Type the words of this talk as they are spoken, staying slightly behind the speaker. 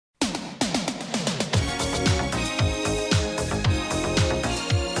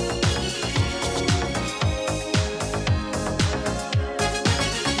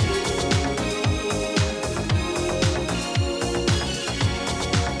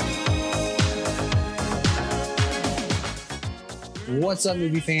What's up,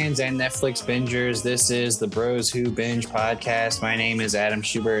 movie fans and Netflix bingers? This is the Bros Who Binge podcast. My name is Adam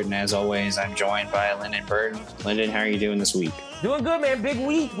Schubert, and as always, I'm joined by Lyndon Burton. Lyndon, how are you doing this week? Doing good, man. Big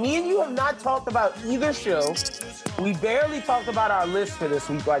week. Me and you have not talked about either show. We barely talked about our list for this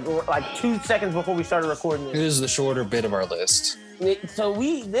week, like 2 seconds before we started recording this. This is the shorter bit of our list.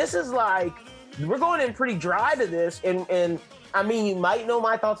 This is like, we're going in pretty dry to this, and I mean, you might know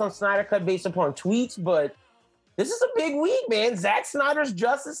my thoughts on Snyder Cut based upon tweets, but this is a big week, man. Zack Snyder's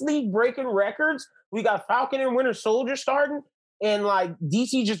Justice League breaking records. We got Falcon and Winter Soldier starting, and like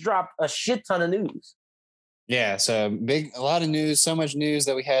DC just dropped a shit ton of news. Yeah, so a lot of news, so much news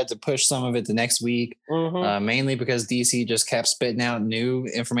that we had to push some of it to next week, mainly because DC just kept spitting out new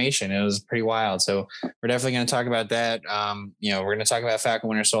information. It was pretty wild. So we're definitely going to talk about that. We're going to talk about Falcon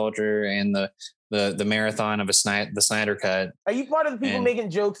Winter Soldier and the marathon of the Snyder Cut. Are you part of the people making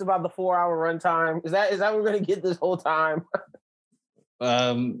jokes about the 4-hour runtime? Is that what we're going to get this whole time?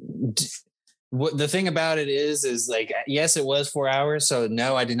 What the thing about it is like, yes, it was 4 hours. So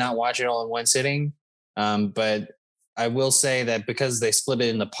no, I did not watch it all in one sitting. But I will say that because they split it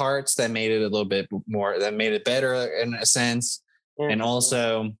into parts, that made it a little bit more, that made it better in a sense. Mm-hmm. And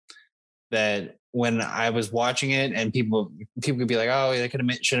also that when I was watching it and people could be like, oh, they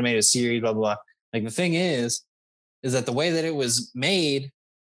should have made a series, blah, blah, blah. Like the thing is that the way that it was made,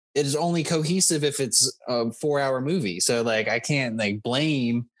 it is only cohesive if it's a 4-hour movie. So like, I can't like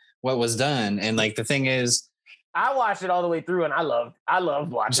blame what was done. And like, the thing is, I watched it all the way through, and I loved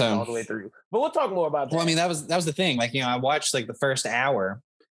watching it all the way through. But we'll talk more about that. Well, I mean, that was the thing. Like, I watched like the first hour,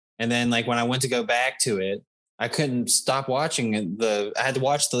 and then like when I went to go back to it, I couldn't stop watching it. I had to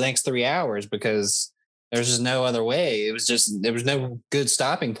watch the next 3 hours because there's just no other way. It was just, there was no good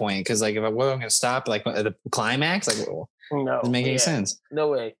stopping point. Because like if I wasn't going to stop like at the climax, like no, doesn't make any sense. No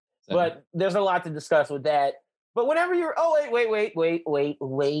way. So. But there's a lot to discuss with that. But whenever you're,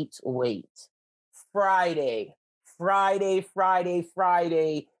 wait.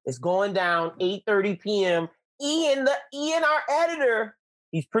 Friday is going down 8:30 p.m. Ian, our editor,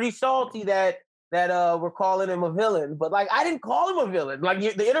 he's pretty salty that we're calling him a villain. But like, I didn't call him a villain. Like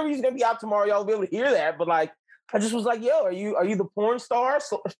the interview's gonna be out tomorrow. Y'all will be able to hear that. But like, I just was like, yo, are you the porn star,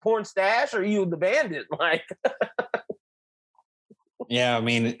 porn stash, or are you the bandit? Like, yeah, I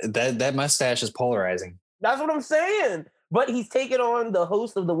mean that mustache is polarizing. That's what I'm saying. But he's taking on the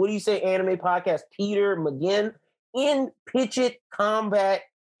host of the What Do You Say anime podcast, Peter McGinn, in Pitch It Combat,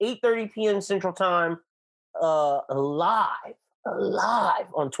 8:30 p.m. Central Time, live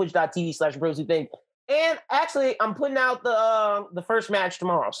on twitch.tv/broswhothinq. And actually, I'm putting out the first match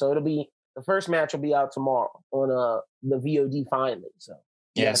tomorrow. So the first match will be out tomorrow on the VOD finally. So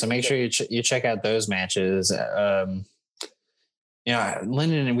yeah, so make sure you check out those matches.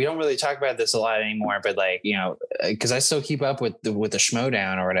 Lyndon, we don't really talk about this a lot anymore, but like, because I still keep up with the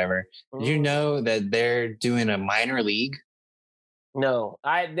Schmodown or whatever. Did you know that they're doing a minor league? No,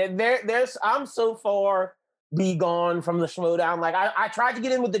 I'm so far be gone from the Schmodown. Like I tried to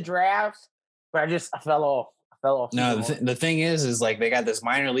get in with the drafts, but I fell off. No, the thing is like they got this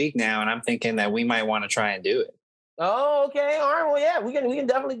minor league now, and I'm thinking that we might want to try and do it. Oh, okay, all right. Well, yeah, we can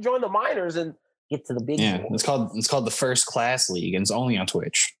definitely join the minors and get to the big. Yeah, it's called the First Class League, and it's only on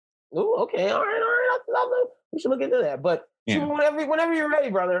Twitch. Oh, okay, all right. We should look into that. But yeah. Whenever you're ready,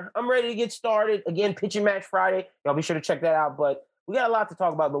 brother, I'm ready to get started. Again, Pitching Match Friday. Y'all be sure to check that out. But we got a lot to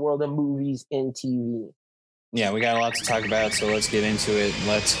talk about in the world of movies and TV. Yeah, we got a lot to talk about, so let's get into it.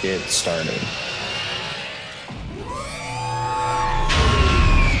 Let's get started.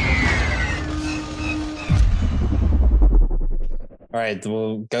 All right,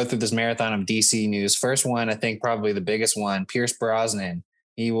 we'll go through this marathon of DC news. First one, I think probably the biggest one, Pierce Brosnan.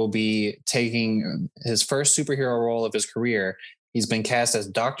 He will be taking his first superhero role of his career. He's been cast as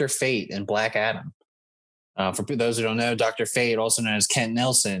Dr. Fate in Black Adam. For those who don't know, Dr. Fate, also known as Kent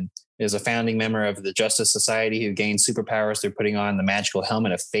Nelson, is a founding member of the Justice Society who gained superpowers through putting on the magical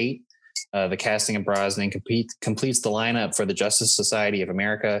helmet of fate. The casting of Brosnan completes the lineup for the Justice Society of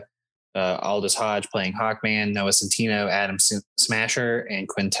America. Aldous Hodge playing Hawkman, Noah Centineo, Adam Smasher, and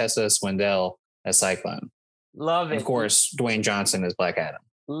Quintessa Swindell as Cyclone. Love it. And of course, Dwayne Johnson as Black Adam.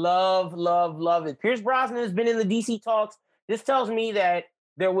 Love it. Pierce Brosnan has been in the DC talks. This tells me that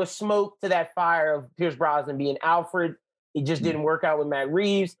there was smoke to that fire of Pierce Brosnan being Alfred. It just didn't work out with Matt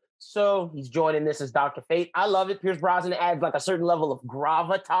Reeves. So he's joining this as Dr. Fate. I love it. Pierce Brosnan adds like a certain level of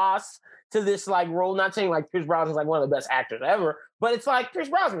gravitas to this like role. Not saying like Pierce Brosnan's like one of the best actors ever, but it's like Pierce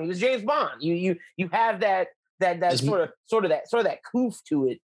Brosnan. He was James Bond. You have that sort of that coof to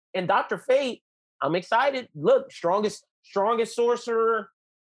it. And Dr. Fate, I'm excited. Look, strongest sorcerer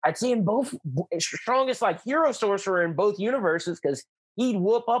I'd see him both strongest like hero sorcerer in both universes because he'd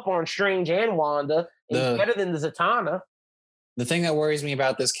whoop up on Strange and Wanda. And he's better than the Zatanna. The thing that worries me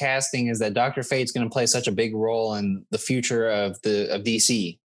about this casting is that Dr. Fate's going to play such a big role in the future of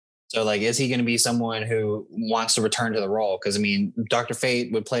DC. So, like, is he going to be someone who wants to return to the role? Because, I mean, Dr.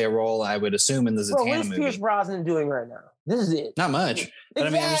 Fate would play a role, I would assume, in the Zatanna movie. What is Pierce Brosnan doing right now? This is it. Not much. Exactly. But I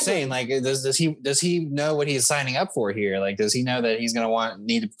mean, I'm just saying, like, does he know what he's signing up for here? Like, does he know that he's going to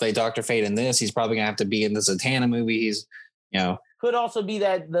need to play Dr. Fate in this? He's probably going to have to be in the Zatanna movie. He's, could also be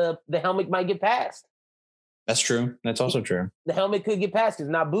that the helmet might get passed. That's true. That's also true. The helmet could get passed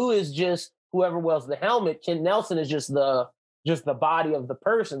because Naboo is just whoever wears the helmet. Kent Nelson is just the body of the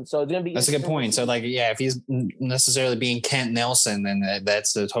person. So it's gonna be. That's a good point. So, like, yeah, if he's necessarily being Kent Nelson, then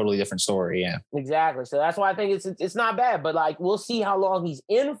that's a totally different story. Yeah, exactly. So that's why I think it's not bad. But like, we'll see how long he's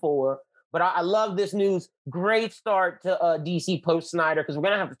in for. But I love this news. Great start to DC post Snyder because we're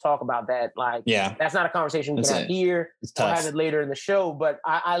gonna have to talk about that. Like, yeah, that's not a conversation we can have here. We'll have it later in the show. But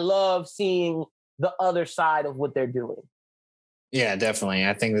I love seeing the other side of what they're doing. Yeah, definitely.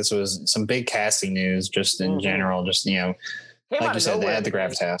 I think this was some big casting news just in general. Just like you said, they had the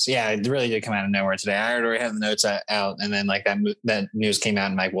Gravitas. Yeah, it really did come out of nowhere today. I already have the notes out, and then like that news came out,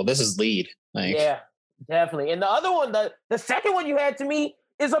 and I'm like, well, this is lead. Like, yeah, definitely. And the other one, the second one you had to me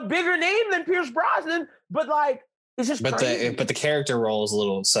is a bigger name than Pierce Brosnan, but like it's just crazy. But the character role is a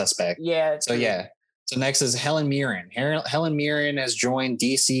little suspect. Yeah. So yeah. So next is Helen Mirren. Helen Mirren has joined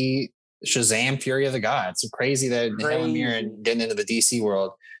DC Shazam: Fury of the Gods. It's crazy that Helen Mirren getting into the DC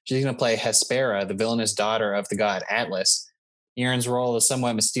world. She's going to play Hespera, the villainous daughter of the god Atlas. Mirren's role is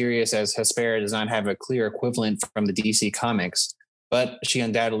somewhat mysterious as Hespera does not have a clear equivalent from the DC comics, but she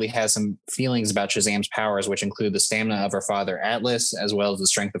undoubtedly has some feelings about Shazam's powers, which include the stamina of her father Atlas, as well as the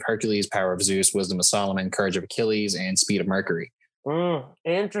strength of Hercules, power of Zeus, wisdom of Solomon, courage of Achilles, and speed of Mercury.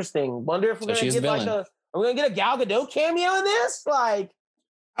 Interesting. Wonder if we're going to get are we going to get a Gal Gadot cameo in this? Like,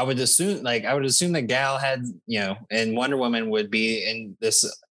 I would assume that Gal had, and Wonder Woman would be in this a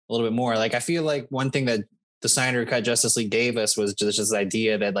little bit more. Like, I feel like one thing that the Snyder Cut Justice League gave us was just this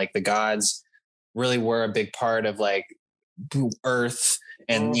idea that like the gods really were a big part of like Earth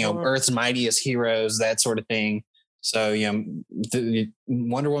and, Earth's mightiest heroes, that sort of thing. So,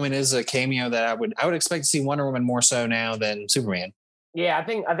 Wonder Woman is a cameo that I would expect to see Wonder Woman more so now than Superman. Yeah, I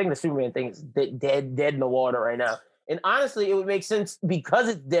think the Superman thing is dead in the water right now. And honestly, it would make sense because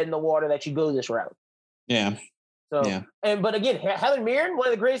it's dead in the water that you go this route. Yeah. So, yeah. But again, Helen Mirren, one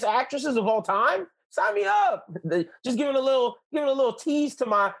of the greatest actresses of all time. Sign me up. Just giving a little tease to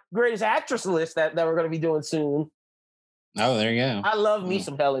my greatest actress list that we're going to be doing soon. Oh, there you go. I love me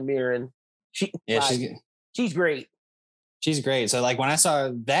some Helen Mirren. She's great. She's great. So like when I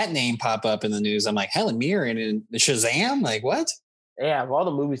saw that name pop up in the news, I'm like, Helen Mirren and Shazam? Like what? Yeah, all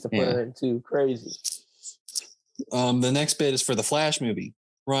the movies to put her in too. Crazy. The next bit is for the Flash movie.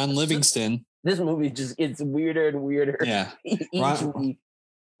 Ron Livingston. This movie just gets weirder and weirder. Yeah.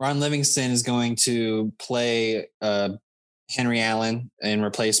 Ron Livingston is going to play Henry Allen in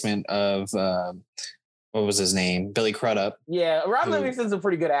replacement of what was his name? Billy Crudup. Yeah, Ron Livingston's a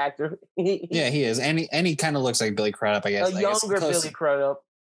pretty good actor. Yeah, he is. And he kind of looks like Billy Crudup, I guess. A younger Billy Crudup.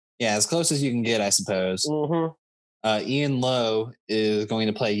 Yeah, as close as you can get, I suppose. Mm-hmm. Ian Lowe is going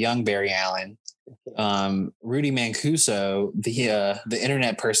to play young Barry Allen. Rudy Mancuso, the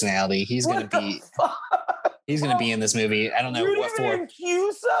internet personality, he's going to be in this movie. I don't know Rudy what for.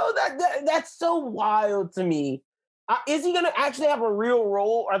 Mancuso? That's so wild to me. Is he going to actually have a real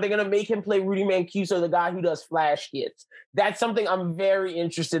role? Or are they going to make him play Rudy Mancuso, the guy who does flash hits? That's something I'm very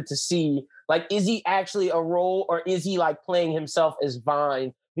interested to see. Like, is he actually a role, or is he like playing himself as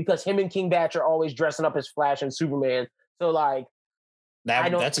Vine? Because him and King Batch are always dressing up as Flash and Superman. So like,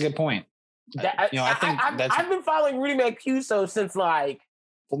 that's a good point. I've been following Rudy Mancuso since like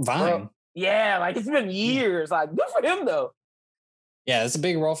Vine. Yeah, like it's been years. Like, good for him though. Yeah, it's a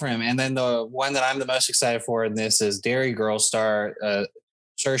big role for him. And then the one that I'm the most excited for in this is Derry Girls star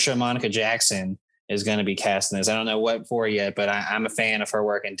Saoirse Monica Jackson is going to be cast in this. I don't know what for yet, but I'm a fan of her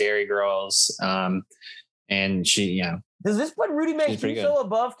work in Derry Girls. And she, Does this put Rudy Mancuso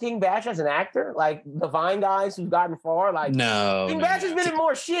above King Batch as an actor? Like the Vine guys who've gotten far? Like, no. King Batch has been in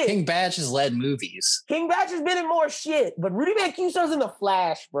more shit. King Batch has led movies. King Batch has been in more shit, but Rudy Mancuso's in The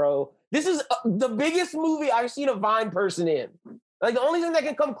Flash, bro. This is the biggest movie I've seen a Vine person in. Like the only thing that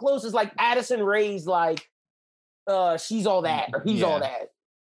can come close is like Addison Rae's like, She's All That or He's All That.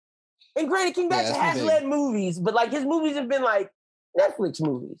 And granted, King Batch has led movies, but like his movies have been like Netflix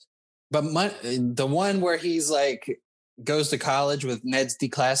movies. But the one where he's like goes to college with Ned's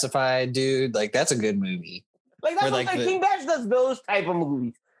Declassified dude, like that's a good movie. Like that's what King Batch does those type of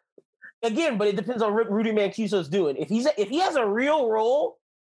movies. again, but it depends on what Rudy Mancuso's doing. If he has a real role,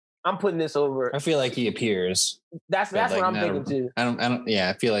 I'm putting this over. I feel like he appears. That's like, what I'm thinking too. I don't. Yeah,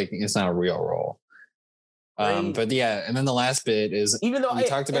 I feel like it's not a real role. But yeah, and then the last bit is even though we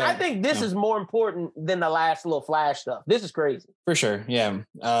talked about. I think this is more important than the last little Flash stuff. This is crazy for sure. Yeah,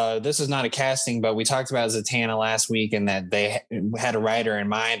 this is not a casting, but we talked about Zatanna last week and that they had a writer in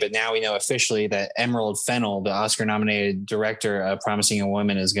mind. But now we know officially that Emerald Fennell, the Oscar-nominated director of Promising Young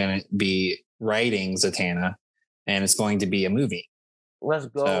Woman, is going to be writing Zatanna, and it's going to be a movie. Let's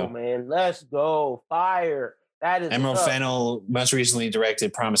go, man! Let's go! Fire! That is Emerald Fennell most recently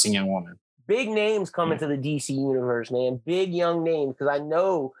directed Promising Young Woman. Big names coming to the DC universe, man. Big young names, because I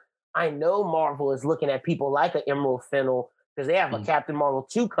know Marvel is looking at people like an Emerald Fennell because they have a Captain Marvel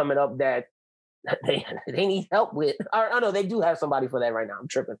 2 coming up that they need help with. I know they do have somebody for that right now. I'm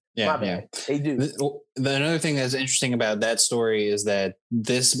tripping. Yeah, my bad. They do. Another thing that's interesting about that story is that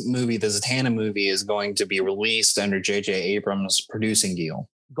this movie, the Zatanna movie, is going to be released under J.J. Abrams' producing deal.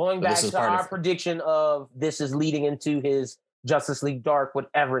 Going back to our prediction of this is leading into his Justice League Dark,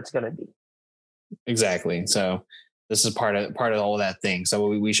 whatever it's going to be. Exactly. So this is part of all of that thing.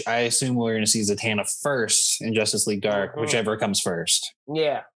 So I assume we're going to see Zatanna first in Justice League Dark, whichever comes first.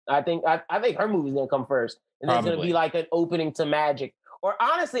 Yeah, I think her movie's going to come first, and then it's going to be like an opening to Magic, or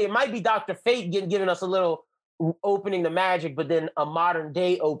honestly, it might be Dr. Fate giving us a little opening to Magic, but then a modern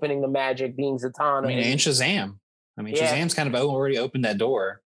day opening to Magic being Zatanna. And Shazam. Shazam's kind of already opened that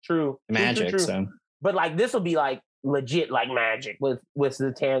door. True. Magic. True. So, but like this will be like legit like Magic with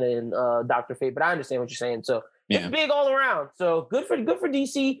Zatanna and Dr. Fate, but I understand what you're saying. So it's big all around. So good for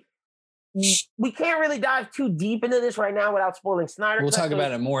DC. We can't really dive too deep into this right now without spoiling Snyder. We'll talk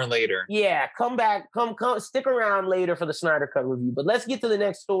about it more later. Yeah, come back, come stick around later for the Snyder Cut review. But let's get to the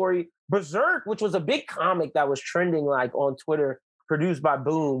next story. Berserk, which was a big comic that was trending like on Twitter, produced by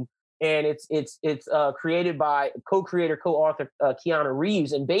Boom, and it's created by co-creator, co-author Keanu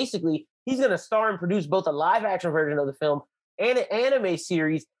Reeves, and basically he's going to star and produce both a live-action version of the film and an anime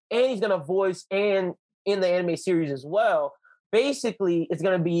series, and he's going to voice and in the anime series as well. Basically, it's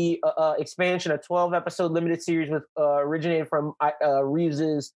going to be an expansion, a 12-episode limited series with originated from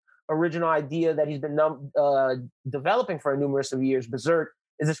Reeves' original idea that he's been developing for numerous of years. Berserk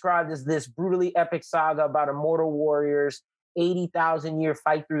is described as this brutally epic saga about immortal warriors, 80,000-year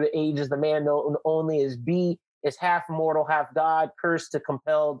fight through the ages. The man known only as B is half mortal, half god, cursed to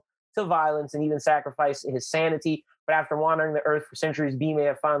compelled to violence and even sacrifice his sanity. But after wandering the earth for centuries, B may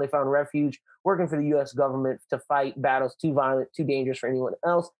have finally found refuge, working for the U.S. government to fight battles too violent, too dangerous for anyone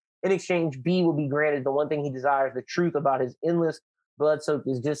else. In exchange, B will be granted the one thing he desires, the truth about his endless, blood-soaked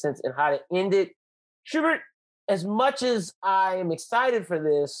existence and how to end it. Schubert, as much as I am excited for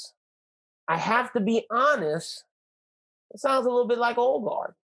this, I have to be honest, it sounds a little bit like Old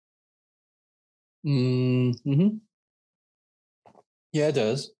Guard. Mm-hmm. Yeah, it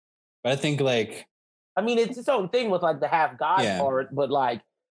does. But I think it's its own thing with like the half god part, but like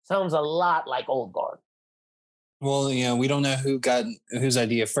sounds a lot like Old Guard. Well, we don't know whose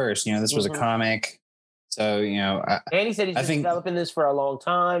idea first. This was a comic, so and he said he's been developing this for a long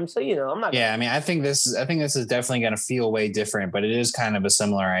time. So I'm not. Yeah, I think this is definitely going to feel way different, but it is kind of a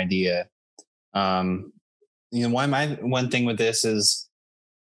similar idea. One thing with this is,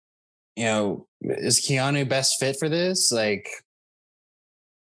 is Keanu best fit for this? Like,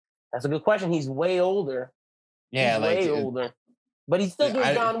 that's a good question. He's way older. Yeah, way older. But he's still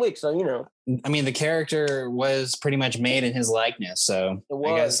doing John Wick, so the character was pretty much made in his likeness, so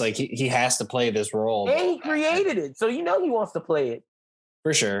I guess he has to play this role. And he created it, so he wants to play it.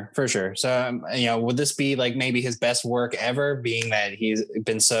 For sure. So would this be like maybe his best work ever, being that he's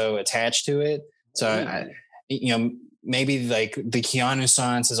been so attached to it? So maybe like the Keanu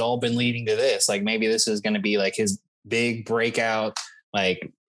Sans has all been leading to this. Like maybe this is going to be like his big breakout.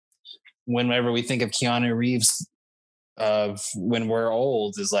 Like whenever we think of Keanu Reeves of when we're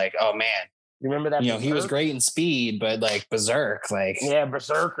old, is like, oh man, remember that? He was great in Speed, but like Berserk,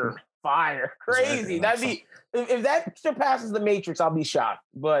 Berserker, fire, crazy. Berserker. That'd be if that surpasses the Matrix, I'll be shocked.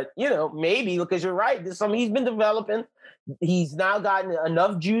 But maybe, because you're right. There's something he's been developing. He's now gotten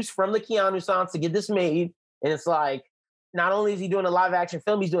enough juice from the Keanu Sans to get this made, and it's like not only is he doing a live action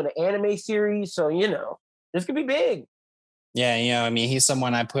film, he's doing an anime series. So this could be big. Yeah, he's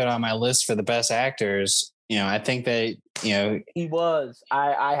someone I put on my list for the best actors. I think that he was.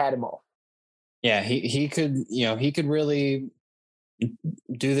 I had him off. Yeah, he could really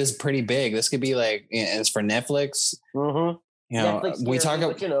do this pretty big. This could be like, it's for Netflix. Mm-hmm. Netflix we talk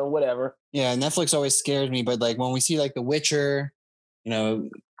about whatever. Yeah, Netflix always scares me, but like when we see like The Witcher,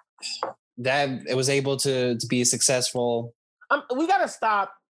 that it was able to be successful. We got to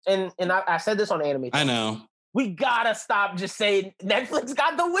stop and I said this on Anime. I know. We gotta stop just saying Netflix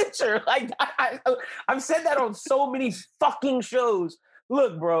got The Witcher. Like I've said that on so many fucking shows.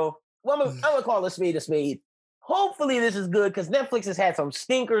 Look, bro, I'm gonna call a spade a spade. Hopefully this is good because Netflix has had some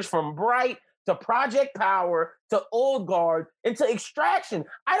stinkers from Bright to Project Power to Old Guard and to Extraction.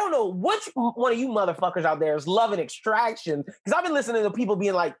 I don't know which one of you motherfuckers out there is loving Extraction because I've been listening to people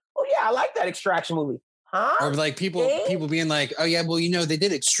being like, "Oh yeah, I like that Extraction movie." Huh? Or like people being like, "Oh yeah, well they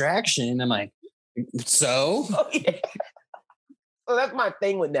did Extraction." I'm like, so? Oh, yeah. So that's my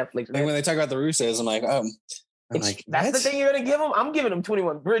thing with Netflix. Man. Like when they talk about the Russos, I'm like, oh. That's the thing you're gonna give them. I'm giving them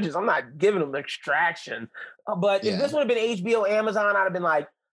 21 Bridges. I'm not giving them Extraction. But if this would have been HBO, Amazon, I'd have been like,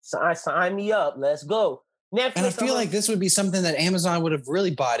 sign me up. Let's go. Netflix. And I feel like this would be something that Amazon would have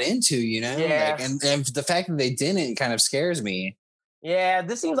really bought into, Yeah. Like, and the fact that they didn't kind of scares me. Yeah,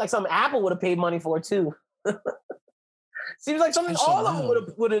 this seems like something Apple would have paid money for too. Seems like something all of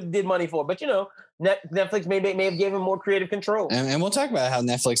them would have did money for, but Netflix may have given more creative control. And we'll talk about how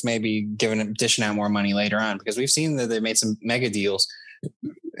Netflix may be dishing out more money later on because we've seen that they made some mega deals.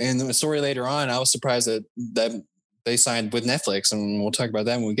 And the story later on, I was surprised that they signed with Netflix, and we'll talk about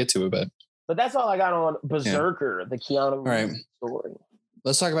that when we get to it. But that's all I got on Berserker, the Keanu Reeves story.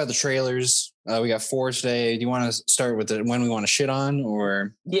 Let's talk about the trailers. We got 4 today. Do you want to start with the one we want to shit on,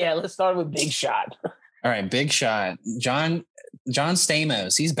 or? Yeah, let's start with Big Shot. All right, Big Shot. John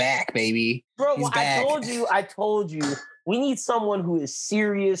Stamos. He's back, baby. Bro, he's back. I told you, we need someone who is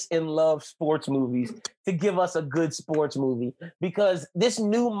serious and loves sports movies to give us a good sports movie because this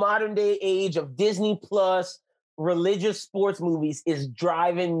new modern day age of Disney Plus religious sports movies is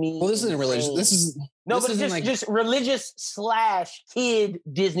driving me. Well, this isn't religious. This is just religious / kid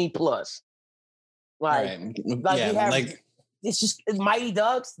Disney Plus. It's just Mighty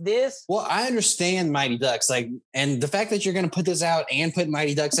Ducks. Well, I understand Mighty Ducks, and the fact that you're going to put this out and put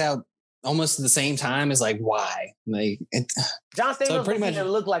Mighty Ducks out almost at the same time is like, why? John Stamos pretty much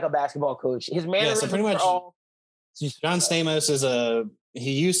look like a basketball coach. His mannerisms pretty much. John Stamos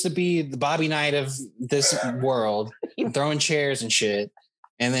he used to be the Bobby Knight of this world, throwing chairs and shit.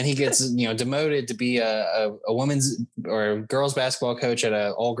 And then he gets, demoted to be a women's or girls basketball coach at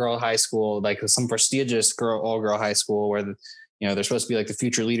an all-girl high school, like some prestigious all-girl high school where, they're supposed to be like the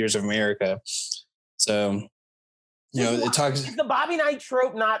future leaders of America. So, it talks. Is the Bobby Knight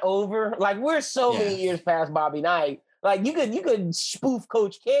trope not over? Like we're so many years past Bobby Knight. Like you could spoof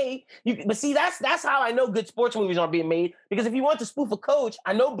Coach K. But see, that's how I know good sports movies aren't being made. Because if you want to spoof a coach,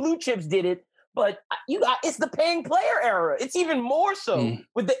 I know Blue Chips did it. But it's the paying player era. It's even more so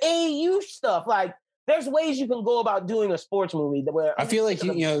with the AAU stuff. Like, there's ways you can go about doing a sports movie where I feel like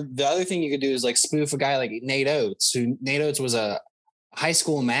the other thing you could do is like spoof a guy like Nate Oates. Nate Oates was a high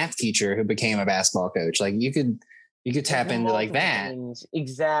school math teacher who became a basketball coach. Like you could tap into like that.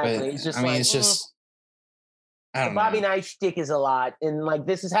 Exactly. But, it's just it's just I don't know. Bobby Knight shtick is a lot, and like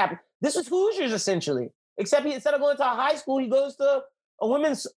this has happened. This is Hoosiers essentially, except instead of going to a high school, he goes to a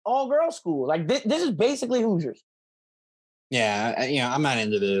women's all-girl school. Like this is basically Hoosiers. Yeah, I'm not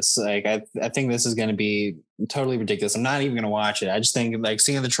into this. Like, I think this is going to be totally ridiculous. I'm not even going to watch it. I just think like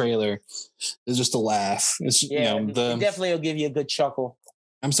seeing the trailer is just a laugh. It's it definitely will give you a good chuckle.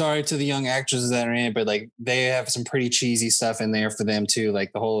 I'm sorry to the young actresses that are in it, but like they have some pretty cheesy stuff in there for them too.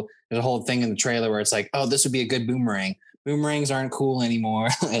 Like there's a whole thing in the trailer where it's like, oh, this would be a good boomerang. Boomerangs aren't cool anymore.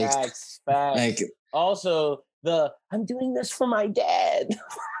 Facts. Like also. I'm doing this for my dad.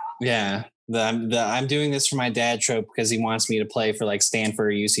 Yeah. I'm doing this for my dad trope because he wants me to play for like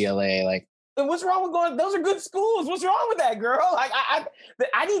Stanford or UCLA. Like, and what's wrong with going? Those are good schools. What's wrong with that, girl? Like,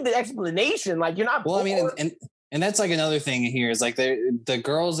 I need the explanation. Like, you're not. Well, I mean, and that's like another thing here is like the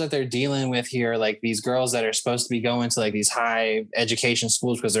girls that they're dealing with here, like these girls that are supposed to be going to like these high education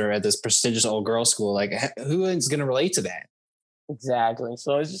schools because they're at this prestigious old girl school. Like, who is going to relate to that? Exactly.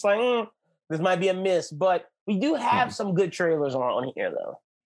 So it's just like, this might be a miss, but we do have some good trailers on here, though.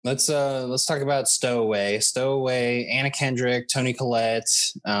 Let's talk about Stowaway. Stowaway, Anna Kendrick, Toni Collette.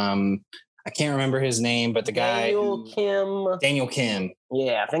 I can't remember his name, but the guy Daniel Kim.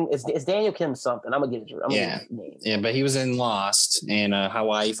 Yeah, I think it's Daniel Kim something. I'm gonna get his name. Yeah, but he was in Lost and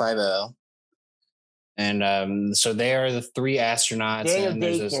Hawaii Five-0. And so they are the 3 astronauts.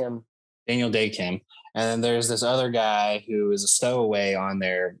 Daniel Day Kim. And then there's this other guy who is a stowaway on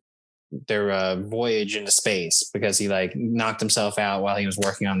their voyage into space because he like knocked himself out while he was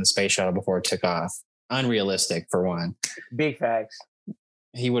working on the space shuttle before it took off. Unrealistic for one. Big facts.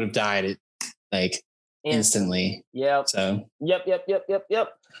 He would have died instantly. Yep. So. Yep.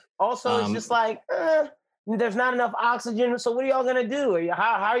 Also, it's just like there's not enough oxygen. So what are y'all gonna do?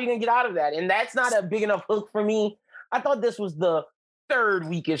 How are you gonna get out of that? And that's not a big enough hook for me. I thought this was the third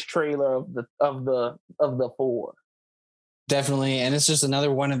weakest trailer of the four. Definitely. And it's just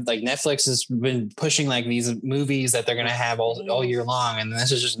another one of like Netflix has been pushing like these movies that they're going to have all year long. And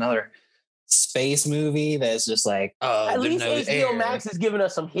this is just another space movie that's just like, oh, at least no HBO air. Max is giving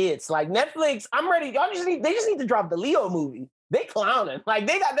us some hits. Like Netflix, I'm ready. They just need to drop the Leo movie. They clowning. Like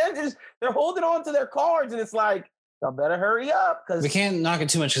they're holding on to their cards, and it's like, y'all better hurry up. Because we can't knock it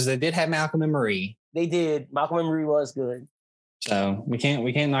too much because they did have Malcolm and Marie. They did. Malcolm and Marie was good. So we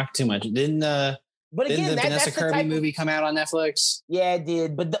can't knock it too much. But again, didn't the Vanessa Kirby movie come out on Netflix? Yeah, it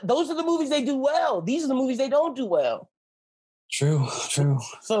did. But those are the movies they do well. These are the movies they don't do well. True.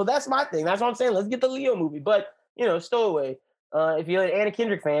 So that's my thing. That's what I'm saying. Let's get the Leo movie. But, Stowaway, if you're an Anna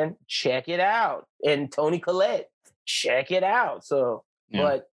Kendrick fan, check it out. And Toni Collette, check it out. So,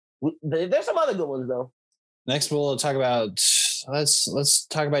 yeah. But there's some other good ones, though. Next, we'll talk about, let's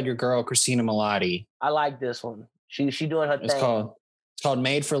talk about your girl, Christina Milioti. I like this one. She doing her thing. It's called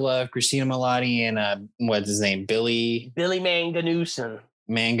Made for Love. Christina Milioti and what's his name? Billy Manganuson.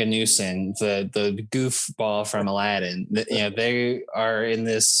 The goofball from Aladdin. They are in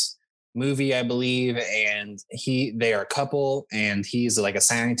this movie, I believe, and they are a couple, and he's like a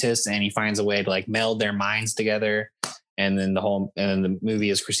scientist, and he finds a way to like meld their minds together. And then the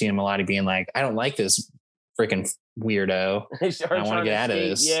movie is Christina Milioti being like, I don't like this freaking weirdo. I want to get out of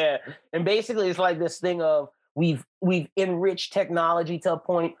this. Yeah, and basically it's like this thing of we've enriched technology to a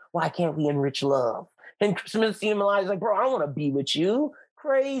point. Why can't we enrich love? And Christina Milioti is like, bro, I don't want to be with you.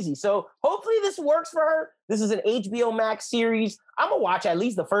 Crazy. So hopefully this works for her. This is an HBO Max series. I'm gonna watch at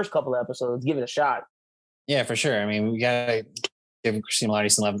least the first couple of episodes. Give it a shot. Yeah, for sure. I mean, we gotta give Christina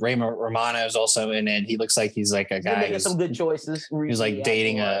Milioti some love. Ray Romano is also in it. He looks like he's like a guy making some good choices. He's like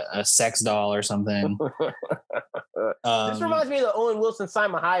dating a sex doll or something. This reminds me of the Owen Wilson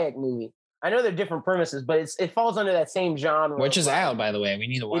Simon Hayek movie. I know they're different premises, but it falls under that same genre. Which is out, by the way. We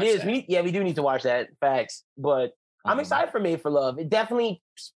need to watch it. That. We do need to watch that. Facts. But I'm excited for Made for Love. It definitely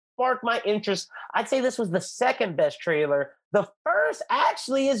sparked my interest. I'd say this was the second best trailer. The first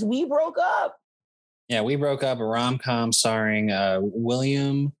actually is We Broke Up. Yeah, We Broke Up, a rom-com starring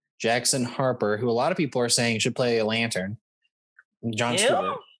William Jackson Harper, who a lot of people are saying should play a lantern. Jon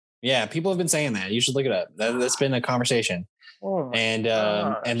Stewart. Yeah, people have been saying that. You should look it up. That's been a conversation. Oh and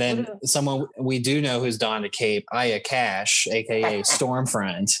then someone we do know who's donned a cape, Aya Cash, aka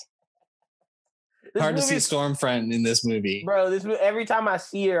Stormfront. Hard to see Stormfront in this movie, bro. Every time I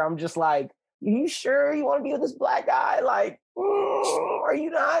see her, I'm just like, "You sure you want to be with this black guy? Like, are you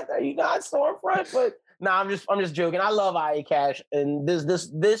not? Are you not Stormfront?" But no, I'm just joking. I love Aya Cash, and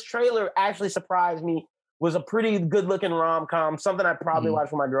this trailer actually surprised me. Was a pretty good looking rom-com, something I probably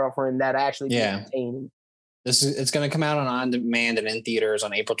watched with my girlfriend that actually entertaining. It's going to come out on demand and in theaters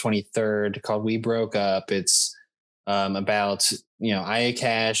on April 23rd, called We Broke Up. It's about Aya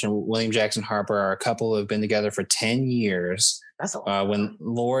Cash and William Jackson Harper are a couple who have been together for 10 years. That's when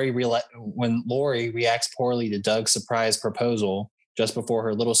Lori reacts poorly to Doug's surprise proposal just before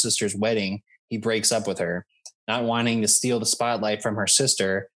her little sister's wedding, he breaks up with her. Not wanting to steal the spotlight from her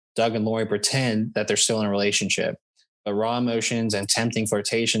sister, Doug and Lori pretend that they're still in a relationship. But raw emotions and tempting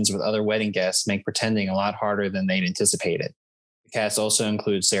flirtations with other wedding guests make pretending a lot harder than they'd anticipated. The cast also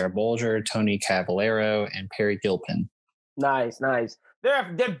includes Sarah Bolger, Tony Cavallero, and Perry Gilpin. Nice.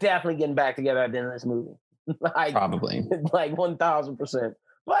 They're definitely getting back together at the end of this movie. Probably. Like 1,000%.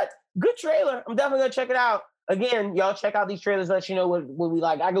 But good trailer. I'm definitely going to check it out. Again, y'all check out these trailers. Let you know what we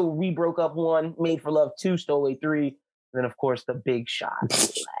like. I go We Broke Up 1, Made for Love 2, Stowaway 3, and then, of course, The Big Shot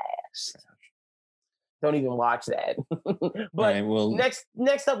last. Don't even watch that. But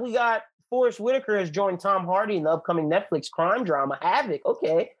next up, we got Forrest Whitaker has joined Tom Hardy in the upcoming Netflix crime drama Havoc.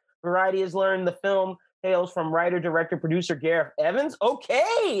 Okay. Variety has learned the film hails from writer, director, producer Gareth Evans.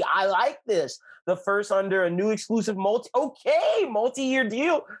 Okay. I like this. The first under a new exclusive multi-year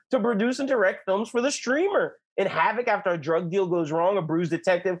deal to produce and direct films for the streamer. In Havoc, after a drug deal goes wrong, a bruised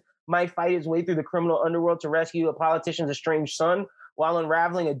detective might fight his way through the criminal underworld to rescue a politician's estranged son, while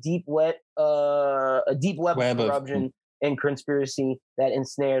unraveling a deep web of corruption and conspiracy that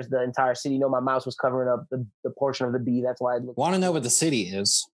ensnares the entire city. My mouse was covering up the portion of the B. That's why I want to know what the city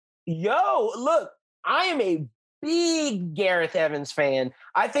is. Yo, look, I am a big Gareth Evans fan.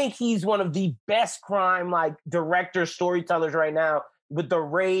 I think he's one of the best crime directors, storytellers right now. With The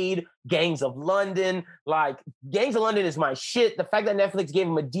Raid, Gangs of London. Gangs of London is my shit. The fact that Netflix gave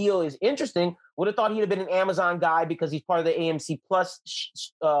him a deal is interesting. Would have thought he'd have been an Amazon guy because he's part of the AMC Plus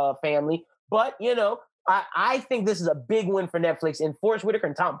family. But, I think this is a big win for Netflix. And Forrest Whitaker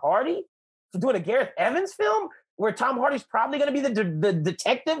and Tom Hardy for doing a Gareth Evans film where Tom Hardy's probably going to be the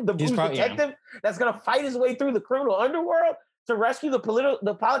detective, detective that's going to fight his way through the criminal underworld. to rescue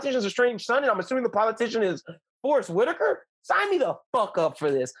the politician's estranged son, and I'm assuming the politician is Forrest Whitaker. Sign me the fuck up for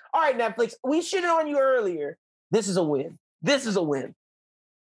this. All right, Netflix, we shitted on you earlier. This is a win. This is a win.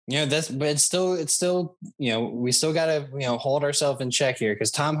 Yeah, but it's still, we still gotta, hold ourselves in check here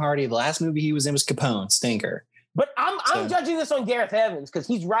because Tom Hardy, the last movie he was in was Capone, stinker. But I'm judging this on Gareth Evans because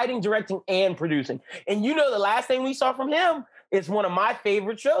he's writing, directing, and producing. And the last thing we saw from him is one of my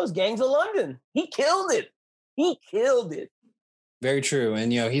favorite shows, Gangs of London. He killed it. Very true.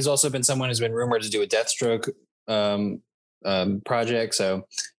 And, he's also been someone who's been rumored to do a Deathstroke project. So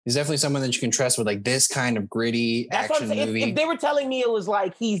he's definitely someone that you can trust with like this kind of gritty action movie. If they were telling me it was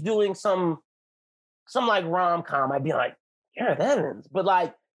like he's doing some like rom-com, I'd be like, Gareth Evans. But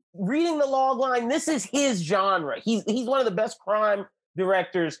like reading the log line, this is his genre. He's one of the best crime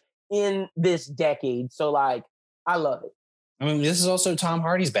directors in this decade. So like, I love it. I mean, this is also Tom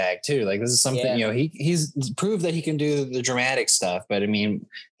Hardy's bag too. Like this is something, he's proved that he can do the dramatic stuff, but I mean,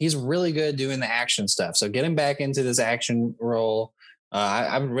 he's really good doing the action stuff. So get him back into this action role.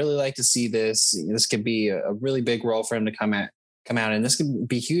 I would really like to see this. This could be a really big role for him to come out. And this could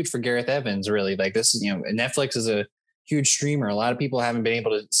be huge for Gareth Evans, really. Like this, Netflix is a huge streamer. A lot of people haven't been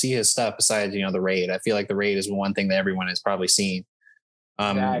able to see his stuff besides, The Raid. I feel like The Raid is one thing that everyone has probably seen.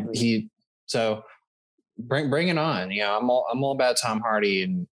 Exactly. Bring it on. I'm all about Tom Hardy,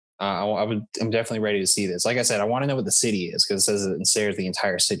 and I'm definitely ready to see this. Like I said, I want to know what the city is because it says it shares the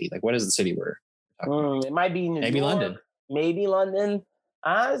entire city. Like, what is the city we're talking about? It might be maybe York, London. Maybe London.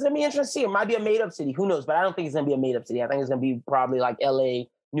 It's gonna be interesting to see. It might be a made up city. Who knows? But I don't think it's gonna be a made up city. I think it's gonna be probably like LA,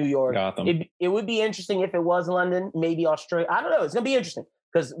 New York. Gotham. It would be interesting if it was London. Maybe Australia. I don't know. It's gonna be interesting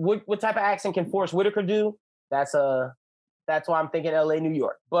because what type of accent can Forrest Whitaker do? That's why I'm thinking LA, New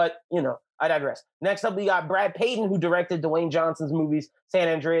York. But I digress. Next up, we got Brad Payton, who directed Dwayne Johnson's movies San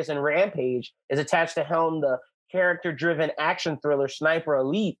Andreas and Rampage, is attached to helm the character-driven action thriller Sniper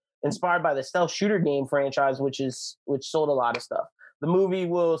Elite, inspired by the stealth shooter game franchise, which sold a lot of stuff. The movie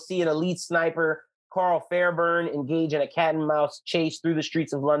will see an elite sniper, Carl Fairburn, engage in a cat and mouse chase through the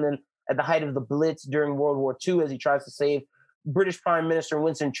streets of London at the height of the Blitz during World War II as he tries to save British Prime Minister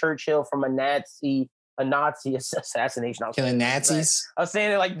Winston Churchill from a Nazi assassination. Killing Nazis. I was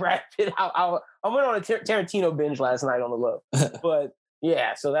saying it like Brad Pitt. I went on a Tarantino binge last night on the low, but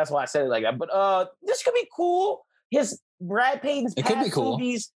yeah, so that's why I said it like that. But this could be cool. His Brad Payton's past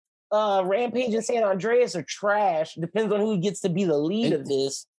movies, Rampage and San Andreas are trash. Depends on who gets to be the lead of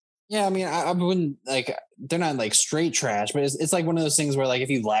this. Yeah, I mean, I wouldn't like. They're not like straight trash, but it's like one of those things where like if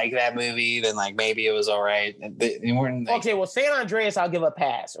you like that movie, then like maybe it was all right. Okay, well, San Andreas, I'll give a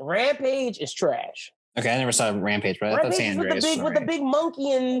pass. Rampage is trash. Okay, I never saw Rampage, but I thought San Andreas with the big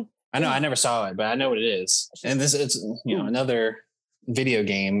monkey and. I know, I never saw it, but I know what it is. And it's another video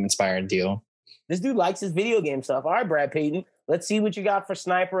game inspired deal. This dude likes his video game stuff. All right, Brad Payton, let's see what you got for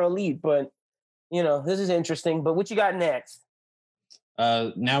Sniper Elite. But this is interesting. But what you got next?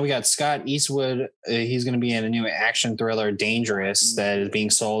 Now we got Scott Eastwood. He's going to be in a new action thriller, Dangerous, that is being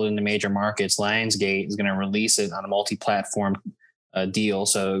sold into major markets. Lionsgate is going to release it on a multi-platform deal,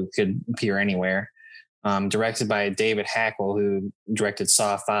 so it could appear anywhere. Directed by David Hackle, who directed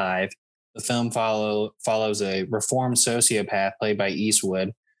Saw 5. The film follows a reformed sociopath played by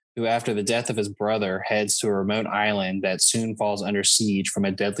Eastwood, who after the death of his brother heads to a remote island that soon falls under siege from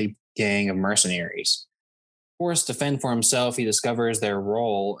a deadly gang of mercenaries. Forced to fend for himself, he discovers their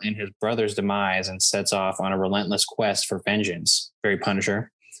role in his brother's demise and sets off on a relentless quest for vengeance. Very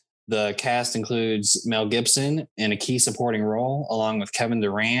Punisher. The cast includes Mel Gibson in a key supporting role, along with Kevin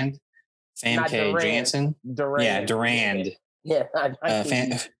Durand, Famke Janssen. Durand. Yeah.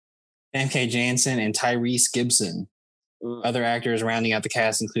 Famke Janssen and Tyrese Gibson. Other actors rounding out the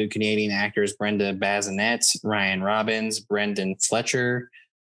cast include Canadian actors Brenda Bazinet, Ryan Robbins, Brendan Fletcher,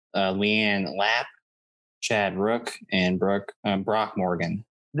 Leanne Lapp, Chad Rook, and Brock Morgan.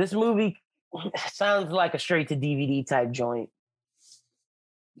 This movie sounds like a straight to DVD type joint.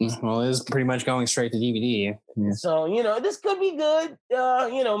 Well, it is pretty much going straight to DVD. Yeah. So, this could be good.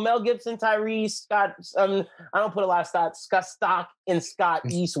 Mel Gibson, Tyrese, Scott. I don't put a lot of stock in Scott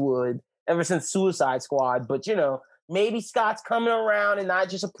Eastwood ever since Suicide Squad. But, maybe Scott's coming around and not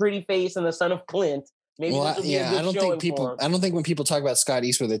just a pretty face and the son of Clint. Maybe I don't think when people talk about Scott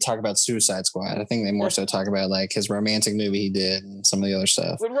Eastwood, they talk about Suicide Squad. I think they more so talk about like his romantic movie he did and some of the other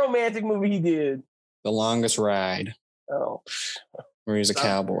stuff. What romantic movie he did? The Longest Ride. Oh. Where he's a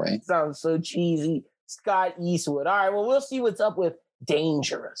cowboy. Sounds so cheesy. Scott Eastwood. All right, well, we'll see what's up with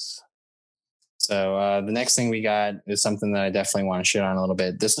Dangerous. So the next thing we got is something that I definitely want to shit on a little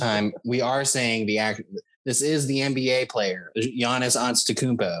bit. This time we are saying this is the NBA player, Giannis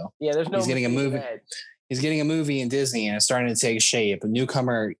Antetokounmpo. Yeah, there's no. He's getting a movie. he's getting a movie in Disney and it's starting to take shape.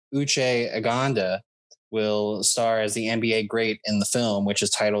 Newcomer Uche Aganda will star as the NBA great in the film, which is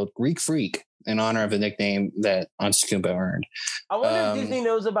titled Greek Freak, in honor of the nickname that Antetokounmpo earned. I wonder if Disney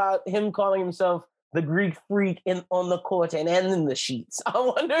knows about him calling himself the Greek Freak on the court and in the sheets. I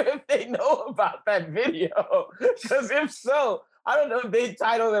wonder if they know about that video. Because if so, I don't know if they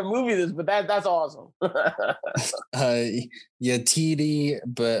title their movie this, but that's awesome. Yatidi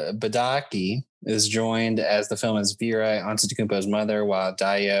Badaki is joined as the film as Vera Antetokounmpo's mother, while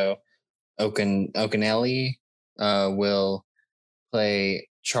Dayo Okuneli will play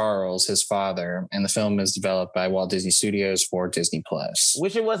Charles, his father, and the film is developed by Walt Disney Studios for Disney Plus.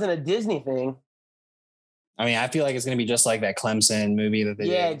 Wish it wasn't a Disney thing. I mean, I feel like it's going to be just like that Clemson movie that they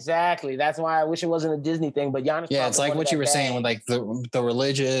did. Yeah, exactly. That's why I wish it wasn't a Disney thing. But Giannis, yeah, it's like what you were saying with like the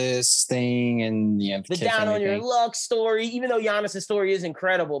religious thing and the down on your luck story. Even though Giannis' story is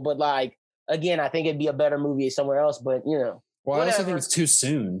incredible, but like again, I think it'd be a better movie somewhere else. But well, whatever. I also think it's too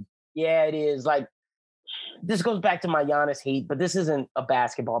soon. Yeah, it is. Like this goes back to my Giannis hate, but this isn't a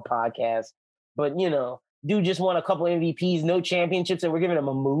basketball podcast. But dude just won a couple MVPs, no championships, and we're giving him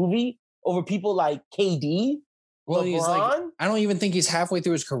a movie over people like KD. Well, LeBron? he's like, I don't even think he's halfway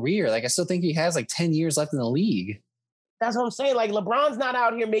through his career. Like, I still think he has like 10 years left in the league. That's what I'm saying. Like, LeBron's not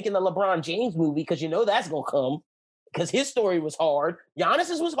out here making the LeBron James movie because that's going to come because his story was hard.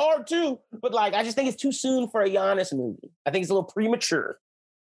 Giannis's was hard too. But like, I just think it's too soon for a Giannis movie. I think it's a little premature.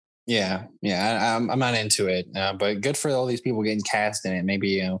 Yeah. I'm not into it. But good for all these people getting cast in it.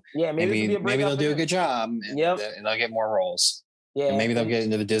 Maybe, maybe they'll do a good job. And they'll get more roles. Yeah, and maybe they'll get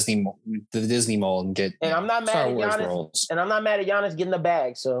into the Disney mold and get. And I'm not mad at Giannis. Roles. And I'm not mad at Giannis getting the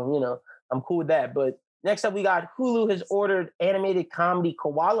bag. So I'm cool with that. But next up, we got Hulu has ordered animated comedy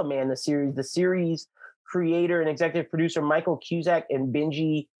Koala Man, the series. The series creator and executive producer Michael Cusack and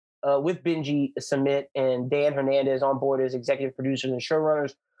Benji Samit and Dan Hernandez on board as executive producers and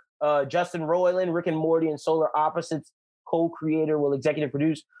showrunners. Justin Roiland, Rick and Morty, and Solar Opposites co-creator will executive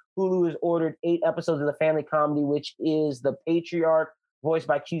produce. Hulu has ordered 8 episodes of the family comedy, which is the patriarch, voiced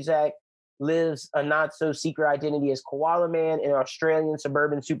by Cusack, lives a not-so-secret identity as Koala Man, an Australian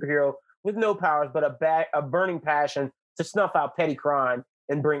suburban superhero with no powers but a burning passion to snuff out petty crime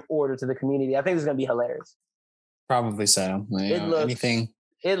and bring order to the community. I think this is going to be hilarious. Probably so.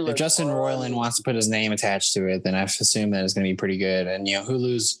 If Justin Roiland wants to put his name attached to it, then I assume that it's going to be pretty good. And,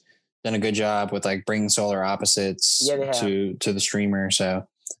 Hulu's done a good job with like bringing Solar Opposites to the streamer. So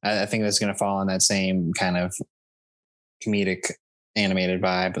I think that's going to fall on that same kind of comedic animated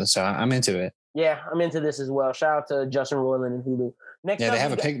vibe. So I'm into it. Yeah, I'm into this as well. Shout out to Justin Roiland and Hulu. Next they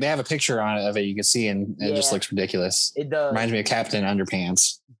have a picture on it of it you can see, and it just looks ridiculous. It does. Reminds me of Captain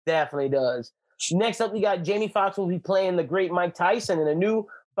Underpants. Definitely does. Next up, we got Jamie Foxx will be playing the great Mike Tyson in a new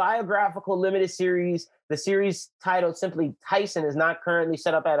biographical limited series. The series, titled simply Tyson, is not currently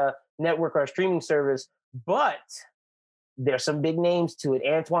set up at a network or a streaming service, but there's some big names to it.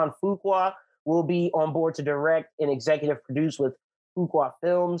 Antoine Fuqua will be on board to direct and executive produce with Fuqua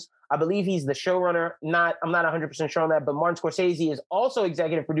Films. I believe he's the showrunner. I'm not 100% sure on that, but Martin Scorsese is also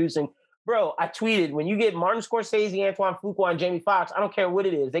executive producing. Bro, I tweeted, when you get Martin Scorsese, Antoine Fuqua, and Jamie Foxx, I don't care what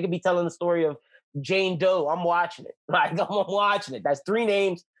it is. They could be telling the story of Jane Doe. I'm watching it. Like, I'm watching it. That's 3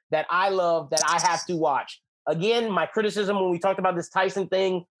 names that I love that I have to watch. Again, my criticism when we talked about this Tyson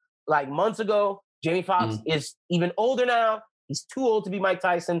thing like months ago, Jamie Foxx is even older now. He's too old to be Mike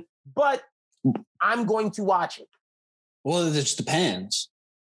Tyson, but I'm going to watch it. Well, it just depends.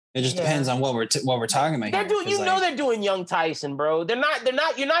 It just depends on what we're talking about. They're doing young Tyson, bro.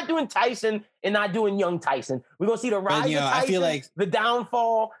 You're not doing Tyson and not doing young Tyson. We're gonna see the rise of Tyson, I feel like the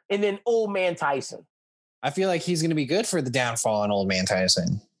downfall, and then old man Tyson. I feel like he's gonna be good for the downfall and old man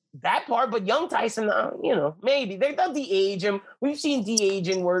Tyson. That part, but young Tyson, maybe they'll de-age him. We've seen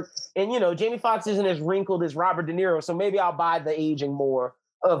de-aging work, and Jamie Foxx isn't as wrinkled as Robert De Niro, so maybe I'll buy the aging more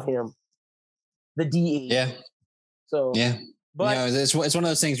of him, the de-age. Yeah. So yeah, but it's one of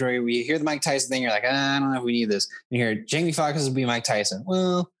those things where we hear the Mike Tyson thing, you're like, I don't know if we need this. And you hear Jamie Foxx will be Mike Tyson.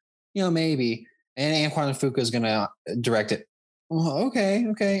 Well, maybe. And Antoine Fuqua is gonna direct it. Well, okay.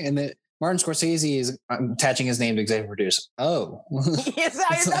 And then Martin Scorsese is attaching his name to executive produce. Oh. Yes,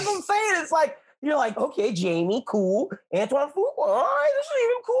 that's what I'm saying. It's like, you're like, okay, Jamie, cool. Antoine Fuqua, all right, this is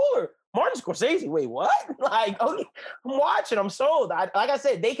even cooler. Martin Scorsese, wait, what? Like, okay, I'm watching, I'm sold. Like I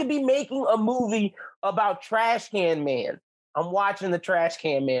said, they could be making a movie about Trash Can Man. I'm watching the Trash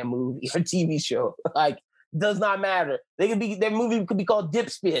Can Man movie or TV show. Like, does not matter. Their movie could be called Dip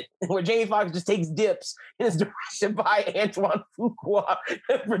Spit, where Jamie Foxx just takes dips and is directed by Antoine Fuqua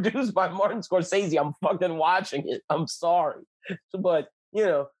and produced by Martin Scorsese. I'm fucking watching it. I'm sorry. But,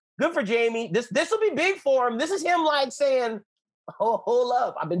 Good for Jamie. This will be big for him. This is him like saying, "Oh, hold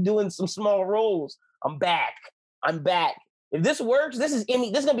up! I've been doing some small roles. I'm back. I'm back." If this works, this is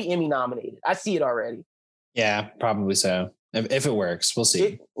Emmy. This is gonna be Emmy nominated. I see it already. Yeah, probably so. If it works, we'll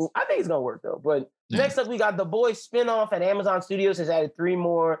see. I think it's gonna work though. But next up, we got The Boys spinoff at Amazon Studios has added 3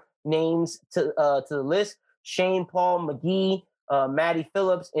 more names to the list: Shane Paul McGee, Maddie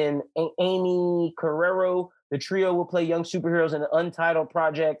Phillips, and Amy Carrero. The trio will play young superheroes in an untitled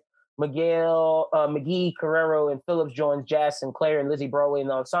project. McGee, Carrero, and Phillips joins Jazz Sinclair and Lizzie Broadway in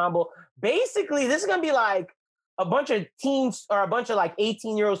the ensemble. Basically, this is gonna be like a bunch of teens or a bunch of like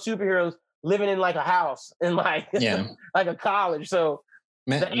 18-year-old superheroes living in like a house in like like a college. So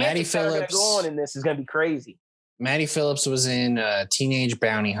Maddie Phillips go on in this is gonna be crazy. Maddie Phillips was in Teenage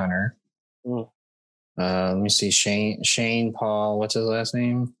Bounty Hunter. Let me see. Shane Paul. What's his last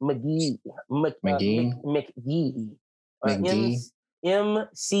name? McGee. McGee. McGee.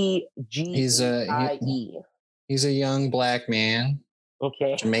 He's a young black man.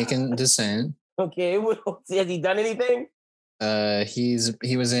 Okay. Jamaican descent. Okay. Has he done anything?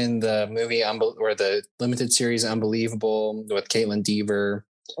 He was in the movie or the limited series Unbelievable with Caitlin Dever.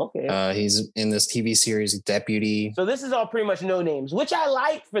 Okay. He's in this TV series Deputy. So this is all pretty much no names, which I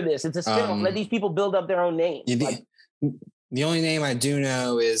like for this. It's a spin-off. Let these people build up their own names. The only name I do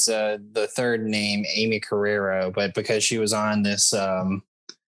know is the third name, Amy Carrero, but because she was on this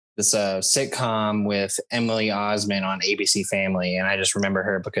sitcom with Emily Osment on ABC Family, and I just remember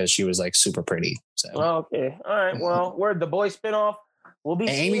her because she was like super pretty. So okay, all right. Well, we're The Boys spinoff. We'll be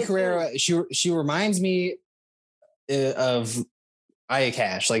Amy Carrero. She reminds me of Aya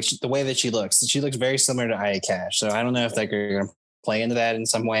Cash, like the way that she looks. She looks very similar to Aya Cash. So I don't know if they're going to play into that in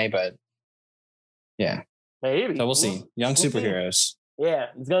some way, but yeah. Maybe. So we'll see. Young superheroes. See. Yeah,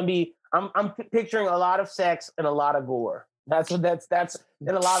 it's gonna be. I'm picturing a lot of sex and a lot of gore. That's and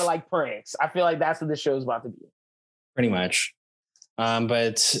a lot of like pranks. I feel like that's what this show is about to be. Pretty much.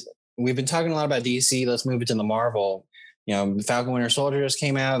 But we've been talking a lot about DC. Let's move it to the Marvel. Falcon Winter Soldier just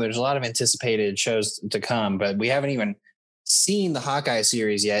came out. There's a lot of anticipated shows to come, but we haven't even seen the Hawkeye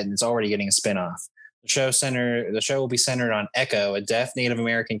series yet, and it's already getting a spinoff. The show will be centered on Echo, a deaf Native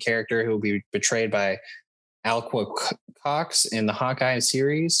American character who will be betrayed by Alqua Cox in the Hawkeye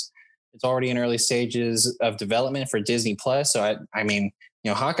series. It's already in early stages of development for Disney Plus. So I mean,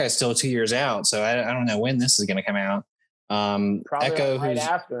 Hawkeye's still 2 years out, so I don't know when this is going to come out. Probably Echo, right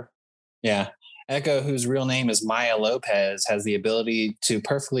after. Yeah. Echo, whose real name is Maya Lopez, has the ability to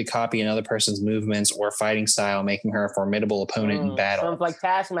perfectly copy another person's movements or fighting style, making her a formidable opponent in battle. Sounds like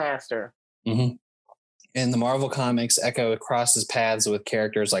Taskmaster. Mm-hmm. In the Marvel Comics, Echo crosses paths with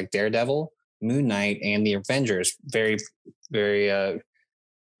characters like Daredevil, Moon Knight, and the Avengers. Very, very,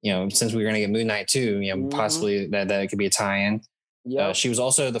 since we're going to get Moon Knight too, possibly that it could be a tie-in. Yep. She was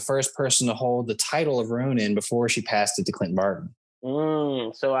also the first person to hold the title of Ronin before she passed it to Clint Barton.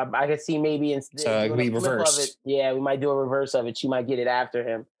 So I could see maybe instead. So it could be reversed. Yeah, we might do a reverse of it. She might get it after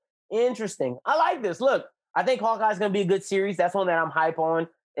him. Interesting. I like this. Look, I think Hawkeye's going to be a good series. That's one that I'm hype on.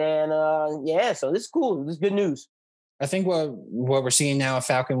 And so this is cool. This is good news. I think what we're seeing now with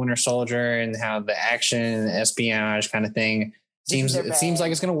Falcon Winter Soldier and how the action and espionage kind of thing seems like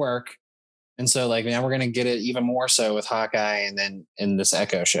it's going to work. And so like now we're going to get it even more so with Hawkeye and then in this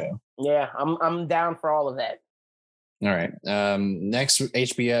Echo show. Yeah, I'm down for all of that. All right. Next,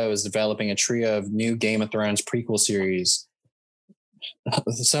 HBO is developing a trio of new Game of Thrones prequel series.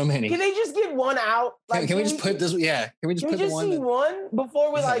 So many. Can they just get one out? Like, can we just put this? Yeah. Can we just put the one? See one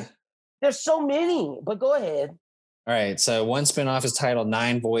before we there's so many, but go ahead. All right. So one spinoff is titled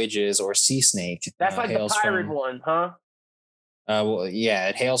 9 Voyages or Sea Snake. That's like the pirate one, huh? Well, yeah,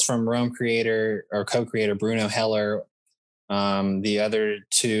 it hails from Rome creator or co-creator Bruno Heller. The other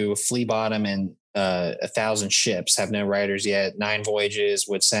two, Flea Bottom and 1,000 Ships, have no writers yet. 9 Voyages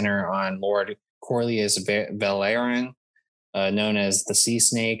would center on Lord Corlius Valerian, known as the Sea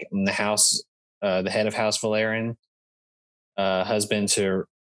Snake, and the head of House Valerian, husband to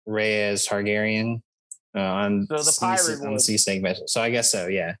Rhaenys Targaryen, on the Sea Snake vessel. So I guess so,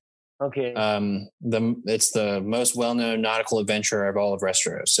 yeah. Okay. It's the most well-known nautical adventurer of all of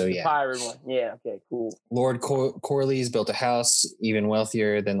Westeros. So yeah. The pirate one. Yeah. Okay. Cool. Lord Corlys built a house even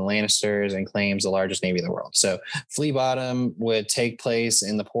wealthier than the Lannisters and claims the largest navy in the world. So Flea Bottom would take place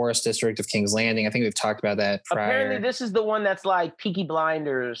in the poorest district of King's Landing. I think we've talked about that prior. Apparently, this is the one that's like Peaky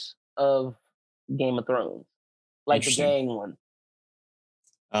Blinders of Game of Thrones, like the gang one.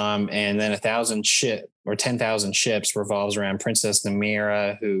 And then 10,000 ships revolves around Princess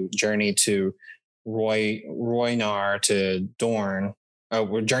Nymeria, who journeyed to Rhoynar to Dorne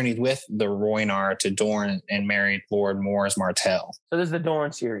journeyed with the Rhoynar to Dorne and married Lord Mors Martell. So this is the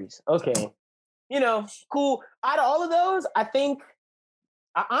Dorne series. Okay. Cool. Out of all of those, I think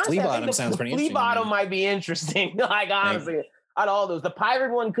honestly, sounds pretty interesting. Flea Bottom might be interesting. Like honestly, out of all those, the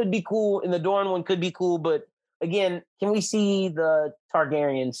pirate one could be cool, and the Dorne one could be cool. But again, can we see the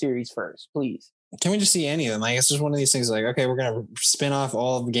Targaryen series first, please? Can we just see any of them? Like it's just one of these things. Like, okay, we're gonna spin off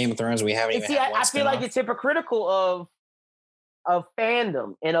all of the Game of Thrones. We haven't even. Had one I feel like it's hypocritical of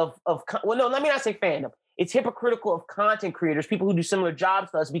fandom and of well, no, let me not say fandom. It's hypocritical of content creators, people who do similar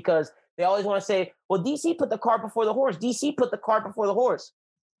jobs to us, because they always want to say, well, DC put the cart before the horse. DC put the cart before the horse.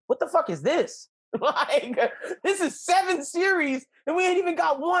 What the fuck is this? Like, this is 7 series and we ain't even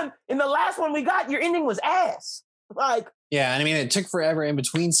got one. In the last one we got, your ending was ass. Like, yeah, and I mean, it took forever in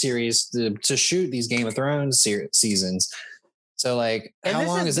between series to shoot these Game of Thrones seasons. So, like, how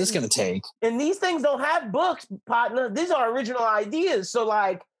long is this going to take? And these things don't have books, partner. These are original ideas. So,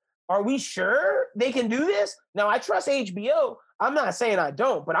 like, are we sure they can do this? Now, I trust HBO. I'm not saying I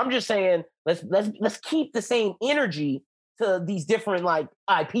don't, but I'm just saying let's keep the same energy to these different like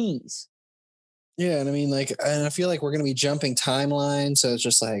IPs. Yeah, and I mean, like, and I feel like we're going to be jumping timelines. So it's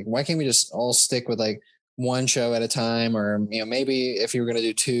just like, why can't we just all stick with like one show at a time, or maybe if you were going to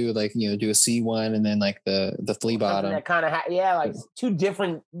do 2, like do a C1 and then like the Flea Bottom. That kind of like 2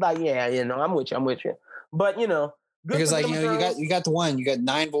 different, like I'm with you, but because like you got the one, you got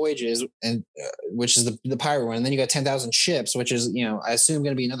 9 voyages, and which is the pirate one, and then you got 10,000 ships, which is I assume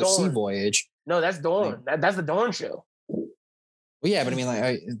going to be another sea voyage. No, that's Dorne. That's the Dorne show. Well, yeah, but I mean,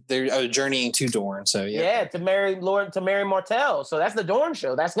 like they're journeying to Dorne, so yeah, to marry Martell. So that's the Dorne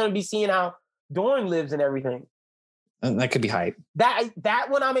show. That's going to be seeing how Dorne lives and everything. And that could be hype. That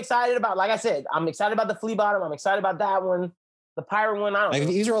one I'm excited about. Like I said, I'm excited about the Flea Bottom. I'm excited about that one. The pirate one, I don't know.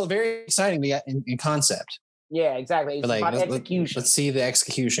 These are all very exciting in concept. Yeah, exactly. It's like, about execution. Let's see the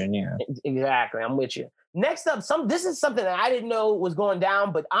execution. Yeah, exactly. I'm with you. Next up, this is something that I didn't know was going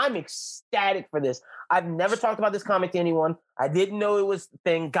down, but I'm ecstatic for this. I've never talked about this comic to anyone. I didn't know it was the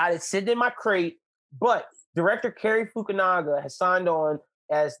thing. Got it sitting in my crate, but director Cary Fukunaga has signed on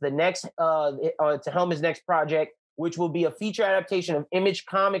as the next to helm his next project, which will be a feature adaptation of Image's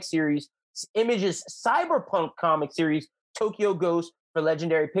cyberpunk comic series Tokyo Ghost for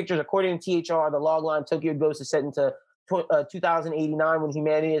Legendary Pictures. According to THR, the logline Tokyo Ghost is set into 2089 when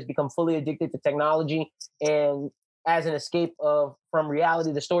humanity has become fully addicted to technology, and as an escape from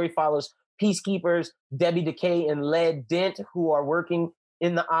reality, the story follows peacekeepers Debbie Decay and Led Dent, who are working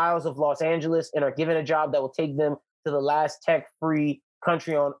in the Isles of Los Angeles and are given a job that will take them to the last tech-free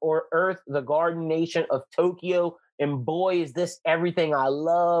country on Earth, the Garden Nation of Tokyo. And boy, is this everything I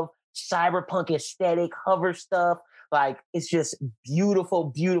love. Cyberpunk aesthetic, hover stuff. Like, it's just beautiful,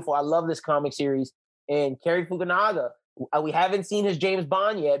 beautiful. I love this comic series. And Cary Fukunaga, we haven't seen his James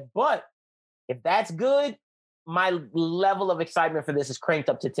Bond yet, but if that's good, my level of excitement for this is cranked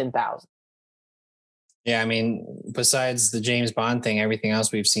up to 10,000. Yeah, I mean, besides the James Bond thing, everything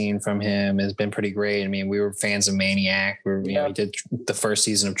else we've seen from him has been pretty great. I mean, we were fans of Maniac. We did the first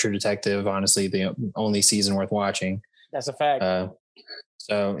season of True Detective, honestly, the only season worth watching. That's a fact.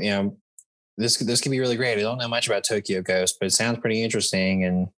 So, this could be really great. I don't know much about Tokyo Ghost, but it sounds pretty interesting.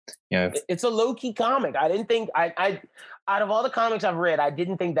 And, it's a low-key comic. I didn't think I out of all the comics I've read, I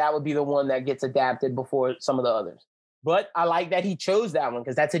didn't think that would be the one that gets adapted before some of the others. But I like that he chose that one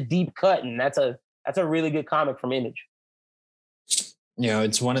because that's a deep cut, and that's a really good comic from Image.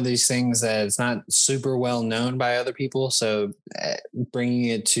 It's one of these things that it's not super well known by other people. So bringing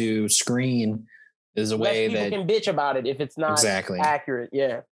it to screen is a way that people can bitch about it if it's not accurate.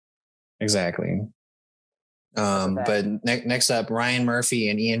 Yeah, exactly. But next up, Ryan Murphy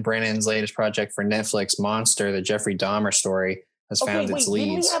and Ian Brennan's latest project for Netflix, Monster, the Jeffrey Dahmer story, has found its leads.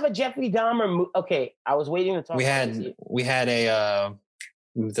 Didn't we have a Jeffrey Dahmer? Okay, I was waiting to talk. We had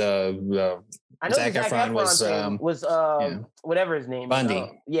I know Zac Efron was whatever his name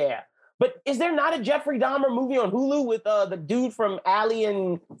Bundy. Yeah. But is there not a Jeffrey Dahmer movie on Hulu with the dude from Ally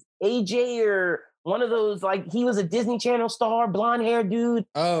and AJ, or one of those, like, he was a Disney Channel star, blonde hair dude?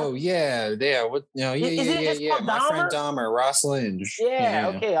 Oh yeah. What? No, yeah. My friend Dahmer, Ross Lynch.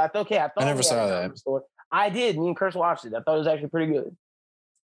 Yeah. Okay. I thought I never saw that. I did. Me and Chris watched it. I thought it was actually pretty good.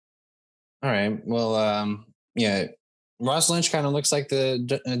 All right. Well, yeah. Ross Lynch kind of looks like the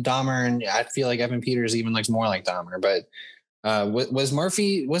Dahmer, and I feel like Evan Peters even looks more like Dahmer. But was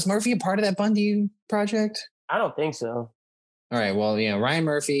Murphy a part of that Bundy project? I don't think so. All right. Well, Ryan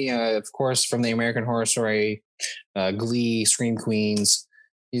Murphy, of course, from the American Horror Story, Glee, Scream Queens.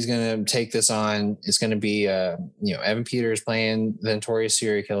 He's going to take this on. It's going to be, Evan Peters playing the notorious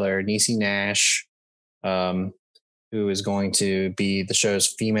serial killer, Niecy Nash. who is going to be the show's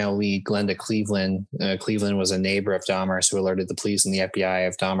female lead, Glenda Cleveland. Cleveland was a neighbor of Dahmer's who alerted the police and the FBI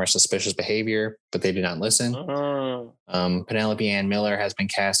of Dahmer's suspicious behavior, but they did not listen. Penelope Ann Miller has been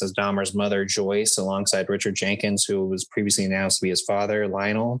cast as Dahmer's mother, Joyce, alongside Richard Jenkins, who was previously announced to be his father,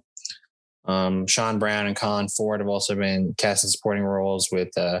 Lionel. Sean Brown and Colin Ford have also been cast in supporting roles,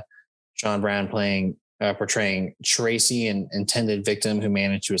 with Sean Brown portraying Tracy, an intended victim who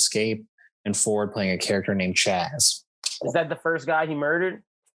managed to escape, and Ford playing a character named Chaz. Is that the first guy he murdered?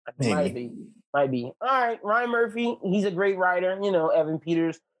 Maybe. Might be. All right, Ryan Murphy, he's a great writer. You know, Evan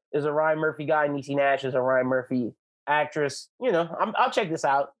Peters is a Ryan Murphy guy. Niecy Nash is a Ryan Murphy actress. You know, I'll check this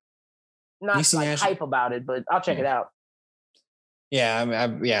out. Not Niecy like Nash, hype about it, but I'll check it out. Yeah,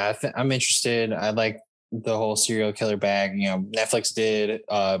 I'm interested. I like the whole serial killer bag. You know, Netflix did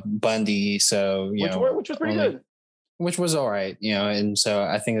Bundy, so which was pretty good. Which was all right, you know, and so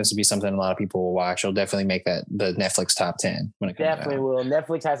I think this would be something a lot of people will watch. It'll definitely make the Netflix top 10 when it comes out. Definitely will.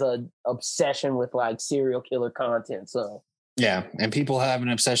 Netflix has an obsession with like serial killer content, so yeah, and people have an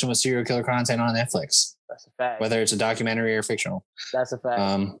obsession with serial killer content on Netflix. That's a fact. Whether it's a documentary or fictional. That's a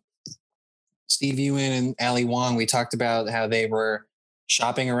fact. Steve Ewan and Ali Wong, we talked about how they were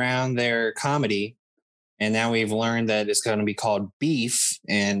shopping around their comedy, and now we've learned that it's going to be called Beef,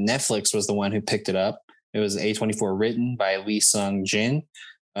 and Netflix was the one who picked it up. It was A24 written by Lee Sung Jin.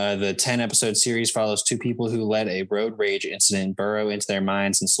 The 10-episode series follows two people who let a road rage incident burrow into their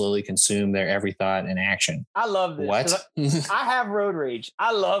minds and slowly consume their every thought and action. I love this. What? I have road rage.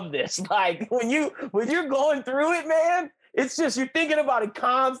 I love this. Like when you're going through it, man, it's just you're thinking about it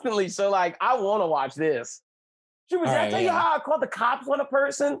constantly. So like, I want to watch this. Did I tell you how I called the cops on a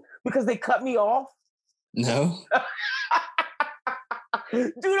person because they cut me off? No.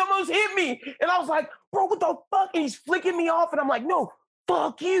 Dude almost hit me. And I was like, bro, what the fuck? And he's flicking me off. And I'm like, no,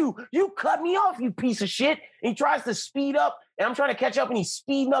 fuck you. You cut me off, you piece of shit. And he tries to speed up. And I'm trying to catch up and he's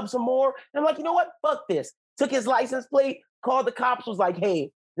speeding up some more. And I'm like, you know what? Fuck this. Took his license plate, called the cops, was like,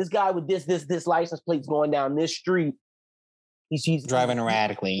 hey, this guy with this license plate's going down this street. He's driving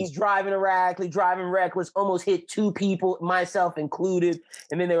erratically. He's driving erratically, driving reckless, almost hit two people, myself included.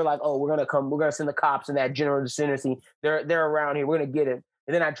 And then they were like, oh, we're gonna send the cops in that general vicinity. They're around here. We're gonna get him.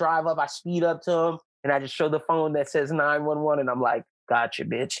 And then I drive up, I speed up to him, and I just show the phone that says 911, and I'm like, gotcha,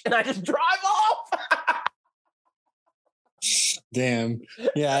 bitch. And I just drive off. Damn.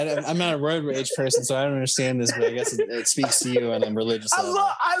 Yeah, I'm not a road rage person, so I don't understand this, but I guess it speaks to you on a religious level.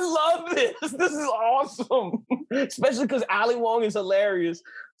 I love this. This is awesome. Especially because Ali Wong is hilarious.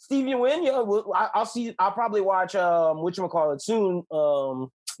 Stevie Wynn, I'll probably watch whatchamacallit soon.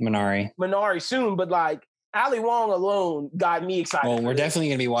 Minari soon, but like Ali Wong alone got me excited. Well, we're definitely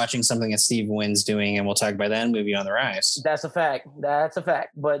going to be watching something that Steve Wynn's doing, and we'll talk about that movie on the rise. That's a fact.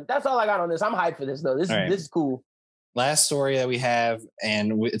 But that's all I got on this. I'm hyped for this, though. This is cool. Last story that we have,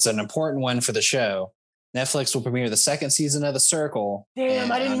 and it's an important one for the show. Netflix will premiere the second season of The Circle.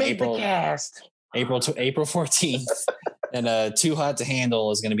 Damn, I didn't make the cast. April 14th. And Too Hot to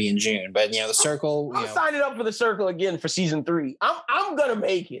Handle is going to be in June. But, The Circle... I'm signing up for The Circle again for season 3. I'm going to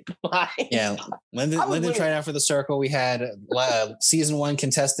make it. Yeah. Lyndon tried out for The Circle. We had season 1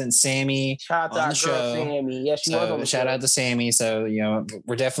 contestant Sammy on the show. Sammy. Yeah, she was on the show. Shout out to Sammy. So,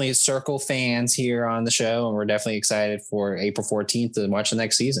 we're definitely Circle fans here on the show, and we're definitely excited for April 14th to watch the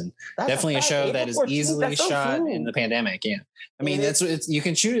next season. That's definitely a show that is easily shot in the pandemic. Yeah. I mean, you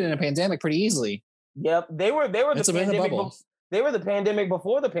can shoot it in a pandemic pretty easily. Yep, they were the pandemic. They were the pandemic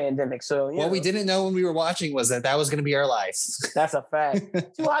before the pandemic. So what we didn't know when we were watching was that was going to be our life. That's a fact.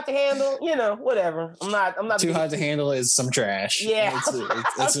 Too Hot to Handle, whatever. I'm not. Too Hot to Handle is some trash. Yeah,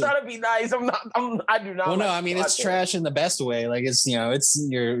 I'm trying to be nice. I do not. Well, no, I mean it's trash in the best way. Like it's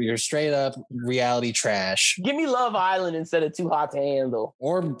your straight up reality trash. Give me Love Island instead of Too Hot to Handle,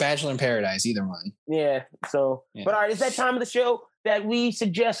 or Bachelor in Paradise, either one. Yeah. So, But all right, it's that time of the show that we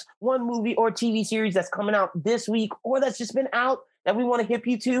suggest one movie or TV series that's coming out this week or that's just been out that we want to hip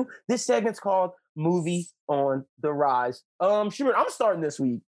you to. This segment's called Movie on the Rise. Schumann, I'm starting this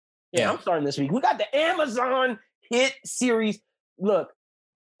week. Yeah, I'm starting this week. We got the Amazon hit series. Look,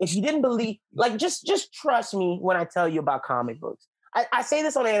 if you didn't believe, just trust me when I tell you about comic books. I say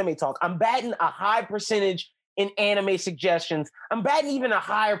this on Anime Talk. I'm batting a high percentage in anime suggestions. I'm batting even a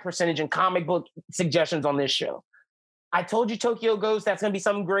higher percentage in comic book suggestions on this show. I told you Tokyo Ghost, that's going to be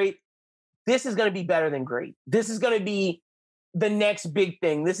something great. This is going to be better than great. This is going to be the next big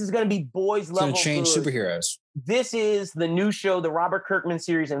thing. This is going to be boys level. It's going to change superheroes. This is the new show, the Robert Kirkman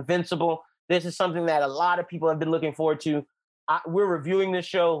series, Invincible. This is something that a lot of people have been looking forward to. We're reviewing this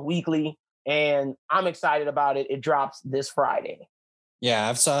show weekly, and I'm excited about it. It drops this Friday. Yeah,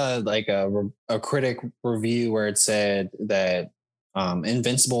 I've saw like a critic review where it said that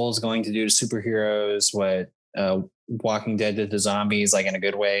Invincible is going to do to superheroes what Walking Dead did to zombies, like in a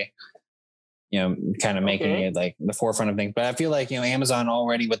good way. Kind of making it like the forefront of things. But I feel like Amazon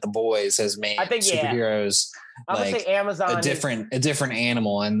already with The Boys has made superheroes I would say Amazon a different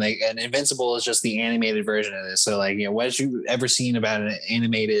animal, and Invincible is just the animated version of this. So like what have you ever seen about an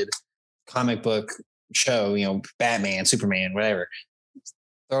animated comic book show? Batman, Superman, whatever.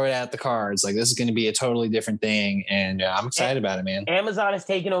 Throw it at the cards. Like this is going to be a totally different thing, and I'm excited about it, man. Amazon has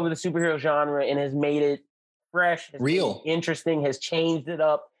taken over the superhero genre and has made it fresh, real, interesting, has changed it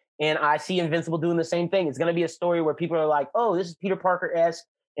up. And I see Invincible doing the same thing. It's going to be a story where people are like, "Oh, this is Peter Parker-esque,"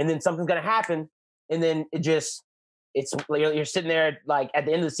 and then something's going to happen, and then it's you're sitting there like at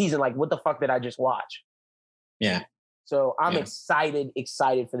the end of the season, like, what the fuck did I just watch? Yeah. So I'm excited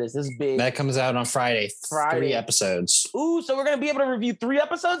for this. This is big. That comes out on Friday. 3 episodes. Ooh, so we're gonna be able to review 3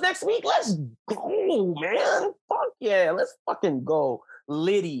 episodes next week. Let's go, man. Fuck yeah, let's fucking go.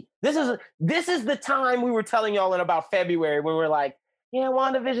 Liddy. This is the time we were telling y'all in about February when we're like, yeah,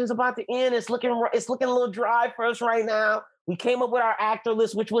 WandaVision's about to end. It's looking a little dry for us right now. We came up with our actor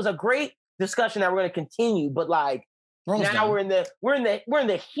list, which was a great discussion that we're gonna continue, but like now we're in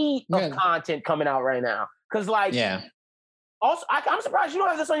the heat of content coming out right now. Cause like also, I'm surprised you don't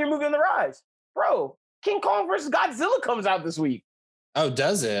have this on your movie on the rise, bro. King Kong versus Godzilla comes out this week. Oh,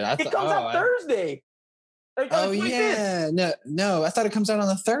 does it? It comes out Thursday. Yeah, no. I thought it comes out on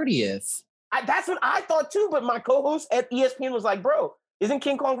the 30th. That's what I thought too. But my co-host at ESPN was like, "Bro, isn't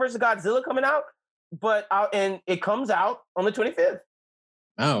King Kong versus Godzilla coming out?" And it comes out on the 25th.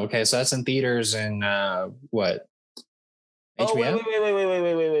 Oh, okay. So that's in theaters and what? HBO?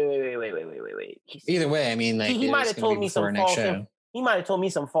 Wait. Either way, I mean, like he might have told me some false. He might have told me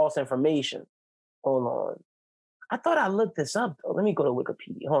some false information. Hold on. I thought I looked this up though. Let me go to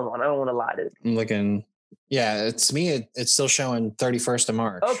Wikipedia. Hold on. I don't want to lie to you. I'm looking. Yeah, it's me. It's still showing 31st of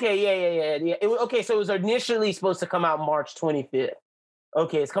March. Okay, yeah. Okay, so it was initially supposed to come out March 25th.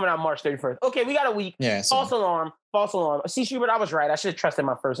 Okay, it's coming out March 31st. Okay, we got a week. Yeah. False alarm. See, Schubert, I was right. I should have trusted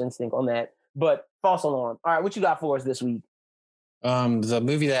my first instinct on that. But false alarm. All right, what you got for us this week? The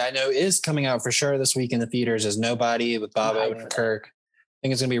movie that I know is coming out for sure this week in the theaters is Nobody with Bob Odenkirk. I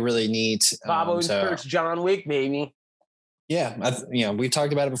think it's gonna be really neat. Bob Odenkirk's John Wick, baby. Yeah, we've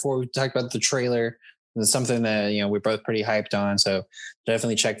talked about it before. We talked about the trailer. It's something that we're both pretty hyped on. So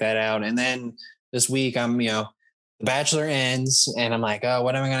definitely check that out. And then this week, The Bachelor ends, and I'm like, oh,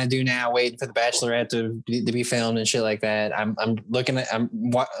 what am I gonna do now? Waiting for The Bachelorette to be filmed and shit like that. I'm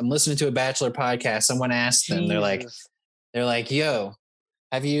listening to a Bachelor podcast. Someone asked them, they're like, yo,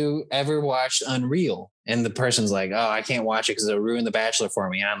 have you ever watched Unreal? And the person's like, oh, I can't watch it because it'll ruin The Bachelor for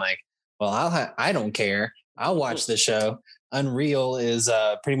me. And I'm like, well, I don't care. I'll watch the show. Unreal is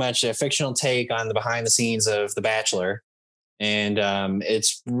pretty much a fictional take on the behind the scenes of The Bachelor. And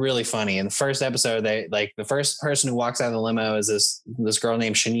it's really funny. In the first episode, the first person who walks out of the limo is this girl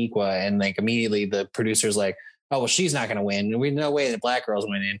named Shaniqua. And like immediately the producer's like, oh, well, she's not going to win. We no way that black girls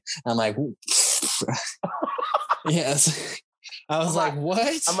win in. I'm like, yes. I was like,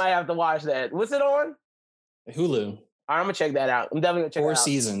 what? I might have to watch that. What's it on? Hulu. All right, I'm gonna check that out. I'm definitely gonna check 4 it out. 4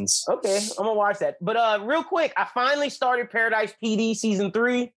 seasons. Okay, I'm gonna watch that. But real quick, I finally started Paradise PD season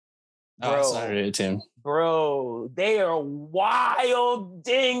 3. Bro, I started it too. Bro, they are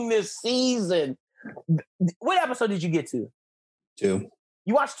wilding this season. What episode did you get to? 2.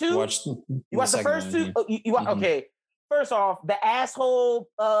 You watched 2? You watched the first 2? Yeah. Oh, you Okay. First off, the asshole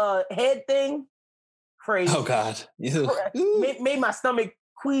head thing, crazy. Oh God, made my stomach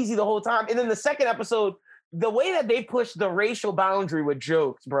queasy the whole time. And then the second episode, the way that they pushed the racial boundary with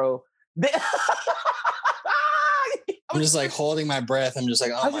jokes, bro. I'm just like holding my breath. I'm just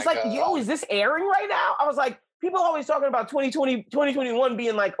like, oh my God. I was just like, yo, is this airing right now? I was like, people always talking about 2021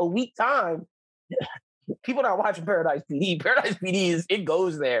 being like a weak time. People not watching Paradise PD. Paradise PD it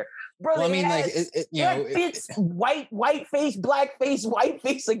goes there. Bro, well, I mean, like, it fits white face, black face, white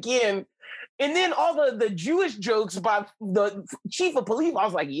face again. And then all the Jewish jokes about the chief of police. I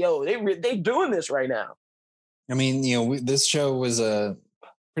was like, yo, they doing this right now. I mean, this show was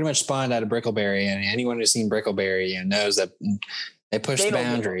pretty much spawned out of Brickleberry, and anyone who's seen Brickleberry knows that they push the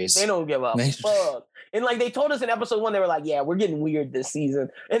boundaries. They don't give up. Fuck. And like they told us in episode 1, they were like, "Yeah, we're getting weird this season."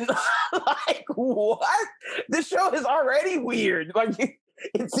 And like, what? This show is already weird. Like,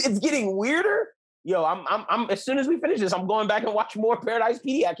 it's getting weirder. Yo, I'm as soon as we finish this, I'm going back and watch more Paradise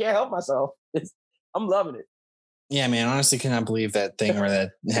PD. I can't help myself. I'm loving it. Yeah, man. Honestly, cannot believe that thing where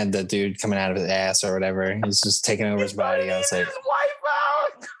that had the dude coming out of his ass or whatever. He's just taking over his body. I was like, his wife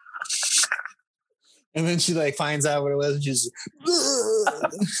out. And then she like finds out what it was, and she's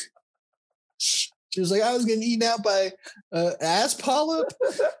she was like, I was getting eaten out by ass polyp.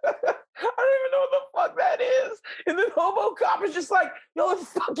 I don't even know what the fuck that is. And then Hobocop is just like, yo,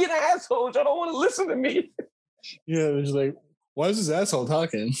 fucking assholes. I don't want to listen to me. Yeah, it was like, why is this asshole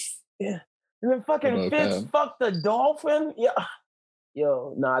talking? Yeah. And then fucking Fitz fucked the dolphin. Yeah.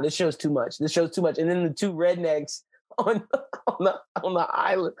 Yo, nah, this show's too much. This show's too much. And then the two rednecks on the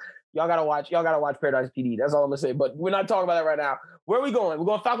island. Y'all gotta watch Paradise PD. That's all I'm gonna say. But we're not talking about that right now. Where are we going? We're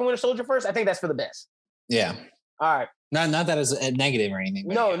going Falcon Winter Soldier first? I think that's for the best. Yeah. All right. Not that as a negative or anything.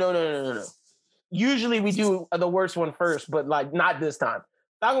 No. Usually we do the worst one first, but like not this time.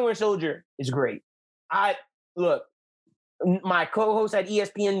 Falcon Winter Soldier is great. Look, my co-host at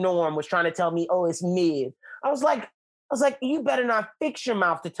ESPN Norm was trying to tell me, oh, it's mid. I was like, you better not fix your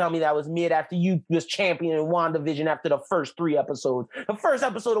mouth to tell me that was mid after you was champion in WandaVision after the first 3 episodes. The first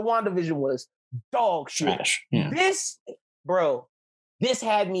episode of WandaVision was dog shit. Trash. Yeah. This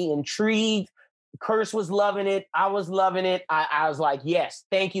had me intrigued. Curse was loving it. I was loving it. I was like, yes,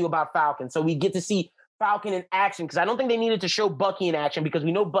 thank you about Falcon. So we get to see Falcon in action because I don't think they needed to show Bucky in action because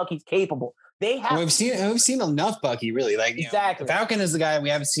we know Bucky's capable. We've seen enough Bucky, really. Like exactly. Falcon is the guy we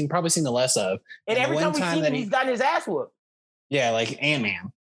haven't probably seen the less of. And every time we've seen him, he's gotten his ass whooped. Yeah, like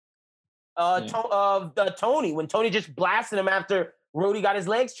Ant-Man. Tony, when Tony just blasted him after Rhodey got his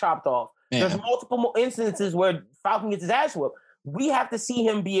legs chopped off. Yeah. There's multiple instances where Falcon gets his ass whooped. We have to see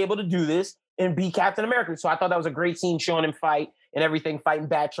him be able to do this and be Captain America. So I thought that was a great scene showing him fight and everything, fighting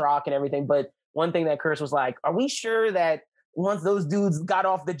Batroc and everything. But one thing that Curse was like, are we sure that once those dudes got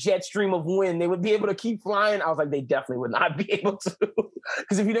off the jet stream of wind, they would be able to keep flying? I was like, they definitely would not be able to.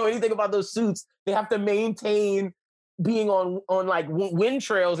 Because if you know anything about those suits, they have to maintain being on like wind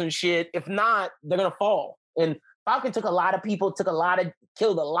trails and shit. If not, they're going to fall. And Falcon killed a lot of people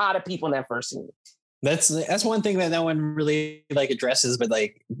in that first scene. That's one thing that no one really like addresses, but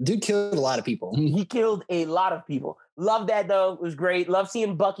like, dude killed a lot of people. He killed a lot of people. Love that though. It was great. Love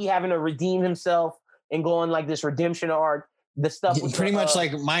seeing Bucky having to redeem himself and go on like this redemption arc. The stuff was pretty much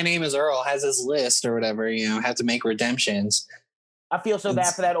like My Name is Earl has his list or whatever, have to make redemptions. I feel so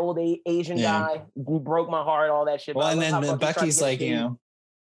bad for that old Asian guy who broke my heart, all that shit. Well, and then Bucky's like, well,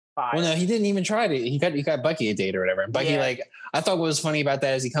 no, he didn't even try to. He got Bucky a date or whatever. And Bucky, like, I thought what was funny about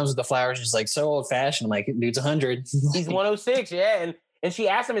that is he comes with the flowers. He's like so old fashioned. I'm like, dude's 100. He's 106, yeah. And she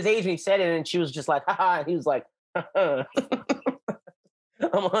asked him his age, and he said it, and she was just like, haha. And he was like, I'm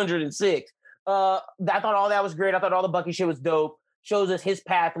 106. I thought all that was great. I thought all the Bucky shit was dope. Shows us his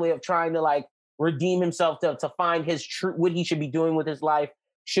pathway of trying to like redeem himself to find his true what he should be doing with his life.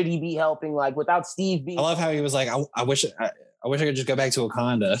 Should he be helping? Like without Steve being. I love how he was like, I wish I could just go back to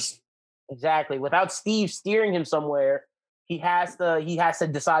Wakanda. Exactly. Without Steve steering him somewhere, he has to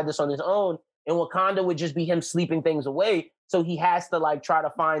decide this on his own. And Wakanda would just be him sleeping things away. So he has to like try to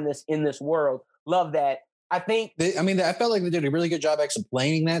find this in this world. Love that. I think. I felt like they did a really good job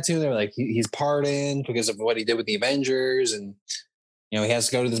explaining that too. They were like, he's pardoned because of what he did with the Avengers, and he has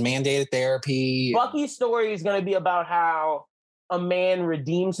to go to this mandated therapy. Bucky's story is going to be about how a man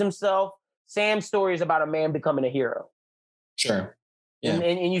redeems himself. Sam's story is about a man becoming a hero. Sure. Yeah.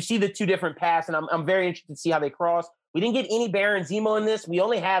 And you see the two different paths, and I'm very interested to see how they cross. We didn't get any Baron Zemo in this. We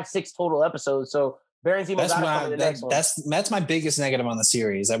only have 6 total episodes, so Baron Zemo got to come in the next one. That's my biggest negative on the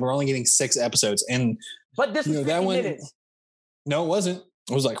series, that we're only getting 6 episodes. But this was 50 minutes. No, it wasn't.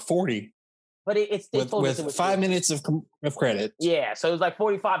 It was like 40. But it's with 5 minutes of credit. Yeah, so it was like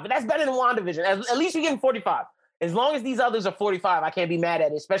 45. But that's better than WandaVision. At least you're getting 45. As long as these others are 45, I can't be mad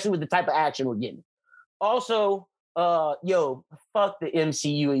at it, especially with the type of action we're getting. Also, fuck the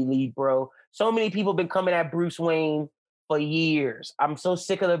MCU elite, bro. So many people been coming at Bruce Wayne for years. I'm so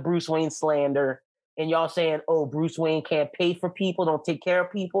sick of the Bruce Wayne slander. And y'all saying, oh, Bruce Wayne can't pay for people, don't take care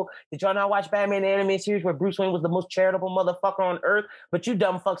of people. Did y'all not watch Batman the animated series where Bruce Wayne was the most charitable motherfucker on earth? But you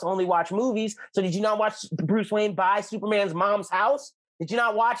dumb fucks only watch movies. So did you not watch Bruce Wayne buy Superman's mom's house? Did you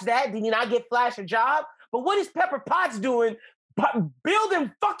not watch that? Did you not get Flash a job? But what is Pepper Potts doing?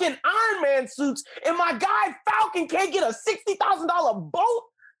 Building fucking Iron Man suits, and my guy Falcon can't get a $60,000 boat?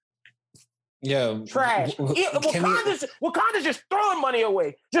 Yo, trash. Wakanda's just throwing money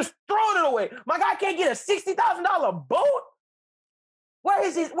away. Just throwing it away. My guy can't get a $60,000 boat?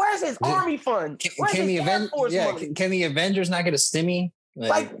 Where's his army fund? Can the Avengers not get a stimmy?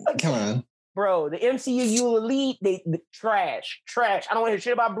 Like come on. Bro, the MCU elite, they trash. I don't want to hear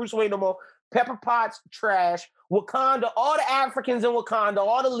shit about Bruce Wayne no more. Pepper Potts, trash. Wakanda, all the Africans in Wakanda,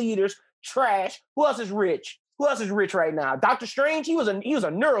 all the leaders, trash. Who else is rich? Who else is rich right now? Doctor Strange, he was a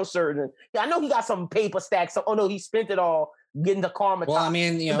neurosurgeon. Yeah, I know he got some paper stacks. Oh no, he spent it all getting the karma. Well, I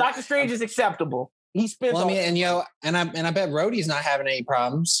mean, Doctor Strange is acceptable. He spent. Well, I mean, and I bet Rhodey's not having any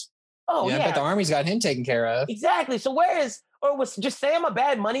problems. Oh yeah, I bet the Army's got him taken care of. Exactly. So was just Sam a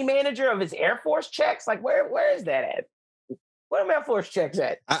bad money manager of his Air Force checks? Like where is that at? Where are Air Force checks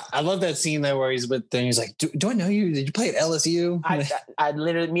at? I love that scene though where he's with them. He's like, do I know you? Did you play at LSU? I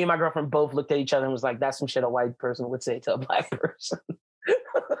literally, me and my girlfriend both looked at each other and was like, that's some shit a white person would say to a black person.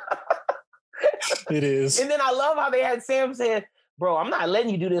 It is. And then I love how they had Sam saying, bro, I'm not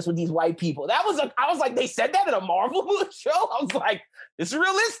letting you do this with these white people. I was like, they said that in a Marvel show? I was like, this is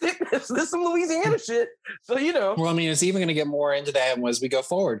realistic. This is some Louisiana shit. So, Well, I mean, it's even going to get more into that as we go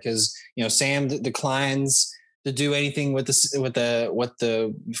forward because, Sam declines to do anything with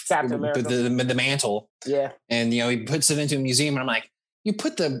the Captain America. the mantle. Yeah. And, he puts it into a museum and I'm like, you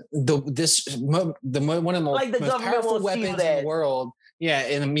put one of the most powerful weapons in the world. Yeah.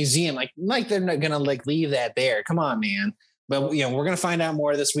 In a museum, like they're not going to leave that there. Come on, man. But we're going to find out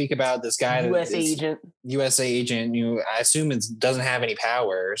more this week about this guy. USA agent. I assume it doesn't have any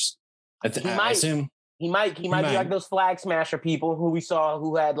powers. I assume he might be like those flag smasher people who we saw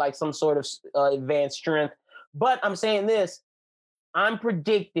who had like some sort of advanced strength. But I'm saying this, I'm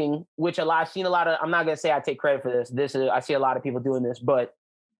predicting, I've seen a lot of. I'm not going to say I take credit for this. I see a lot of people doing this, but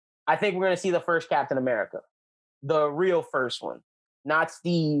I think we're going to see the first Captain America, the real first one. Not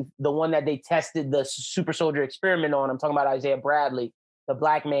Steve, the one that they tested the super soldier experiment on. I'm talking about Isaiah Bradley, the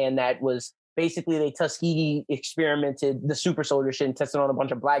black man that was basically they Tuskegee experimented the super soldier shit and tested on a bunch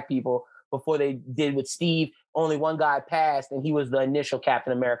of black people before they did with Steve. Only one guy passed, and he was the initial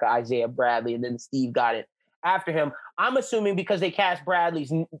Captain America, Isaiah Bradley, and then Steve got it after him. I'm assuming because they cast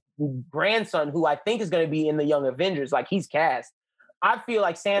Bradley's grandson, who I think is going to be in the Young Avengers, like he's cast. I feel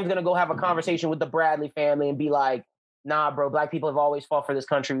like Sam's going to go have a conversation with the Bradley family and be like, nah, bro, black people have always fought for this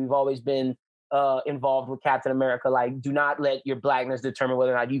country. We've always been involved with Captain America. Like, do not let your blackness determine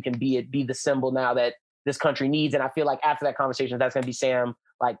whether or not you can be the symbol now that this country needs. And I feel like after that conversation, that's going to be Sam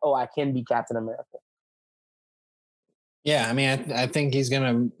like, oh, I can be Captain America. Yeah, I mean, I think he's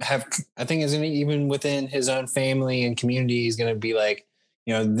going to have, even within his own family and community, he's going to be like,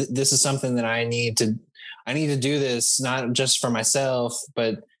 this is something that I need to do this, not just for myself,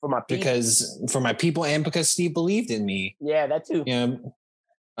 but for my people and because Steve believed in me. Yeah, that too. Then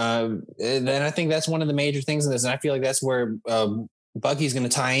I think that's one of the major things in this. And I feel like that's where Bucky's going to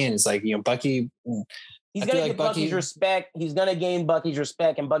tie in. It's like, Bucky. He's going to get Bucky's respect. He's going to gain Bucky's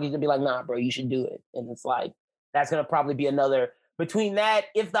respect, and Bucky's going to be like, nah, bro, you should do it. And it's like, that's going to probably be another, between that,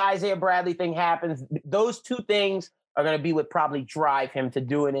 if the Isaiah Bradley thing happens, those two things are going to be what probably drive him to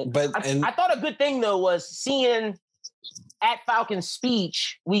doing it. But I thought a good thing, though, was seeing at Falcon's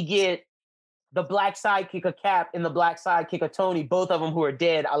speech, we get the black sidekick of Cap and the black sidekick of Tony, both of them who are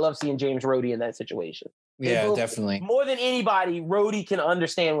dead. I love seeing James Rhodey in that situation. Yeah, definitely. More than anybody, Rhodey can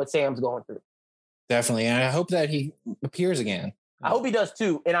understand what Sam's going through. Definitely. And I hope that he appears again. I hope he does,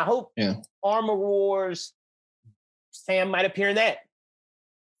 too. And I hope Armor Wars, Sam might appear in that.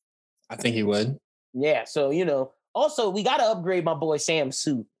 I think he would. Yeah, so, also, we got to upgrade my boy Sam's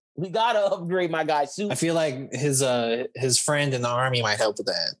suit. We got to upgrade my guy's suit. I feel like his friend in the Army might help with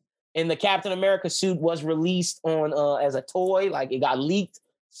that. And the Captain America suit was released on as a toy. Like, it got leaked.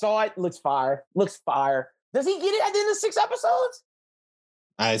 Saw it. Looks fire. Does he get it at the end of 6 episodes?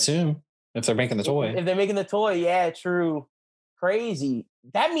 I assume. If they're making the toy. If they're making the toy, yeah, true. Crazy.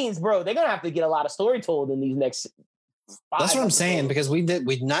 That means, bro, they're going to have to get a lot of story told in these next 5 That's what I'm saying, because we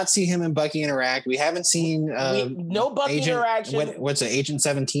did not see him and Bucky interact. We haven't seen no Bucky interaction. What's it, Agent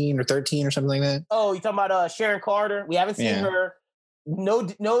 17 or 13 or something like that? Oh, you talking about Sharon Carter? We haven't seen her. No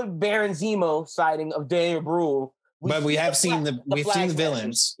Baron Zemo sighting of Daniel Brühl. But we have seen the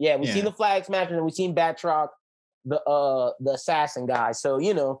villains. Yeah, we've seen the Flag Smashers, and we've seen Batroc, the assassin guy. So,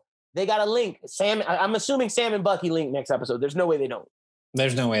 they got a link. Sam, I'm assuming Sam and Bucky link next episode. There's no way they don't.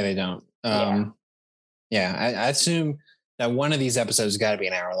 I assume that one of these episodes has got to be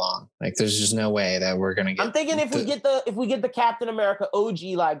an hour long. Like, there's just no way that we're gonna get. I'm thinking if we get the Captain America OG,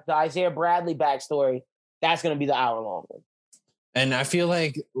 like the Isaiah Bradley backstory, that's gonna be the hour long one. And I feel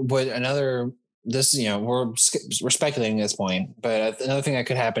like we're speculating at this point, but another thing that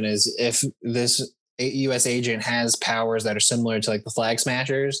could happen is if this U.S. agent has powers that are similar to like the Flag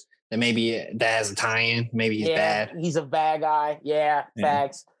Smashers, then maybe that has a tie-in. Maybe he's bad. He's a bad guy. Yeah,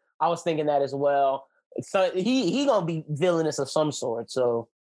 facts. I was thinking that as well. So he gonna be villainous of some sort. So,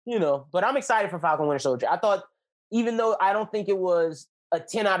 but I'm excited for Falcon Winter Soldier. I thought, even though I don't think it was a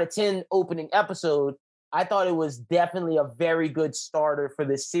 10 out of 10 opening episode, I thought it was definitely a very good starter for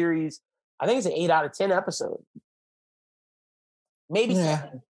this series. I think it's an 8 out of 10 episode. Maybe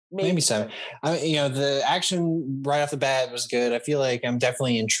 7. Maybe so. The action right off the bat was good. I feel like I'm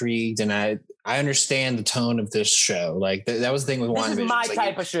definitely intrigued, and I understand the tone of this show. Like that was the thing with WandaVision. This is my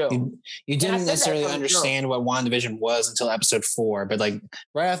type of show. You didn't necessarily understand what WandaVision was until episode 4, but like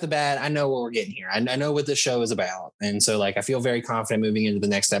right off the bat, I know what we're getting here. I know what the show is about, and so like I feel very confident moving into the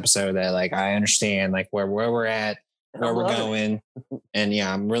next episode that like I understand like where we're at, where we're going, and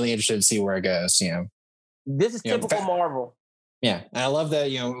I'm really interested to see where it goes. This is typical Marvel. Yeah, and I love that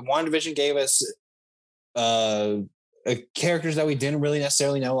WandaVision gave us characters that we didn't really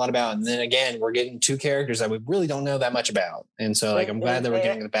necessarily know a lot about, and then again we're getting 2 characters that we really don't know that much about, and so like I'm glad that we're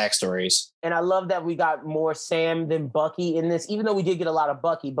getting the backstories. And I love that we got more Sam than Bucky in this, even though we did get a lot of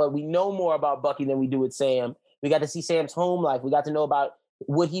Bucky, but we know more about Bucky than we do with Sam. We got to see Sam's home life. We got to know about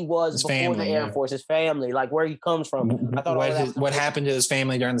what he was his before family, the Air Force, his family, like where he comes from. I thought what happened to his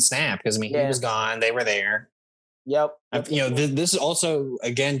family during the snap, because he was gone, they were there. Yep. This also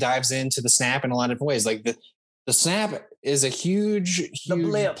again dives into the snap in a lot of different ways. Like the snap is a huge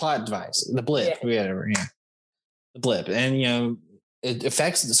plot device. The blip, whatever. Yeah, the blip, and it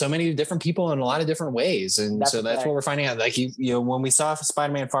affects so many different people in a lot of different ways, and that's what we're finding out. Like when we saw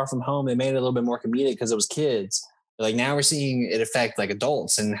Spider-Man: Far From Home, they made it a little bit more comedic because it was kids. Like now we're seeing it affect like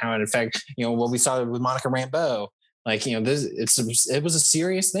adults, and how it affects what we saw with Monica Rambeau. Like it was a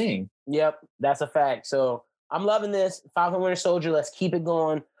serious thing. Yep, that's a fact. So. I'm loving this. Falcon Winter Soldier. Let's keep it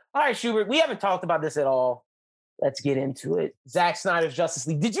going. All right, Schubert, we haven't talked about this at all. Let's get into it. Zack Snyder's Justice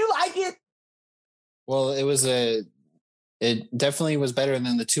League. Did you like it? Well, it definitely was better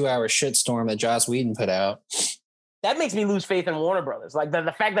than the 2-hour shitstorm that Joss Whedon put out. That makes me lose faith in Warner Brothers. Like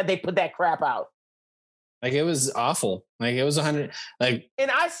the fact that they put that crap out. Like it was awful. Like it was 100. Like,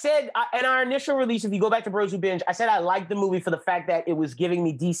 and I said in our initial release, if you go back to Bros Who Binge, I said I liked the movie for the fact that it was giving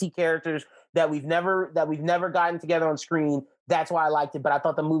me DC characters that we've never gotten together on screen. That's why I liked it. But I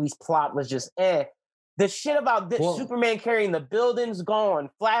thought the movie's plot was just The shit about this Superman carrying the buildings gone,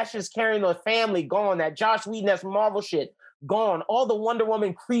 Flash is carrying the family gone, that Josh Whedon, that's Marvel shit gone, all the Wonder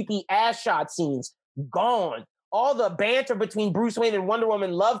Woman creepy ass shot scenes gone. All the banter between Bruce Wayne and Wonder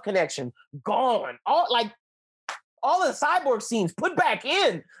Woman love connection, gone. All the Cyborg scenes put back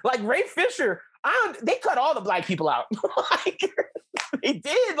in. Like Ray Fisher, they cut all the black people out. Like they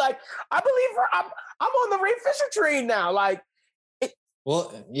did. Like I believe I'm on the Ray Fisher train now. Like,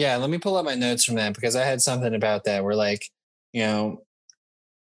 well, yeah. Let me pull up my notes from that because I had something about that. Where like,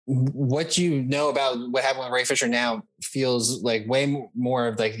 what about what happened with Ray Fisher now feels like way more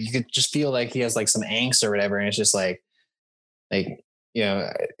of like, you could just feel like he has like some angst or whatever. And it's just like, he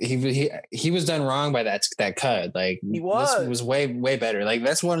was done wrong by that cut. Like he was. This was way, way better. Like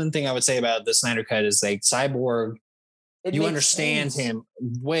that's one thing I would say about the Snyder cut is like Cyborg, you understand him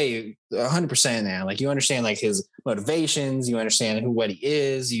way 100% now. Like you understand like his motivations, you understand what he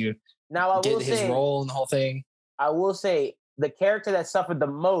is. You get his role in the whole thing. I will say, the character that suffered the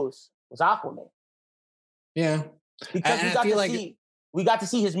most was Aquaman. Yeah. Because we got to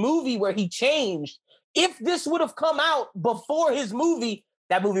see his movie where he changed. If this would have come out before his movie,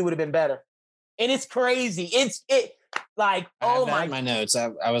 that movie would have been better. And it's crazy. My notes.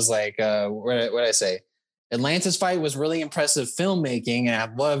 I was like, what did I say? Atlantis fight was really impressive filmmaking, and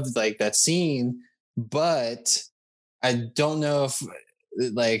I loved like that scene, but I don't know if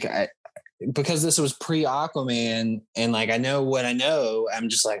because this was pre-Aquaman and like I know what I know, I'm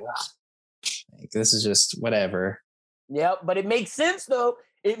just like this is just whatever. Yep, but it makes sense though.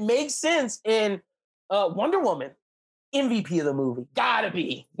 It makes sense in Wonder Woman, MVP of the movie. Gotta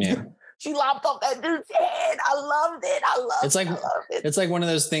be. Yeah. She lopped off that dude's head. I loved it. It's like one of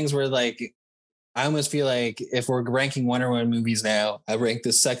those things where like I almost feel like if we're ranking Wonder Woman movies now, I rank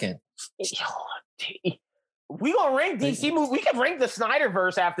this second. We gonna rank DC movies. We can rank the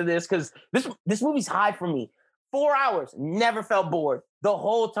Snyderverse after this because this movie's high for me. 4 hours, never felt bored the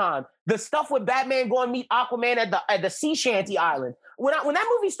whole time. The stuff with Batman going to meet Aquaman at the sea shanty island. When that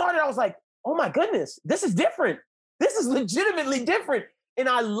movie started, I was like, oh my goodness, this is different. This is legitimately different. And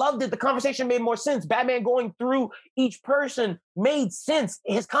I loved it. The conversation made more sense. Batman going through each person made sense.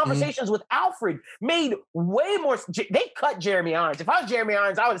 His conversations with Alfred made way more sense. They cut Jeremy Irons. If I was Jeremy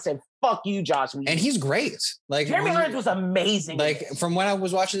Irons, I would have said, fuck you, Joss Whedon. And he's great. Like Jeremy Irons was amazing. Like from when I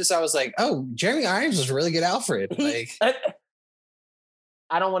was watching this, I was like, oh, Jeremy Irons was really good Alfred.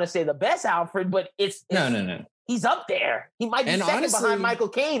 I don't want to say the best Alfred, but it's no. He's up there. He might be second behind Michael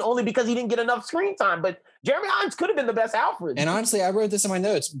Caine only because he didn't get enough screen time. But Jeremy Irons could have been the best Alfred. And honestly, I wrote this in my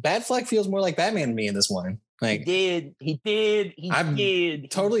notes. Batfleck feels more like Batman to me in this one. Like he did.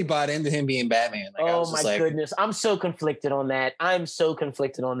 Totally bought into him being Batman. Like, oh my goodness. I'm so conflicted on that. I'm so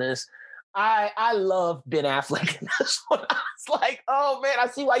conflicted on this. I love Ben Affleck. That's what I was like, oh man, I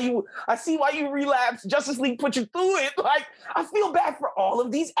see why you relapsed. Justice League put you through it. Like, I feel bad for all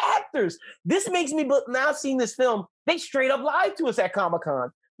of these actors. This makes me, but now seeing this film, they straight up lied to us at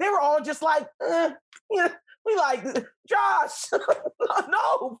Comic-Con. They were all just like, we like Josh.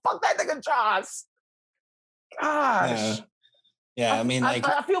 No, fuck that nigga Josh. Gosh. Yeah, I mean, like,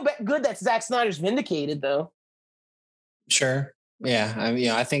 I feel good that Zack Snyder's vindicated, though. Sure. Yeah. I mean,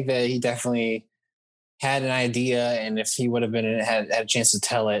 I think that he definitely had an idea, and if he would have had a chance to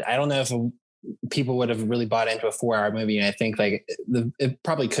tell it, I don't know if people would have really bought into a 4-hour movie. And I think like it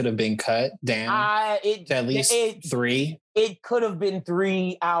probably could have been cut down to at least 3. It could have been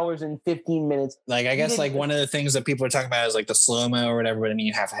 3 hours and 15 minutes. Like, I guess like one of the things that people are talking about is like the slow-mo or whatever, but I mean,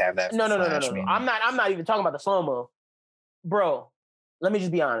 you have to have that. No. I'm not even talking about the slow-mo. Bro, let me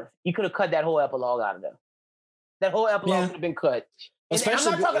just be honest. You could have cut that whole epilogue out of there. That whole epilogue would have been cut.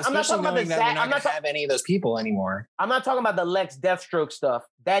 Especially, I'm not talking about the Zack. I'm not have any of those people anymore. I'm not talking about the Lex Deathstroke stuff.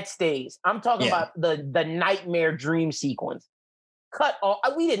 That stays. I'm talking about the nightmare dream sequence. Cut all.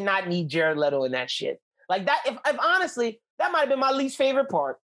 We did not need Jared Leto in that shit. Like that. If honestly, that might have been my least favorite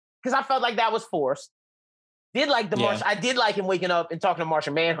part because I felt like that was forced. Did like the Martian. I did like him waking up and talking to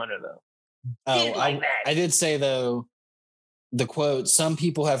Martian Manhunter though. I did say though. The quote, some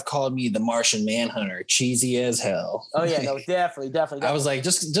people have called me the Martian Manhunter, cheesy as hell. Oh yeah, no, definitely. I was like,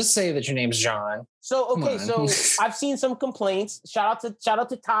 just say that your name's John. So I've seen some complaints. Shout out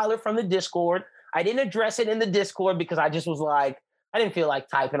to Tyler from the Discord. I didn't address it in the Discord because I just was like, I didn't feel like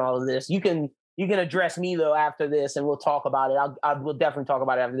typing all of this. You can address me though after this and we'll talk about it. We'll definitely talk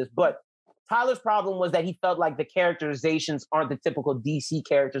about it after this. But Tyler's problem was that he felt like the characterizations aren't the typical DC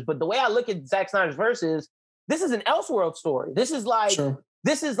characters. But the way I look at Zack Snyder's verse is, this is an Elseworld story. This is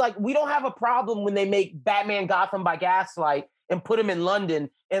like we don't have a problem when they make Batman Gotham by Gaslight and put him in London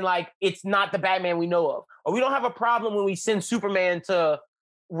and like it's not the Batman we know of. Or we don't have a problem when we send Superman to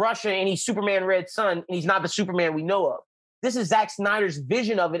Russia and he's Superman Red Sun and he's not the Superman we know of. This is Zack Snyder's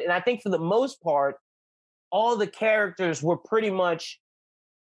vision of it. And I think for the most part, all the characters were pretty much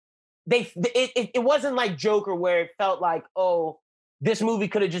it wasn't like Joker where it felt like, oh, this movie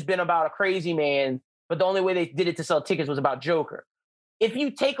could have just been about a crazy man. But the only way they did it to sell tickets was about Joker. If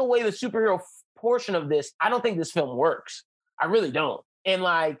you take away the superhero portion of this, I don't think this film works. I really don't. And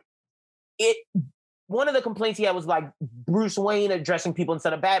like one of the complaints he had was like Bruce Wayne addressing people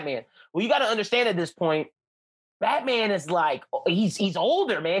instead of Batman. Well, you got to understand at this point, Batman is like, he's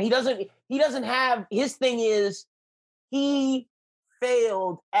older, man. He doesn't have, his thing is he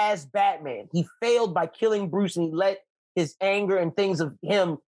failed as Batman. He failed by killing Bruce and he let his anger and things of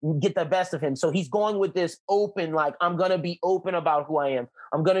him get the best of him. So he's going with this open, like, I'm going to be open about who I am.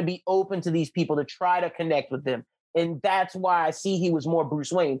 I'm going to be open to these people to try to connect with them. And that's why I see he was more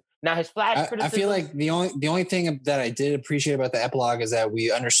Bruce Wayne. Now his Flash criticism. I feel like the only thing that I did appreciate about the epilogue is that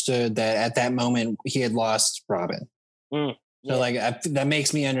we understood that at that moment he had lost Robin. So like that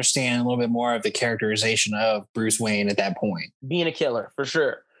makes me understand a little bit more of the characterization of Bruce Wayne at that point. Being a killer, for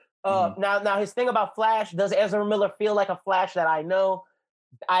sure. Now his thing about Flash, does Ezra Miller feel like a Flash that I know?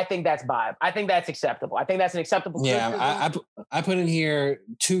 I think that's vibe. I think that's acceptable. I think that's an acceptable. Yeah, I put in here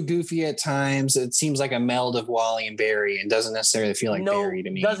too goofy at times. It seems like a meld of Wally and Barry, and doesn't necessarily feel like Barry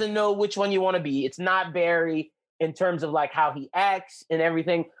to me. Doesn't know which one you want to be. It's not Barry in terms of like how he acts and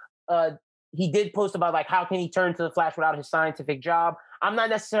everything. He did post about like how can he turn to the Flash without his scientific job. I'm not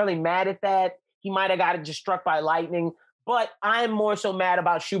necessarily mad at that. He might have got just struck by lightning. But I'm more so mad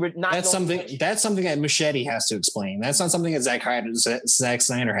about Schubert not. That's something that Machete has to explain. That's not something that Zack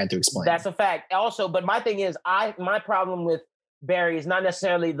Snyder had to explain. That's a fact. Also, but my thing is, my problem with Barry is not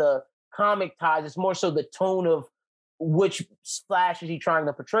necessarily the comic ties. It's more so the tone of which Flash is he trying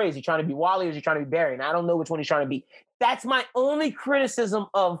to portray. Is he trying to be Wally or is he trying to be Barry? And I don't know which one he's trying to be. That's my only criticism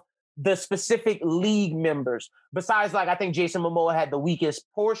of the specific league members. Besides, like, I think Jason Momoa had the weakest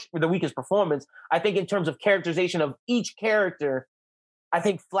performance. I think in terms of characterization of each character, I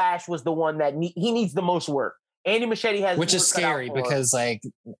think Flash was the one that he needs the most work. Andy Machete has, which is scary because like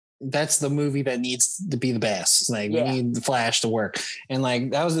that's the movie that needs to be the best. Like we need the Flash to work, and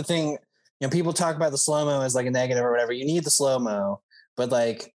like that was the thing. You know, people talk about the slow-mo as like a negative or whatever. You need the slow-mo, but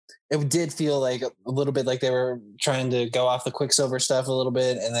like it did feel like a little bit like they were trying to go off the Quicksilver stuff a little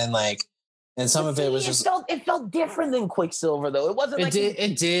bit, and then like, and some of it was just it felt different than Quicksilver though. It wasn't.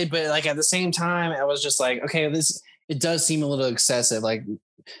 It did, but like at the same time, I was just like, okay, it does seem a little excessive. Like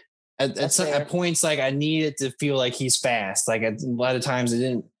at points, like I needed to feel like he's fast. Like a lot of times, it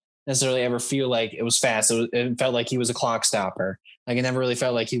didn't necessarily ever feel like it was fast. It felt like he was a clock stopper. Like it never really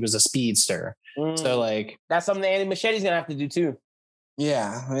felt like he was a speedster. So like that's something that Andy Machete's gonna have to do too.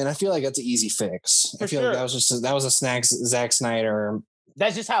 Yeah, I mean, I feel like that's an easy fix. I feel like that was a Zack Snyder.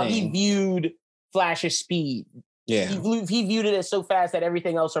 That's just how he viewed Flash's speed. Yeah, he viewed it as so fast that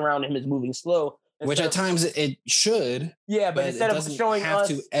everything else around him is moving slow. Which at times it should. Yeah, but instead of showing us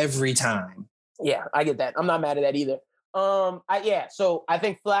to every time. Yeah, I get that. I'm not mad at that either. So I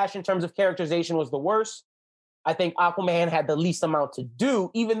think Flash in terms of characterization was the worst. I think Aquaman had the least amount to do,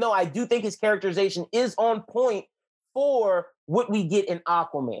 even though I do think his characterization is on point for what we get in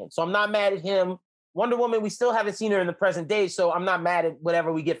Aquaman. So I'm not mad at him. Wonder Woman, we still haven't seen her in the present day, so I'm not mad at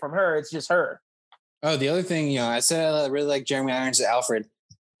whatever we get from her. It's just her. Oh, the other thing, I said I really like Jeremy Irons as Alfred.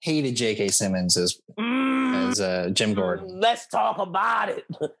 Hated J.K. Simmons as Jim Gordon. Let's talk about it.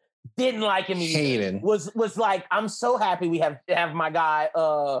 Didn't like him either. Hated. Was like, I'm so happy we have my guy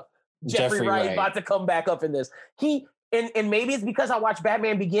Jeffrey Wright about to come back up in this. And maybe it's because I watched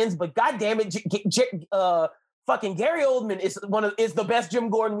Batman Begins, but God damn it, fucking Gary Oldman is the best Jim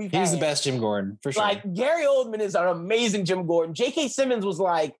Gordon we've had. He's the best Jim Gordon, for sure. Like, Gary Oldman is an amazing Jim Gordon. J.K. Simmons was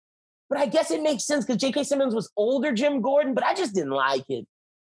like, but I guess it makes sense because J.K. Simmons was older Jim Gordon, but I just didn't like it.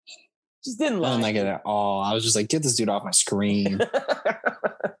 I didn't like it at all. I was just like, get this dude off my screen. Go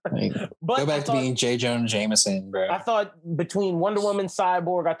back to being J. Jonah Jameson, bro. I thought between Wonder Woman,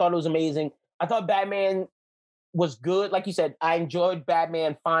 Cyborg, I thought it was amazing. I thought Batman was good. Like you said, I enjoyed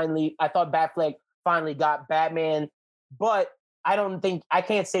Batman finally. I thought Batfleck finally got Batman, but I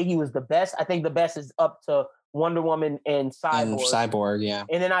can't say he was the best. I think the best is up to Wonder Woman and Cyborg. Yeah.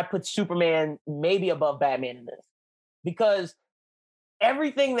 And then I put Superman maybe above Batman in this because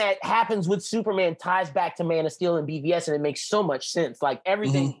everything that happens with Superman ties back to Man of Steel and BVS, and it makes so much sense. Like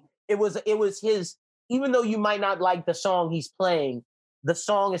everything, it was his. Even though you might not like the song he's playing, the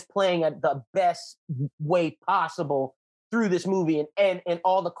song is playing at the best way possible through this movie, and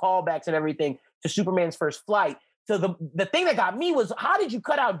all the callbacks and everything to Superman's first flight. So the thing that got me was, how did you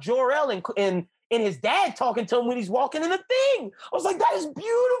cut out Jor-El and his dad talking to him when he's walking in the thing? I was like, that is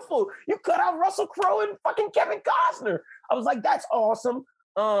beautiful. You cut out Russell Crowe and fucking Kevin Costner. I was like, that's awesome.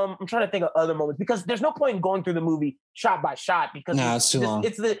 I'm trying to think of other moments because there's no point in going through the movie shot by shot because it's too long.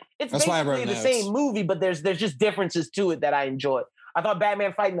 It's basically the same movie, but there's just differences to it that I enjoyed. I thought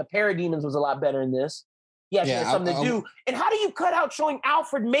Batman fighting the parademons was a lot better in this. Yes, there's something to do. And how do you cut out showing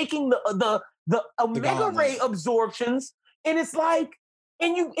Alfred making the Omega Ray absorptions? And it's like,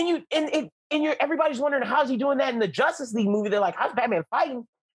 everybody's wondering how's he doing that in the Justice League movie. They're like, how's Batman fighting?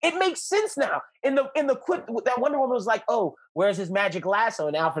 It makes sense now. In the quip, that Wonder Woman was like, "Oh, where's his magic lasso?"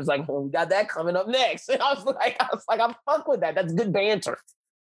 And Alfred's like, "Well, we got that coming up next." And I was like, "I'm fuck with that. That's good banter."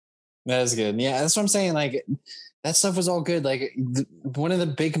 That's good. Yeah, that's what I'm saying. Like, that stuff was all good. Like, one of the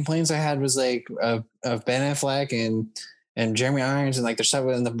big complaints I had was like of Ben Affleck and Jeremy Irons and like their stuff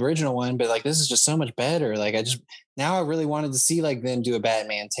in the original one, but like this is just so much better. Like, I really wanted to see like them do a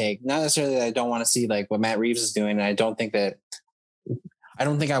Batman take. Not necessarily that I don't want to see like what Matt Reeves is doing, and I don't think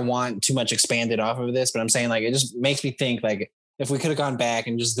I want too much expanded off of this, but I'm saying like it just makes me think like if we could have gone back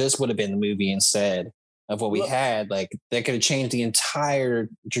and just this would have been the movie instead of what we had, like that could have changed the entire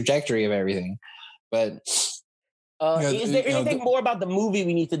trajectory of everything. But is there anything more about the movie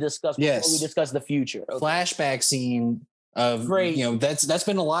we need to discuss before we discuss the future? Okay. Flashback scene of great. That's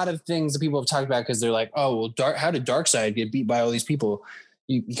been a lot of things that people have talked about because they're like, oh well, how did Darkseid get beat by all these people?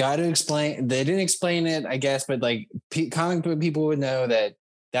 You got to explain. They didn't explain it, I guess, but like comic book people would know that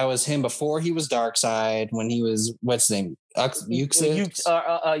was him before he was Darkseid. When he was what's his name, Uxas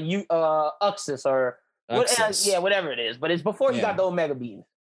or whatever it is. But it's before he got the Omega beams.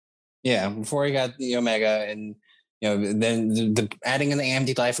 Yeah, before he got the Omega, and then the adding in the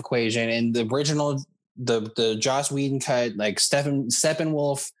Amity Life equation and the original, the Joss Whedon cut, like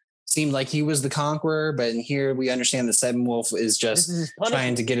Steppenwolf seemed like he was the conqueror, but in here we understand that Steppenwolf is just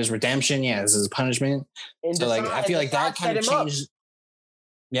trying to get his redemption. Yeah, this is punishment. And so like I feel like that kind of changed.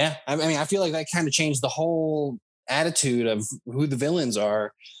 Yeah, I mean, I feel like that kind of changed the whole attitude of who the villains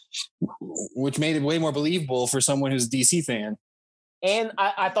are, which made it way more believable for someone who's a DC fan. And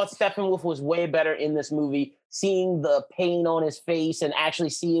I thought Steppenwolf was way better in this movie, seeing the pain on his face and actually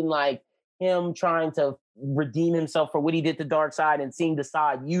seeing like him trying to redeem himself for what he did to Darkseid and seeing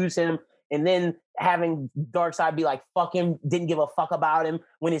Desaad use him and then having Darkseid be like, fuck him, didn't give a fuck about him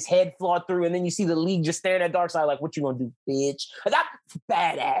when his head flawed through. And then you see the League just staring at Darkseid like, what you gonna do, bitch?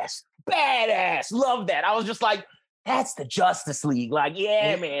 That's badass. Love that. I was just like, that's the Justice League. Like,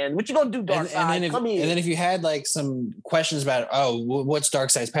 man, what you gonna do, Darkseid? Come here. And then if you had like some questions about, what's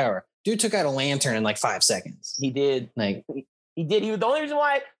Darkseid's power? Dude took out a lantern in like 5 seconds. He did. Like, he did. He was the only reason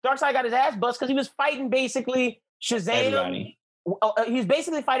why Darkseid got his ass bust because he was fighting basically Shazam He's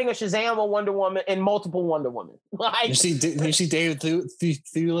basically fighting a Shazam, a Wonder Woman, and multiple Wonder Woman. Like, you see David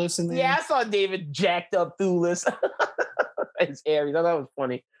Thewlis in there? Yeah, I saw David jacked up Thewlis. It's Aries. I thought it was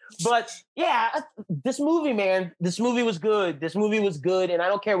funny. But yeah, this movie, man, this movie was good. This movie was good. And I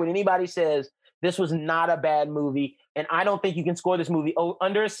don't care what anybody says. This was not a bad movie. And I don't think you can score this movie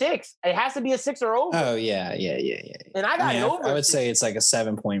under a 6. It has to be a 6 or over. Oh, yeah. And I got it over. I would say it's like a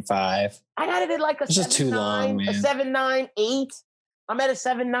 7.5. I got it at like a 7.9, just too long, man. A 7.9, 8. I'm at a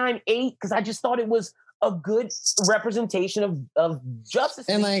 7.9, 8 because I just thought it was a good representation of Justice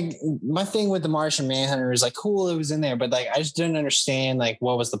League. And like my thing with the Martian Manhunter is like cool, it was in there, but like I just didn't understand like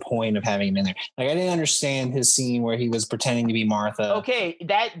what was the point of having him in there. Like I didn't understand his scene where he was pretending to be Martha. Okay,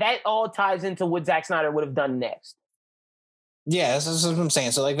 that all ties into what Zack Snyder would have done next. Yeah, that's what I'm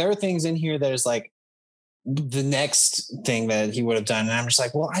saying. So like there are things in here that is like the next thing that he would have done, and I'm just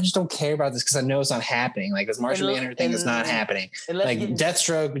like, well, I just don't care about this because I know it's not happening. Like this Martian Manhunter thing is not happening. Like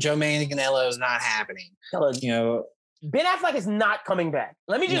Deathstroke, Joe Manganiello is not happening. You know, Ben Affleck is not coming back.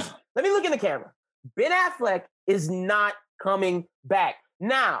 Let me look in the camera. Ben Affleck is not coming back.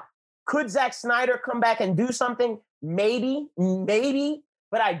 Now, could Zack Snyder come back and do something? Maybe,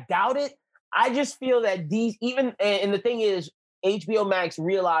 but I doubt it. I just feel that and the thing is, HBO Max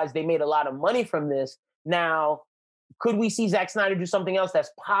realized they made a lot of money from this. Now, could we see Zack Snyder do something else? That's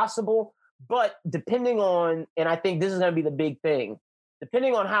possible. But depending on, and I think this is going to be the big thing,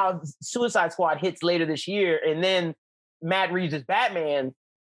 depending on how Suicide Squad hits later this year, and then Matt Reeves' Batman,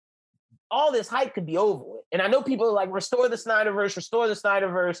 all this hype could be over with. And I know people are like, restore the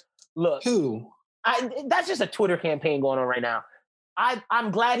Snyderverse. Look. Who? That's just a Twitter campaign going on right now. I'm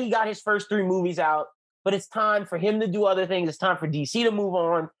glad he got his first 3 movies out, but it's time for him to do other things. It's time for DC to move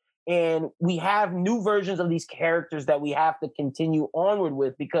on. And we have new versions of these characters that we have to continue onward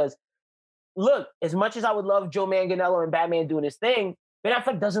with because, look, as much as I would love Joe Manganiello and Batman doing his thing, Ben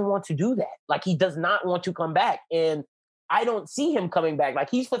Affleck doesn't want to do that. Like, he does not want to come back. And I don't see him coming back. Like,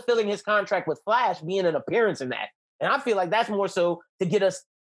 he's fulfilling his contract with Flash, being an appearance in that. And I feel like that's more so to get us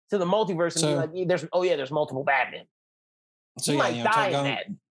to the multiverse and be like, there's multiple Batman. So he might die in that.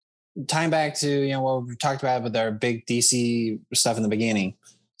 Tying back to, what we talked about with our big DC stuff in the beginning.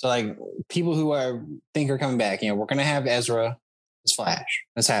 So like people who think are coming back, we're going to have Ezra as Flash.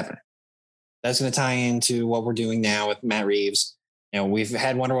 That's happening. That's going to tie into what we're doing now with Matt Reeves. We've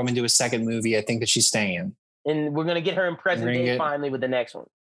had Wonder Woman do a second movie. I think that she's staying. And we're going to get her in present day finally with the next one.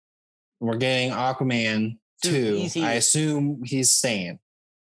 We're getting Aquaman 2. I assume he's staying.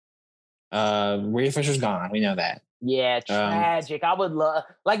 Ray Fisher's gone. We know that. Yeah, tragic. I would love,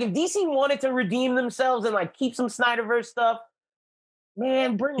 like, if DC wanted to redeem themselves and like keep some Snyderverse stuff,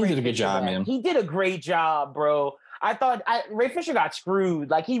 man, He did a good job, man. He did a great job, bro. I thought Ray Fisher got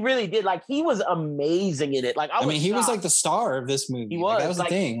screwed. Like, he really did. Like, he was amazing in it. Like, he was like the star of this movie. He was. That was the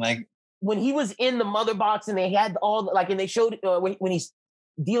thing. Like, when he was in the mother box and they had and they showed when he's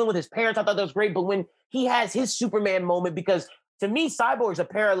dealing with his parents, I thought that was great. But when he has his Superman moment, because to me, Cyborg's a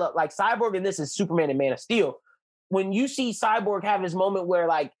parallel. Like, Cyborg in this is Superman and Man of Steel. When you see Cyborg have his moment where,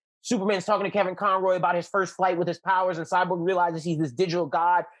 like, Superman's talking to Kevin Conroy about his first flight with his powers, and Cyborg realizes he's this digital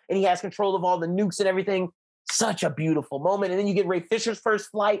god and he has control of all the nukes and everything. Such a beautiful moment. And then you get Ray Fisher's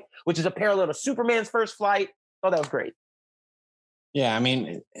first flight, which is a parallel to Superman's first flight. Oh, that was great. Yeah,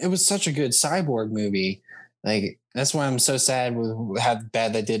 it was such a good Cyborg movie. Like, that's why I'm so sad with how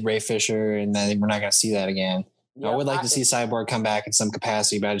bad they did Ray Fisher, and that we're not going to see that again. Yeah, I would like to see Cyborg come back in some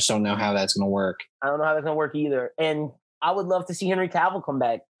capacity, but I just don't know how that's going to work. I don't know how that's going to work either. And I would love to see Henry Cavill come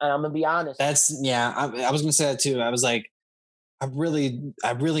back. I'm going to be honest. I was going to say that too. I was like, I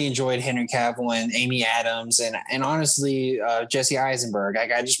really enjoyed Henry Cavill and Amy Adams and honestly, Jesse Eisenberg.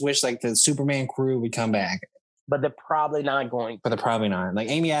 I just wish like the Superman crew would come back. But they're probably not going. But they're probably not. Like,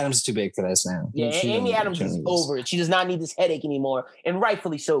 Amy Adams is too big for this now. Yeah, Amy Adams is over it. She does not need this headache anymore. And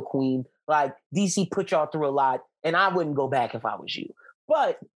rightfully so, Queen. Like, DC put y'all through a lot, and I wouldn't go back if I was you.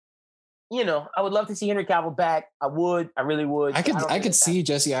 But, I would love to see Henry Cavill back. I would. I really would. I could see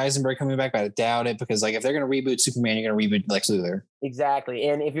Jesse Eisenberg coming back, but I doubt it because, like, if they're going to reboot Superman, you're going to reboot Lex Luthor. Exactly.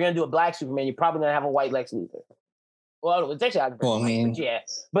 And if you're going to do a black Superman, you're probably going to have a white Lex Luthor. Well, it's actually Eisenberg. Well, you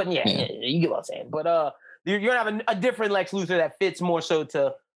get what I'm saying. But you're going to have a different Lex Luthor that fits more so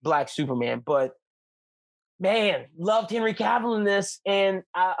to black Superman. But, man, loved Henry Cavill in this. And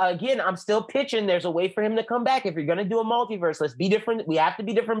again, I'm still pitching. There's a way for him to come back. If you're going to do a multiverse, let's be different. We have to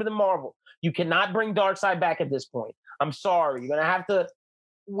be different than Marvel. You cannot bring Darkseid back at this point. I'm sorry. You're going to have to,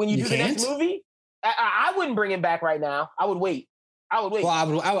 when you do the next movie, I wouldn't bring him back right now. I would wait. Well,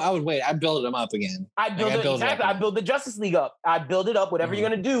 I would wait. I'd build him up again. I'd build the Justice League up. I'd build it up, whatever you're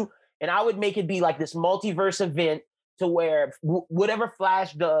going to do. And I would make it be like this multiverse event to where whatever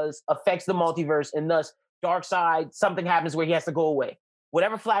Flash does affects the multiverse, and thus Darkseid, something happens where he has to go away.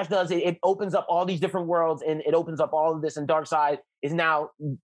 Whatever Flash does, it opens up all these different worlds, and it opens up all of this, and Darkseid is now...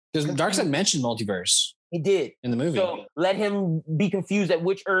 Because Darkseid mentioned multiverse. He did. In the movie. So let him be confused at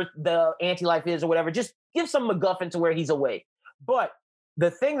which Earth the anti-life is or whatever. Just give some MacGuffin to where he's away. But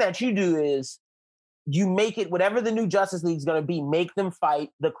the thing that you do is you make it, whatever the new Justice League is going to be, make them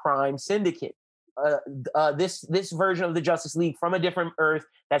fight the crime syndicate. This version of the Justice League from a different Earth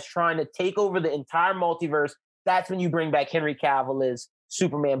that's trying to take over the entire multiverse. That's when you bring back Henry Cavill as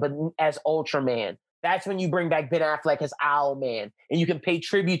Superman, but as Ultraman. That's when you bring back Ben Affleck as Owlman. And you can pay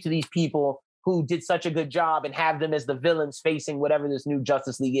tribute to these people who did such a good job and have them as the villains facing whatever this new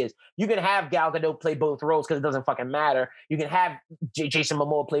Justice League is. You can have Gal Gadot play both roles because it doesn't fucking matter. You can have Jason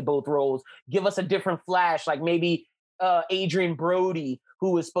Momoa play both roles. Give us a different Flash, like maybe Adrian Brody,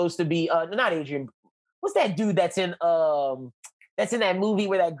 who was supposed to be not Adrian. What's that dude that's in that movie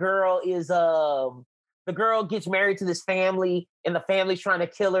where that girl is the girl gets married to this family and the family's trying to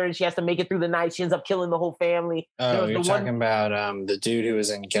kill her and she has to make it through the night. She ends up killing the whole family. Oh, you're talking about the dude who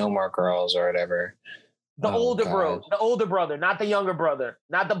was in Gilmore Girls or whatever. The older brother, not the younger brother,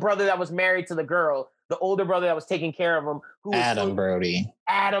 not the brother that was married to the girl, the older brother that was taking care of him. Adam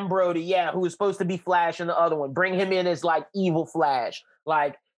Brody, yeah, who was supposed to be Flash in the other one. Bring him in as like evil Flash.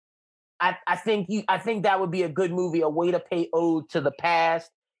 Like, I think that would be a good movie, a way to pay ode to the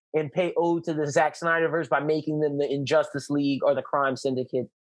past and pay ode to the Zack Snyderverse by making them the Injustice League or the Crime Syndicate.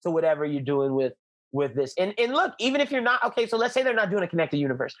 So whatever you're doing with this. And look, even if you're not, okay, so let's say they're not doing a connected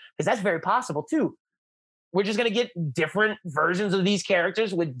universe, because that's very possible too. We're just going to get different versions of these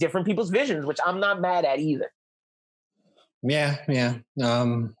characters with different people's visions, which I'm not mad at either. Yeah.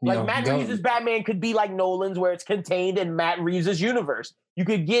 Matt Reeves' Batman could be like Nolan's, where it's contained in Matt Reeves' universe. You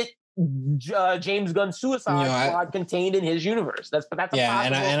could get James Gunn's Suicide Squad contained in his universe. That's yeah,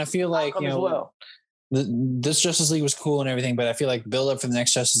 and I feel like this Justice League was cool and everything, but I feel like the build up for the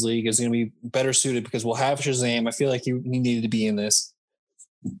next Justice League is going to be better suited because we'll have Shazam. I feel like he needed to be in this.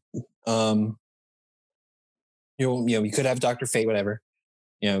 You could have Dr. Fate, whatever.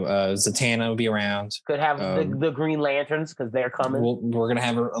 Zatanna will be around. Could have the Green Lanterns because they're coming. We're gonna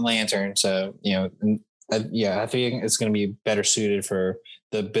have a lantern, so I think it's gonna be better suited for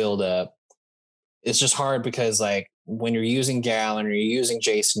the build up. It's just hard because like when you're using Gal and you're using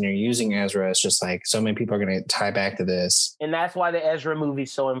Jason, you're using Ezra, it's just like so many people are gonna tie back to this, and that's why the Ezra movie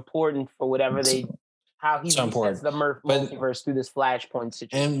is so important for whatever how he so resets the multiverse through this Flashpoint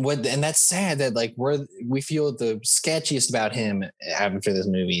situation. And that's sad that like we feel the sketchiest about him after this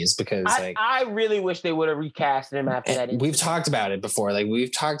movie is because I really wish they would have recast him after that. We've talked about it before. Like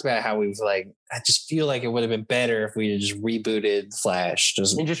we've talked about how we've like, I just feel like it would have been better if we just rebooted Flash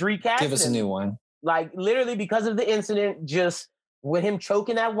and just recast give us a new one. Like literally because of the incident, just with him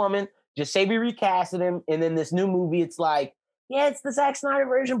choking that woman, just say we recasted him. And then this new movie, it's like, yeah, it's the Zack Snyder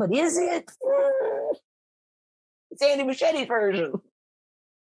version, but is it? It's Andy Muschietti's version.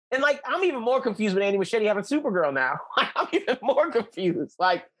 And like, I'm even more confused with Andy Muschietti having Supergirl now. I'm even more confused.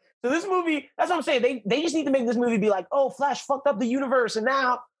 Like, so this movie, that's what I'm saying. They just need to make this movie be like, oh, Flash fucked up the universe. And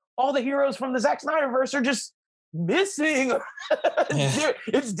now all the heroes from the Zack Snyderverse are just missing.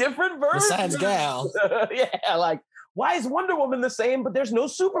 It's different versions. Besides Gal. Yeah, like, why is Wonder Woman the same, but there's no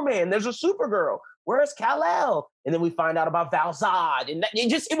Superman? There's a Supergirl. Where's Kal-El? And then we find out about Val-Zod. And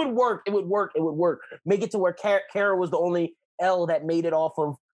it would work. It would work. Make it to where Kara was the only L that made it off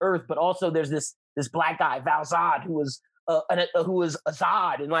of Earth. But also there's this black guy, Val-Zod, who was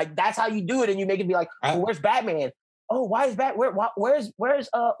Azad. And like, that's how you do it. And you make it be like, well, where's Batman? Oh, why is where's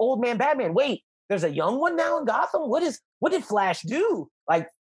old man Batman? Wait, there's a young one now in Gotham? What did Flash do? Like,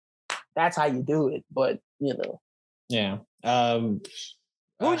 that's how you do it. But, Yeah.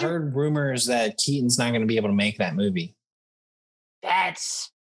 I heard rumors that Keaton's not going to be able to make that movie. I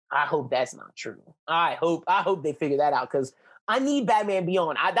hope that's not true. I hope they figure that out because I need Batman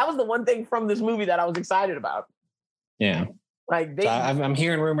Beyond. That was the one thing from this movie that I was excited about. Yeah. Like I'm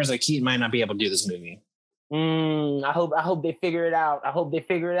hearing rumors that Keaton might not be able to do this movie. I hope they figure it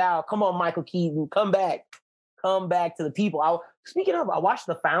out. Come on, Michael Keaton, come back to the people. Speaking of, I watched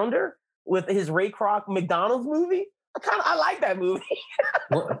The Founder with his Ray Kroc McDonald's movie. I like that movie.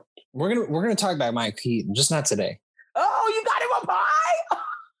 we're gonna talk about Mike Keaton, just not today. Oh, you got him up high.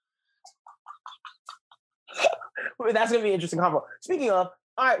 That's gonna be an interesting convo. Speaking of,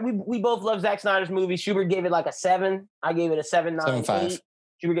 all right, we both love Zack Snyder's movie. Schubert gave it like a 7. I gave it a 7.9. 7.5.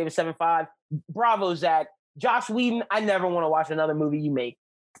 Schubert gave it 7.5. Bravo, Zach. Josh Whedon, I never want to watch another movie you make.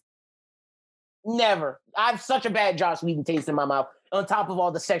 Never. I have such a bad Josh Whedon taste in my mouth. On top of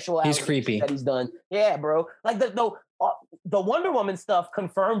all the sexual he's creepy that he's done. Yeah, bro. Like the the Wonder Woman stuff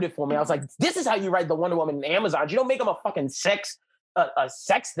confirmed it for me. I was like, this is how you write the Wonder Woman in Amazon. You don't make them a fucking sex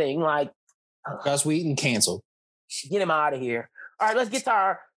thing. Like, Joss Whedon canceled. Get him out of here. All right, let's get to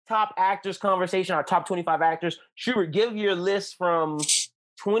our top actors conversation, our top 25 actors. Schubert, give your list from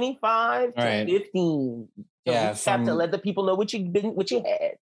 25 to 15. So yeah, have to let the people know what you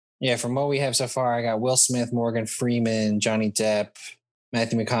had. Yeah, from what we have so far, I got Will Smith, Morgan Freeman, Johnny Depp,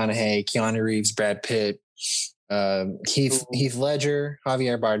 Matthew McConaughey, Keanu Reeves, Brad Pitt, Heath Ledger,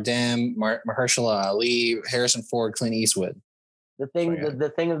 Javier Bardem, Mahershala Ali, Harrison Ford, Clint Eastwood. The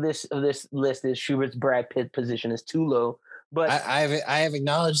thing of this list is Schubert's Brad Pitt position is too low. But I have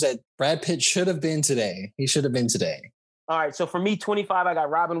acknowledged that Brad Pitt should have been today. He should have been today. All right, so for me, 25, I got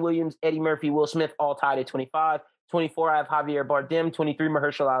Robin Williams, Eddie Murphy, Will Smith, all tied at 25. 24, I have Javier Bardem. 23,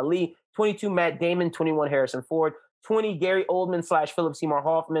 Mahershala Ali. 22, Matt Damon. 21, Harrison Ford. 20, Gary Oldman / Philip Seymour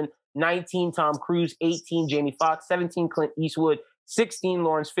Hoffman. 19, Tom Cruise. 18, Jamie Foxx. 17, Clint Eastwood. 16,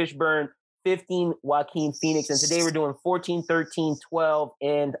 Lawrence Fishburne. 15, Joaquin Phoenix. And today we're doing 14, 13, 12,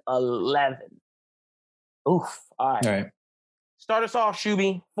 and 11. Oof. All right. Start us off,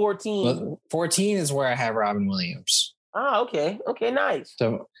 Shuby. 14. Well, 14 is where I have Robin Williams. Oh, okay. Okay, nice.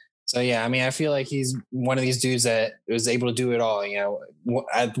 So yeah, I mean, I feel like he's one of these dudes that was able to do it all. You know,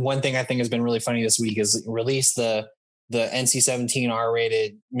 one thing I think has been really funny this week is release the NC-17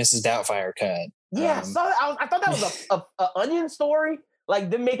 R-rated Mrs. Doubtfire cut. Yeah, I thought that was a Onion story, like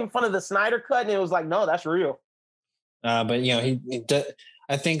them making fun of the Snyder cut, and it was like, no, that's real. But you know,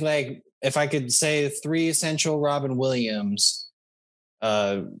 I think like if I could say 3 essential Robin Williams,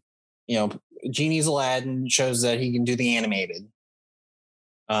 you know, Genie's Aladdin shows that he can do the animated.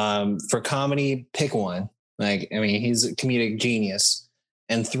 For comedy, pick one. Like, I mean, he's a comedic genius.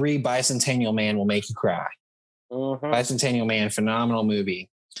 And 3, Bicentennial Man will make you cry. Mm-hmm. Bicentennial Man, phenomenal movie.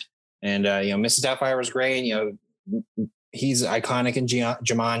 And, you know, Mrs. Doubtfire was great. You know, he's iconic in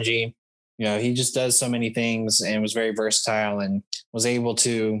Jumanji. You know, he just does so many things and was very versatile and was able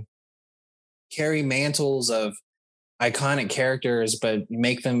to carry mantles of iconic characters, but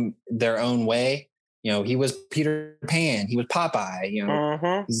make them their own way. You know, he was Peter Pan, he was Popeye, you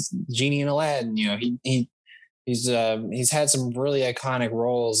know, he's Genie and Aladdin. You know, he's had some really iconic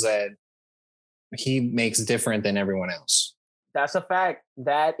roles that he makes different than everyone else. That's a fact.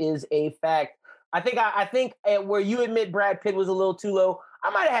 That is a fact. I think where you admit Brad Pitt was a little too low, I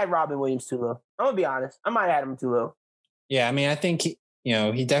might have had Robin Williams too low. I'm gonna be honest. I might have had him too low. Yeah, I mean, I think he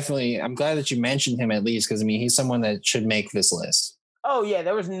definitely. I'm glad that you mentioned him at least because I mean, he's someone that should make this list. Oh, yeah,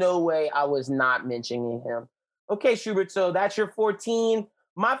 there was no way I was not mentioning him. Okay, Schubert, so that's your 14.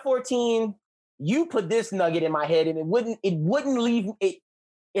 My 14, you put this nugget in my head, and it wouldn't leave it.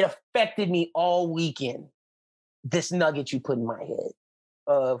 It affected me all weekend. This nugget you put in my head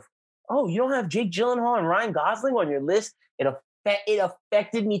of, oh, you don't have Jake Gyllenhaal and Ryan Gosling on your list. It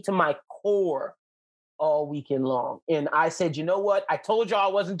affected me to my core all weekend long. And I said, you know what? I told y'all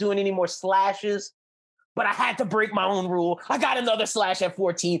I wasn't doing any more slashes. But I had to break my own rule. I got another slash at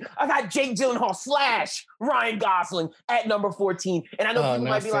 14. I got Jake Gyllenhaal / Ryan Gosling at number 14. And I know people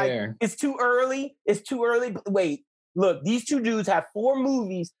might be like, it's too early. It's too early. But wait, look, these two dudes have 4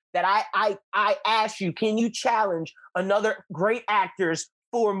 movies that I asked you, can you challenge another great actor's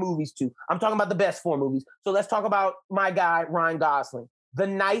 4 movies to? I'm talking about the best 4 movies. So let's talk about my guy, Ryan Gosling. The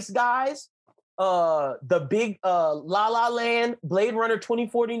Nice Guys, the big La La Land, Blade Runner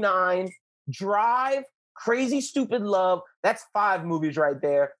 2049, Drive, Crazy Stupid Love. That's 5 movies right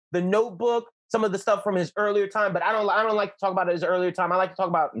there. The Notebook, some of the stuff from his earlier time, but I don't like to talk about his earlier time. I like to talk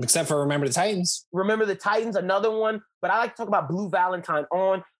about except for Remember the Titans. Remember the Titans, another one. But I like to talk about Blue Valentine,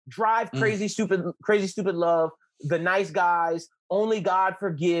 On Drive, Crazy Stupid Love, The Nice Guys, Only God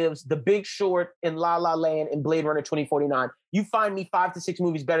Forgives, The Big Short, and La La Land, and Blade Runner 2049. You find me 5 to 6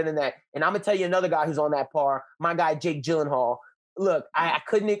 movies better than that, and I'm gonna tell you another guy who's on that par. My guy Jake Gyllenhaal. Look, I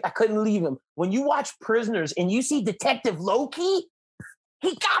couldn't leave him. When you watch Prisoners and you see Detective Loki,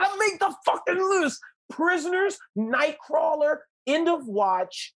 he gotta make the fucking list. Prisoners, Nightcrawler, End of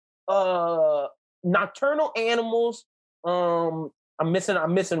Watch, Nocturnal Animals. I'm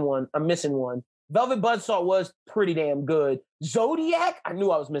missing one. Velvet Buzzsaw was pretty damn good. Zodiac, I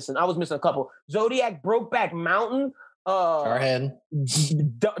knew I was missing a couple. Zodiac, Brokeback Mountain. Jarhead.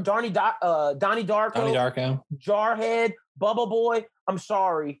 Donnie Darko. Jarhead. Bubble Boy. I'm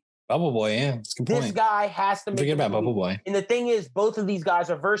sorry. Bubble Boy, yeah. That's a good point. This guy has to make forget about Bubble Boy. And the thing is, both of these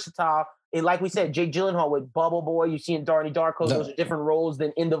guys are versatile. And like we said, Jake Gyllenhaal with Bubble Boy, you see in Donnie Darko, those are different roles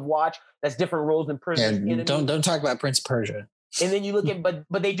than End of Watch. That's different roles than Prison. Yeah, don't talk about Prince of Persia. And then you look at,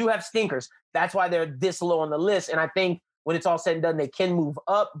 but they do have stinkers. That's why they're this low on the list. And I think when it's all said and done, they can move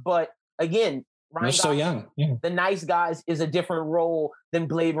up. But again, We're still young. Yeah. The Nice Guys is a different role than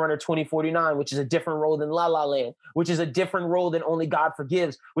Blade Runner 2049, which is a different role than La La Land, which is a different role than Only God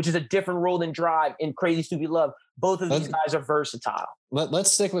Forgives, which is a different role than Drive and Crazy Stupid Love. Both of these guys are versatile.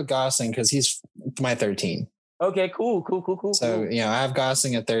 Let's stick with Gosling because he's my 13. Okay, cool. So, I have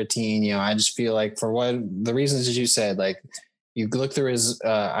Gosling at 13. I just feel like for what the reasons that you said, like you look through his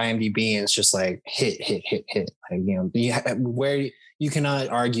IMDb and it's just like hit. Like, where you cannot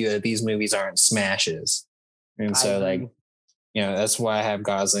argue that these movies aren't smashes. And so that's why I have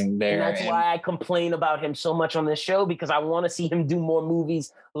Gosling there. And that's why I complain about him so much on this show, because I want to see him do more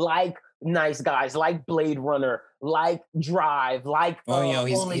movies like Nice Guys, like Blade Runner, like Drive, like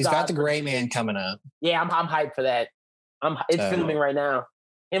he's got The Gray Man coming up. Yeah, I'm hyped for that. It's filming right now.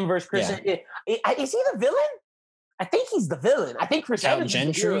 Him versus Chris. Yeah. Is he the villain? I think he's the villain. I think Chris Evans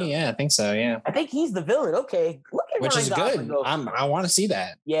Gentry. Yeah, I think so. Yeah, I think he's the villain. Okay, look at which Ryan is Gosling good. I want to see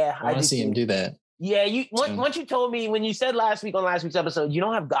that. Yeah, I want to see him do that. Yeah, once you told me when you said last week's episode, you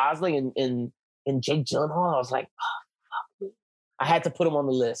don't have Gosling and Jake Gyllenhaal, I was like, oh, fuck. I had to put him on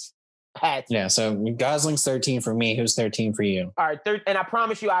the list. Yeah, so Gosling's 13 for me. Who's 13 for you? All right, and I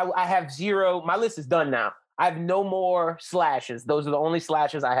promise you, I have zero. My list is done now. I have no more slashes. Those are the only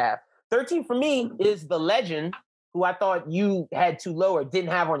slashes I have. 13 for me is the legend, who I thought you had too low or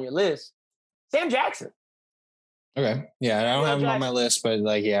didn't have on your list, Sam Jackson. Okay. Yeah, I don't have him on my list, but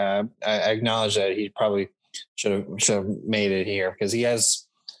I acknowledge that he probably should have made it here because he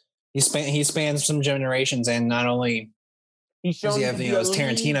spans some generations, and not only does he have those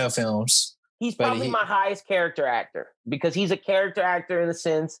Tarantino films. He's probably my highest character actor because he's a character actor in a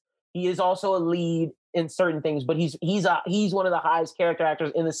sense. He is also a lead in certain things, but he's one of the highest character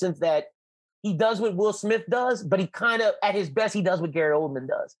actors in the sense that he does what Will Smith does, but he kind of, at his best, he does what Gary Oldman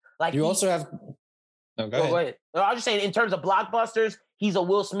does. Like you also have. Oh, go ahead. No, I was just saying, in terms of blockbusters, he's a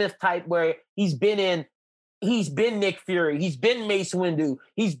Will Smith type where he's been Nick Fury, he's been Mace Windu,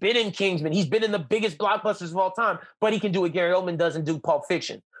 he's been in Kingsman, he's been in the biggest blockbusters of all time, but he can do what Gary Oldman doesn't do, Pulp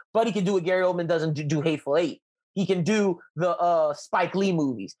Fiction. But he can do what Gary Oldman doesn't do Hateful Eight. He can do the Spike Lee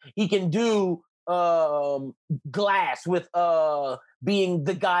movies. He can do Glass with being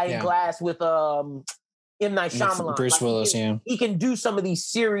the guy in Glass with M. Night Shyamalan. Bruce Willis, he can do some of these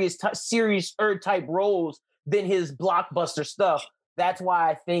serious type roles than his blockbuster stuff. That's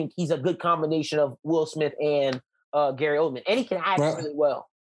why I think he's a good combination of Will Smith and Gary Oldman. And he can act really well.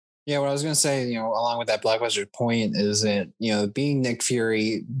 Yeah, what I was going to say, along with that blockbuster point is that, being Nick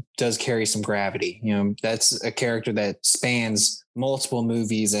Fury does carry some gravity. That's a character that spans multiple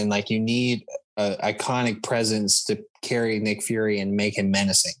movies, and you need an iconic presence to carry Nick Fury and make him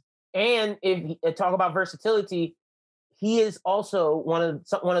menacing. And if you talk about versatility, he is also one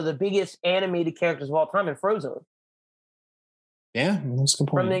of the biggest animated characters of all time in Frozone. Yeah, that's a good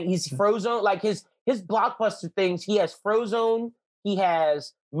point. He's Frozone, like his blockbuster things. He has Frozone, he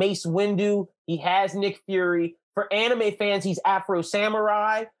has Mace Windu, he has Nick Fury. For anime fans, he's Afro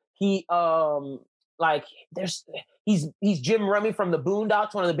Samurai. He's Jim Rummy from the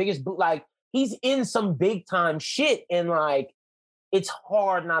Boondocks, one of the biggest he's in some big time shit, and it's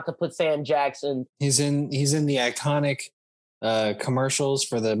hard not to put Sam Jackson. He's in the iconic commercials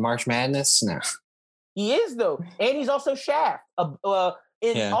for the March Madness. No, he is though, and he's also Shaft.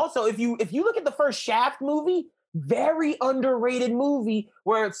 Also, if you look at the first Shaft movie, very underrated movie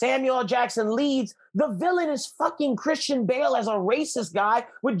where Samuel L. Jackson leads. The villain is fucking Christian Bale as a racist guy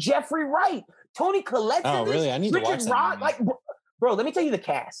with Jeffrey Wright. Tony Collette. Oh, really? I need to watch that. Bro, let me tell you the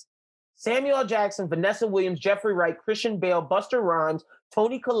cast. Samuel L. Jackson, Vanessa Williams, Jeffrey Wright, Christian Bale, Buster Rhymes,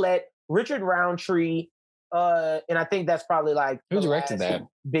 Tony Collette, Richard Roundtree, and I think that's probably who directed that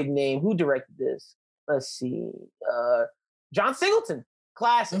big name. Who directed this? Let's see. John Singleton,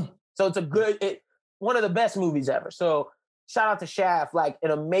 classic. So it's one of the best movies ever. So shout out to Shaft,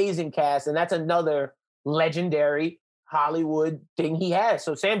 an amazing cast, and that's another legendary Hollywood thing he has.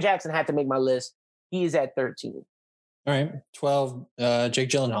 So Sam Jackson had to make my list. He is at 13. All right, 12. Jake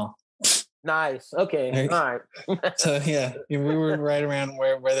Gyllenhaal. Nice. Okay. All right. So yeah, we were right around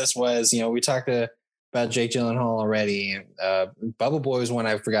where this was. We talked about Jake Gyllenhaal already. Bubble Boy was one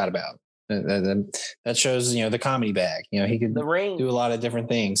I forgot about. That shows the comedy bag. He could do a lot of different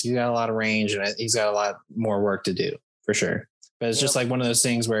things. He's got a lot of range, and he's got a lot more work to do for sure. But it's just one of those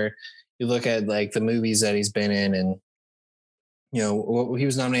things where you look at the movies that he's been in, and he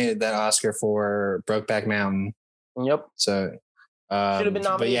was nominated that Oscar for Brokeback Mountain. Yep. So. Should have been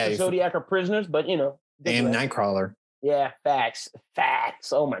nominated for Zodiac or Prisoners, but and Nightcrawler. Yeah, facts.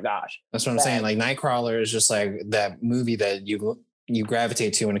 Oh my gosh, that's what I'm saying. Nightcrawler is just that movie that you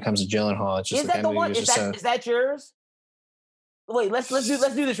gravitate to when it comes to Gyllenhaal. It's just is that the one? Is that yours? wait, let's do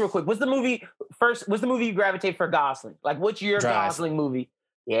this real quick. What's the movie you gravitate for Gosling? Like, what's your Drive. Gosling movie?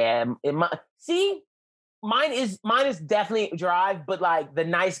 Yeah, mine is definitely Drive, but like The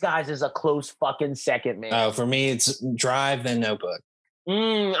Nice Guys is a close fucking second, man. Oh, for me, it's Drive, then Notebook.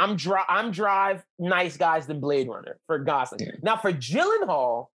 I'm Drive, Nice Guys, then Blade Runner for Gosling. Yeah. Now for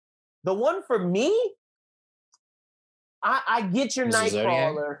Gyllenhaal, the one for me, I get your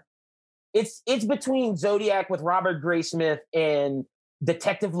Nightcrawler. It's between Zodiac with Robert Graysmith and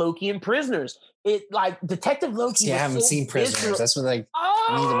Detective Loki and Prisoners. It like Detective Loki. Yeah, I haven't seen Prisoners. That's what I need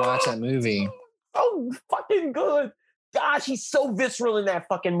to watch that movie. So fucking good. Gosh, he's so visceral in that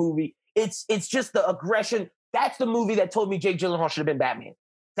fucking movie. It's just the aggression. That's the movie that told me Jake Gyllenhaal should have been Batman.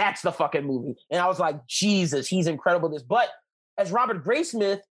 That's the fucking movie. And I was like, Jesus, he's incredible at this. But as Robert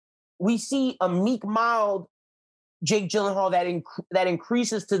Graysmith, we see a meek, mild Jake Gyllenhaal that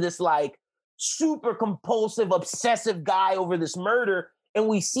increases to this like super compulsive, obsessive guy over this murder. And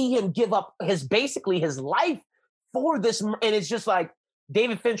we see him give up his life for this. And it's just like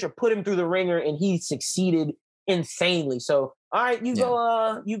David Fincher put him through the ringer and he succeeded insanely. So, all right, you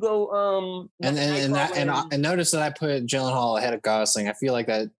go. And notice that I put Gyllenhaal ahead of Gosling. I feel like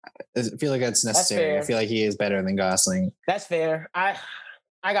that's necessary. I feel like he is better than Gosling. That's fair. I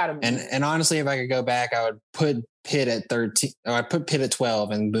got him. And honestly, if I could go back, I would put Pitt at 13. Or I'd put Pitt at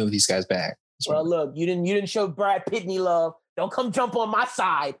 12 and move these guys back. Well, look, you didn't show Brad Pitt any love. Don't come jump on my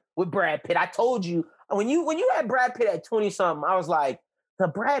side with Brad Pitt. I told you when you had Brad Pitt at 20 something, I was like, the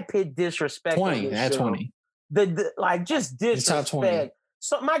Brad Pitt disrespect. 20 at 20. The like just disrespect.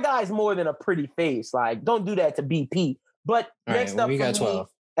 So my guy's more than a pretty face. Like, don't do that to BP. But all next right, up, we got 12.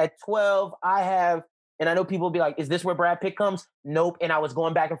 At 12, I have, and I know people will be like, "Is this where Brad Pitt comes?" Nope. And I was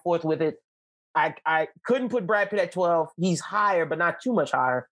going back and forth with it. I couldn't put Brad Pitt at 12. He's higher, but not too much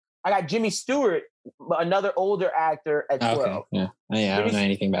higher. I got Jimmy Stewart, another older actor, at 12. Okay. Yeah. I don't know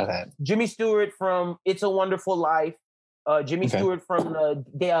anything about that. Jimmy Stewart from It's a Wonderful Life. Jimmy Stewart from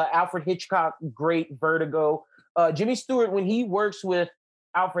the Alfred Hitchcock great Vertigo. Jimmy Stewart, when he works with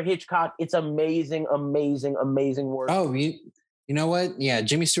Alfred Hitchcock, it's amazing, amazing, amazing work. Oh, you know what? Yeah,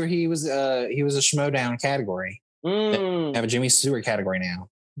 Jimmy Stewart. He was a Schmodown category. They have a Jimmy Stewart category now.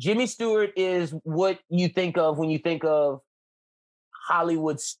 Jimmy Stewart is what you think of when you think of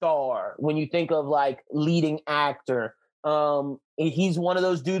Hollywood star. When you think of like leading actor, he's one of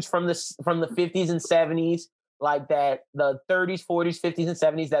those dudes from the 50s and 70s. Like that, the 30s, 40s, 50s, and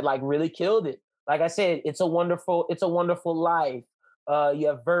 70s that like really killed it. Like I said, It's a Wonderful Life. You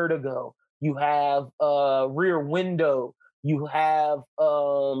have Vertigo. You have Rear Window. You have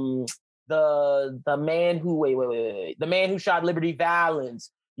the man who the man who shot Liberty Valance.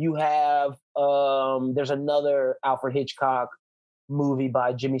 You have there's another Alfred Hitchcock movie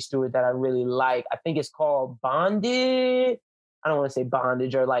by Jimmy Stewart that I really like. I think it's called Bondage. I don't want to say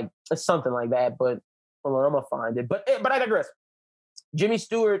Bondage or like it's something like that, but hold on, I'm gonna find it. But I digress. Jimmy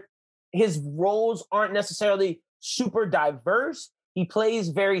Stewart, his roles aren't necessarily super diverse. He plays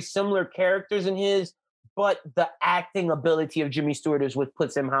very similar characters in his, but the acting ability of Jimmy Stewart is what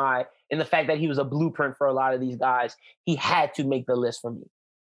puts him high. And the fact that he was a blueprint for a lot of these guys, he had to make the list for me.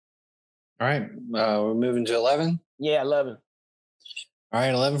 All right, we're moving to 11. Yeah, 11. All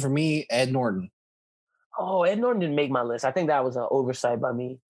right, 11 for me, Ed Norton. Oh, Ed Norton didn't make my list. I think that was an oversight by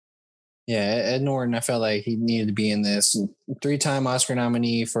me. Yeah, Ed Norton, I felt like he needed to be in this. 3-time Oscar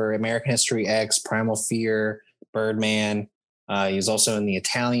nominee for American History X, Primal Fear, Birdman. He was also in The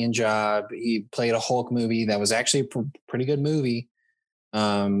Italian Job. He played a Hulk movie that was actually a pretty good movie.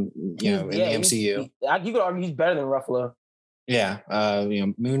 In the MCU. You could argue he's better than Ruffalo. Yeah,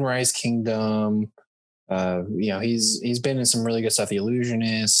 Moonrise Kingdom. He's been in some really good stuff. The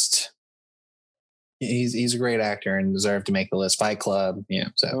Illusionist. He's a great actor and deserved to make the list. Fight Club. Yeah.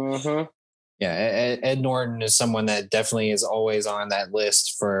 So Ed Norton is someone that definitely is always on that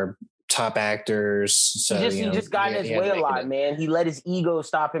list for top actors. So he just got in his way a lot, man. He let his ego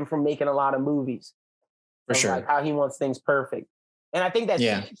stop him from making a lot of movies. For sure. Like how he wants things perfect. And I think that's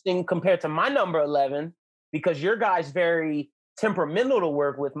interesting compared to my number 11, because your guy's very temperamental to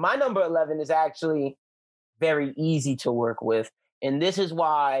work with. My number 11 is actually very easy to work with. And this is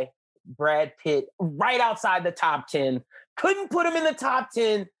why Brad Pitt, right outside the top 10, couldn't put him in the top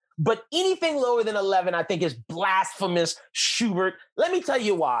 10, but anything lower than 11, I think is blasphemous. Schubert. Let me tell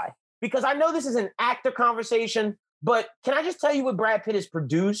you why. Because I know this is an actor conversation, but can I just tell you what Brad Pitt has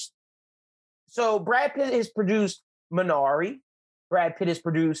produced? So Brad Pitt has produced Minari. Brad Pitt has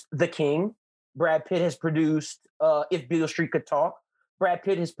produced The King. Brad Pitt has produced If Beale Street Could Talk. Brad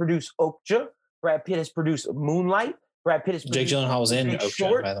Pitt has produced Okja. Brad Pitt has produced Moonlight. Brad Pitt has produced Jake Gyllenhaal was in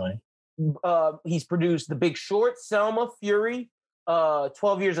Okja, by the way. He's produced The Big Short, Selma, Fury,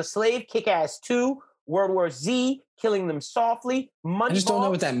 12 Years a Slave, Kick-Ass 2, World War Z, Killing Them Softly, Moneyball. I just don't know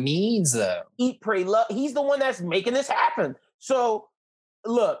what that means, though. Eat, Pray, Love. He's the one that's making this happen. So,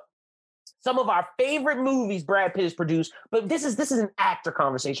 look, some of our favorite movies Brad Pitt has produced, but this is an actor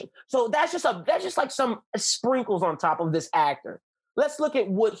conversation. So that's just like some sprinkles on top of this actor. Let's look at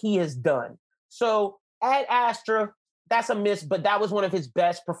what he has done. So Ad Astra, that's a miss, but that was one of his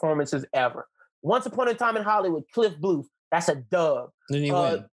best performances ever. Once Upon a Time in Hollywood, Cliff Booth, that's a dub. Didn't he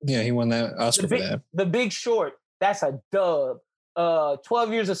win? Yeah, he won that Oscar for that. The Big Short, that's a dub.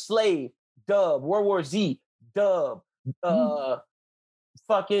 12 Years a Slave, dub. World War Z, dub.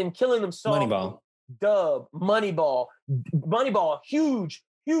 Fucking Killing Them Softly, Moneyball, dub. Moneyball, huge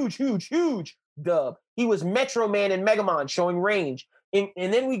dub. He was Metro Man and Megamon, showing range. And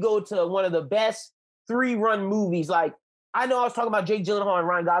then we go to one of the best 3-run movies. Like, I know I was talking about Jake Gyllenhaal and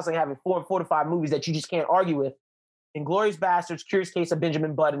Ryan Gosling having 4 to 5 movies that you just can't argue with. Inglourious Basterds, Curious Case of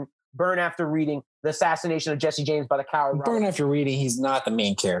Benjamin Button, Burn After Reading, The Assassination of Jesse James by the Coward. Burn After Reading, he's not the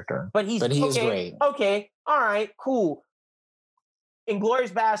main character. But he is great. Okay, all right, cool.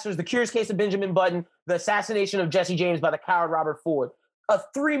 Inglourious Basterds, The Curious Case of Benjamin Button, The Assassination of Jesse James by the Coward Robert Ford. A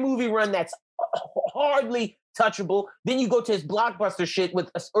 3-movie run that's hardly touchable. Then you go to his blockbuster shit with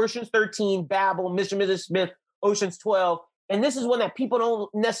Ocean's 13, Babel, Mr. and Mrs. Smith, Ocean's 12. And this is one that people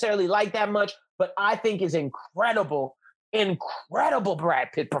don't necessarily like that much, but I think is incredible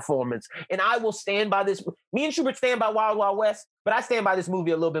Brad Pitt performance. And I will stand by this. Me and Schubert stand by Wild Wild West, but I stand by this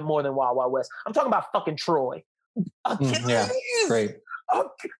movie a little bit more than Wild Wild West. I'm talking about fucking Troy. Yeah, great.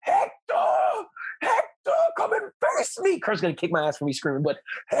 Hector, come and face me. Kurt's gonna kick my ass for me screaming, but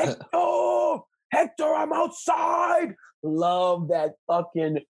Hector, I'm outside. Love that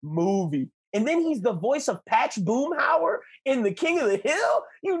fucking movie. And then he's the voice of Patch Boomhauer in The King of the Hill.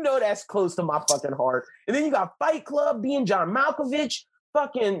 You know that's close to my fucking heart. And then you got Fight Club, being John Malkovich,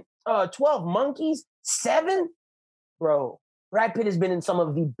 fucking 12 Monkeys, 7. Bro, Brad Pitt has been in some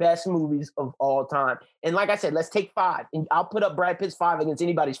of the best movies of all time. And like I said, let's take 5. And I'll put up Brad Pitt's 5 against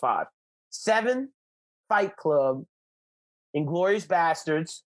anybody's 5. 7, Fight Club, Inglourious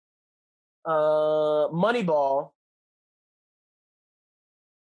Basterds, Moneyball,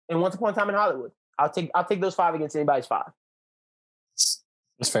 and Once Upon a Time in Hollywood. I'll take those 5 against anybody's 5.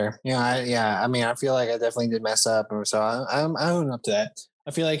 That's fair. Yeah, I mean, I feel like I definitely did mess up, so I own up to that.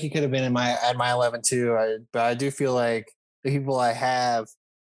 I feel like he could have been at my 11 too. But I do feel like the people I have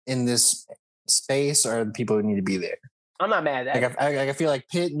in this space are the people who need to be there. I'm not mad at that. I feel like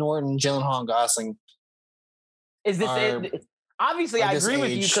Pitt, Norton, Gyllenhaal, and Gosling. Is this obviously I agree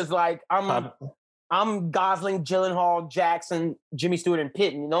with you because like I'm Gosling, Gyllenhaal, Jackson, Jimmy Stewart, and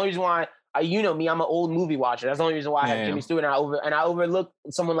Pitt. And the only reason why you know me, I'm an old movie watcher. That's the only reason why I have Jimmy Stewart, and I overlooked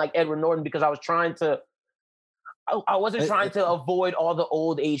someone like Edward Norton because I was trying to. I wasn't trying to avoid all the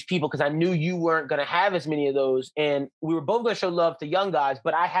old age people because I knew you weren't going to have as many of those, and we were both going to show love to young guys.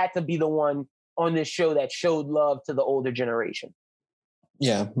 But I had to be the one on this show that showed love to the older generation.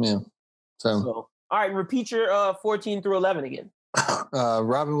 Yeah. So all right, repeat your 14 through 11 again.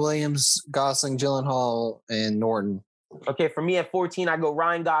 Robin Williams, Gosling, Gyllenhaal, and Norton. Okay, for me at 14, I go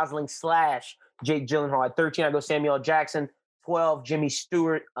Ryan Gosling / Jake Gyllenhaal. At 13, I go Samuel L. Jackson. 12, Jimmy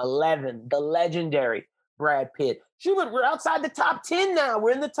Stewart. 11, the legendary Brad Pitt. Schubert, we're outside the top 10 now.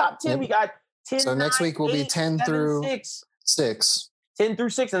 We're in the top 10. Yep. We got 10. So next week will be 10 through 6. 10 through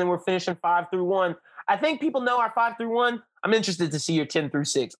 6, and then we're finishing 5 through 1. I think people know our 5 through 1. I'm interested to see your 10 through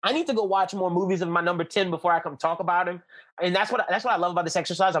 6. I need to go watch more movies of my number 10 before I come talk about him. And that's what I love about this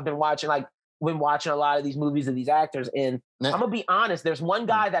exercise. I've been watching a lot of these movies of these actors. And I'm going to be honest. There's one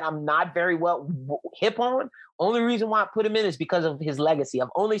guy that I'm not very well hip on. Only reason why I put him in is because of his legacy. I've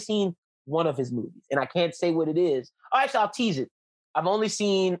only seen one of his movies, and I can't say what it is. Oh, actually, I'll tease it. I've only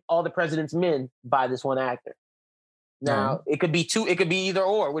seen All the President's Men by this one actor. Now, it could be 2. It could be either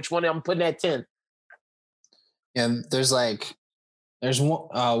or. Which one I'm putting at 10? Yeah, there's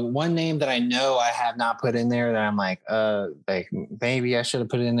one name that I know I have not put in there that I'm like maybe I should have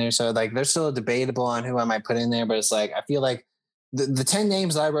put it in there. So like there's still debatable on who I might put in there, but it's like I feel like the 10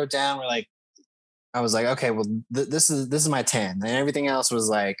 names that I wrote down were like I was like, okay, well this is my 10, and everything else was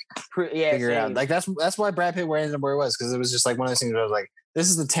like figure it out. Like that's why Brad Pitt ended up where it was, because it was just like one of those things where I was like, this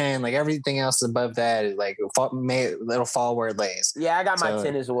is the 10. Like everything else above that is like it'll fall where it lays. Yeah, I got my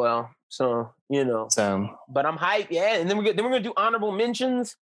 10 as well. So but I'm hyped. Yeah, and then we're gonna do honorable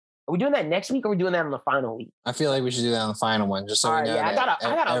mentions. Are we doing that next week, or are we doing that on the final week? I feel like we should do that on the final one, just so we know I got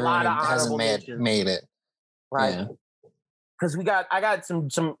a lot of honorable mentions. Made it right. Because I got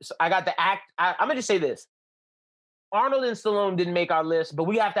the act. I'm gonna just say this: Arnold and Stallone didn't make our list, but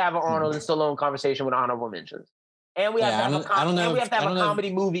we have to have an Arnold and Stallone conversation with honorable mentions. And we have to have we have to have a know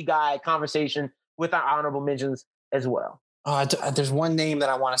comedy movie guy conversation with our honorable mentions as well. There's one name that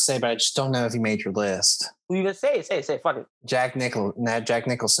I want to say, but I just don't know if he made your list. Who you gonna say? Say it. Fuck it. Jack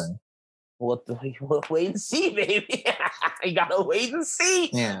Nicholson. We'll wait and see, baby. You gotta wait and see.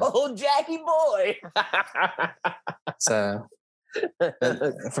 Yeah. Oh, Jackie boy. So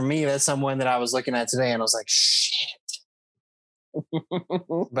for me, that's someone that I was looking at today, and I was like, shit.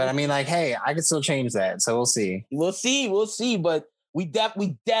 But I mean, like, hey, I can still change that. So we'll see. We'll see. But we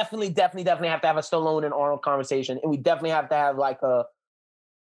definitely have to have a Stallone and Arnold conversation, and we definitely have to have like a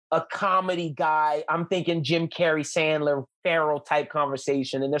comedy guy. I'm thinking Jim Carrey, Sandler, Farrell type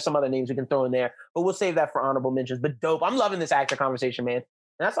conversation, and there's some other names we can throw in there, but we'll save that for honorable mentions. But dope, I'm loving this actor conversation, man. And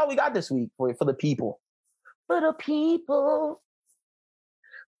that's all we got this week for the people. For the people.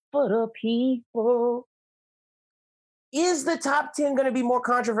 Is the top 10 going to be more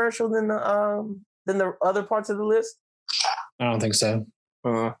controversial than the other parts of the list? I don't think so.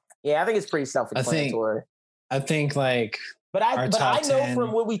 Yeah, I think it's pretty self-explanatory. I think like, but I know 10,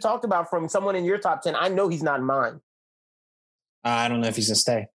 from what we talked about from someone in your top 10, I know he's not in mine. I don't know if he's gonna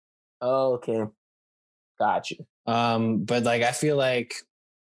stay. Oh, okay, got you. But like, I feel like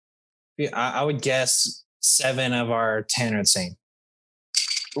I would guess 7 of our 10 are the same.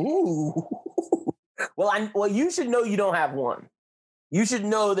 Ooh. Well, you should know you don't have one. You should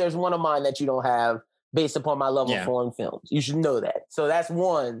know there's one of mine that you don't have based upon my love of foreign films. You should know that. So that's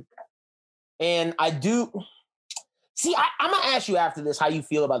one. And I do. See, I'm going to ask you after this how you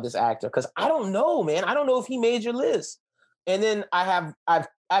feel about this actor, because I don't know, man. I don't know if he made your list. And then I have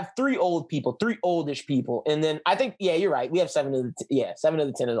 3 oldish people. And then I think, yeah, you're right. We have 7 of the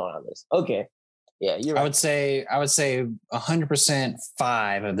 10 is on our list. Okay. Yeah, you're right. I would say 100%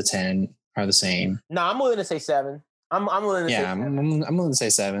 5 of the 10 are the same. No, I'm willing to say 7. I'm willing to say 7. I'm willing to say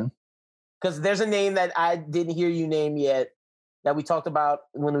 7. Because there's a name that I didn't hear you name yet that we talked about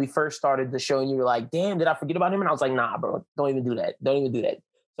when we first started the show, and you were like, damn, did I forget about him? And I was like, nah, bro, don't even do that.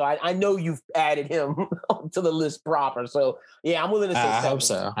 So I know you've added him to the list proper. So yeah, I'm willing to say 7. I hope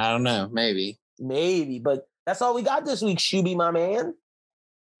so. I don't know. Maybe. But that's all we got this week, Shuby, my man.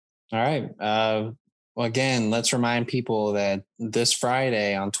 All right. Well, again, let's remind people that this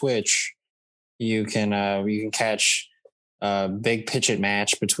Friday on Twitch, you can catch a big pitch it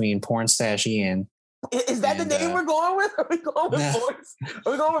match between Porn Stash Ian. Is that the name we're going with? Are we going with Porn?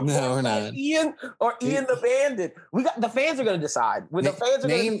 No, we're not. Ian or Ian the Bandit? The fans are going to decide.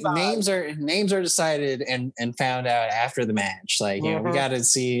 Names are decided and found out after the match. Like, you know, we got to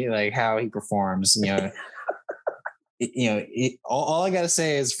see like how he performs. All I got to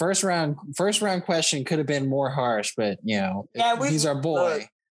say is first round question could have been more harsh, but he's our boy.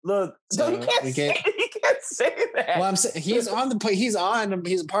 Look, so you can't say that. Well, he's a part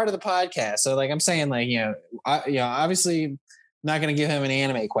of the podcast. So like I'm saying, like, obviously not going to give him an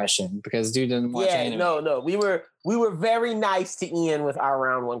anime question because dude doesn't watch anime. No. We were very nice to Ian with our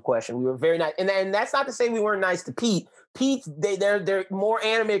round 1 question. We were very nice. And that's not to say we weren't nice to Pete. Pete, they're more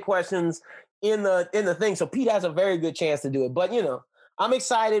anime questions in the thing. So Pete has a very good chance to do it. But I'm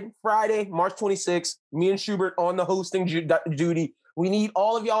excited. Friday, March 26th, me and Schubert on the hosting duty. We need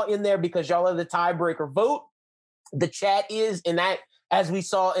all of y'all in there because y'all are the tiebreaker vote. The chat is, and that, as we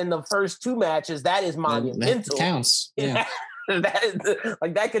saw in the first 2 matches, that is monumental. That counts. Yeah. That is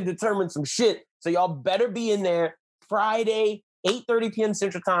that can determine some shit. So y'all better be in there Friday, 8:30 p.m.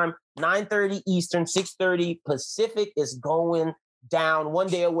 Central Time, 9:30 Eastern, 6:30 Pacific is going down, 1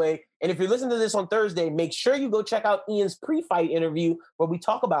 day away. And if you're listening to this on Thursday, make sure you go check out Ian's pre-fight interview where we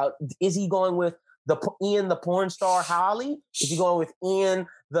talk about, is he going with Ian the porn star Holly? Is he going with Ian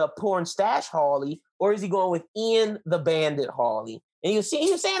the porn stash Holly? Or is he going with Ian the bandit Holly? And he was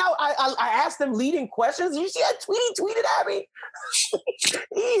saying I asked him leading questions. You see that tweet he tweeted at me?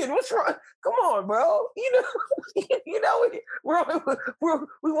 Ian, what's wrong? Come on, bro.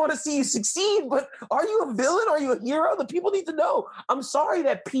 We want to see you succeed, but are you a villain? Are you a hero? The people need to know. I'm sorry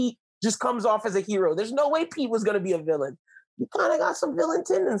that Pete just comes off as a hero. There's no way Pete was going to be a villain. You kind of got some villain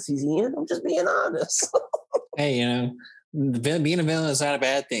tendencies, Ian. I'm just being honest. Hey, being a villain is not a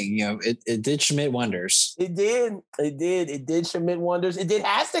bad thing. It did Schmidt wonders. It did Schmidt wonders. It did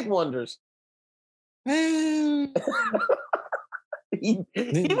Hastic wonders. He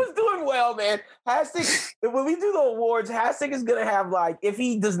was doing well, man. Hastic, when we do the awards, Hastic is gonna have if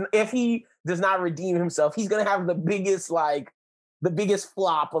he does not redeem himself, he's gonna have the biggest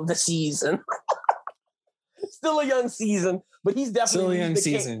flop of the season. Still a young season, but he's definitely he's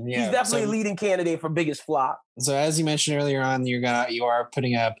definitely a leading candidate for biggest flop. So as you mentioned earlier on, you are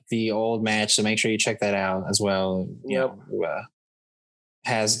putting up the old match, so make sure you check that out as well. Yep.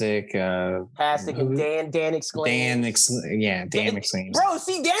 Hasdick, and Dan exclaims. Dan exclaims. Bro,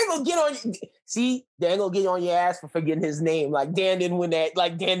 see, Dan gonna get on. Dan gonna get on your ass for forgetting his name. Like Dan didn't win that.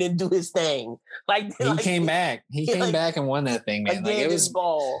 Like Dan didn't do his thing. He came back. He came back and won that thing, man. Like it was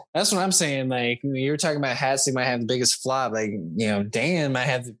ball. That's what I'm saying. Like you were talking about, Hasdick might have the biggest flop. Like Dan might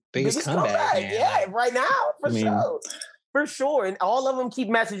have the biggest comeback. Man. Yeah, right now sure. For sure. And all of them keep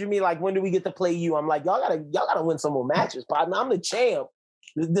messaging me like, when do we get to play you? I'm like, y'all gotta win some more matches, partner. I'm the champ.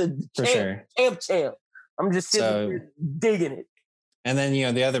 The for champ, sure. Champ. I'm just sitting here digging it. And then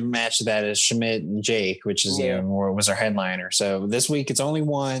the other match of that is Schmidt and Jake, which is was our headliner. So this week it's only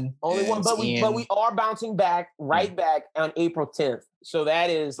one. Only one, but we are bouncing back back on April 10th. So that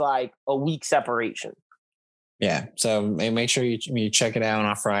is like a week separation. Yeah. So make sure you check it out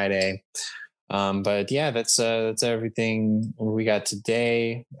on Friday. But yeah, that's everything we got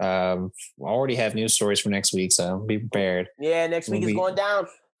today. Already have news stories for next week, so be prepared. Yeah, next week is going down.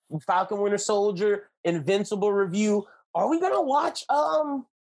 Falcon Winter Soldier, Invincible review. Are we gonna watch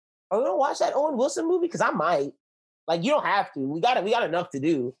that Owen Wilson movie? Because I might. Like, you don't have to. We got enough to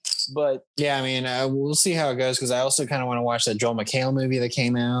do. But yeah, I mean, we'll see how it goes. Because I also kind of want to watch that Joel McHale movie that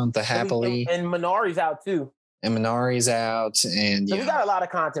came out, The Happily, and Minari's out too. And Minari's out, and so we got a lot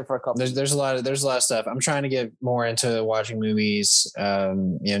of content for a couple. There's a lot of stuff. I'm trying to get more into watching movies.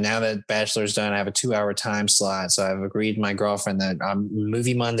 Now that Bachelor's done, I have a 2-hour time slot, so I've agreed with my girlfriend that on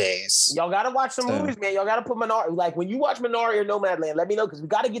movie Mondays. Y'all got to watch some movies, man. Y'all got to put Minari. Like when you watch Minari or Nomadland, let me know because we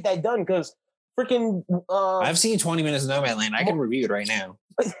got to get that done. Because freaking, I've seen 20 minutes of Nomadland. I can review it right now.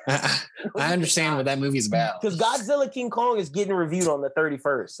 I understand what that movie's about. Because Godzilla King Kong is getting reviewed on the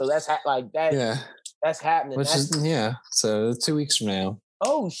 31st, so that's like that. Yeah. That's happening. So 2 weeks from now.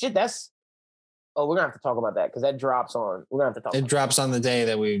 Oh shit! We're gonna have to talk about that because that drops on. We're gonna have to talk. It drops on the day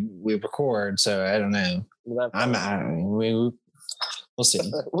that we record, so I don't know. We'll see.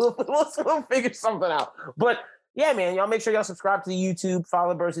 we'll figure something out. But yeah, man, y'all make sure y'all subscribe to the YouTube.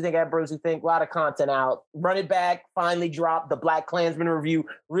 Follow Bros Who Think at Bros Who Think. A lot of content out. Run It Back finally dropped. The Black Klansman review,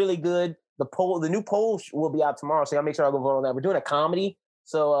 really good. The new poll will be out tomorrow, so y'all make sure y'all go vote on that. We're doing a comedy.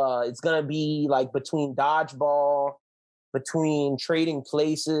 So it's gonna be like between Dodgeball, between Trading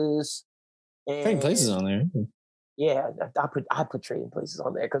Places, and Trading Places on there. Yeah, I put Trading Places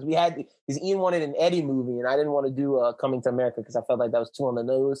on there because Ian wanted an Eddie movie, and I didn't want to do Coming to America because I felt like that was too on the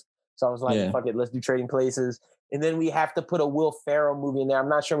nose. So I was like, fuck it, let's do Trading Places. And then we have to put a Will Ferrell movie in there. I'm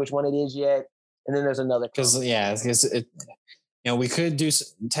not sure which one it is yet. And then there's another because we could do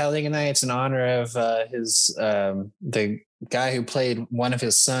Talladega Nights in honor of his the guy who played one of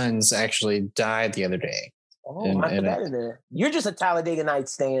his sons actually died the other day. Oh, I put that in there. You're just a Talladega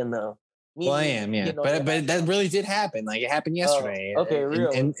Nights stan, though. Well, I am, yeah. But that really did happen. Like it happened yesterday. Okay, real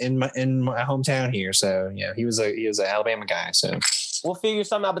in my hometown here. So yeah, he was an Alabama guy. So we'll figure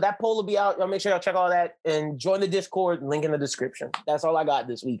something out. But that poll will be out. Y'all make sure y'all check all that and join the Discord. Link in the description. That's all I got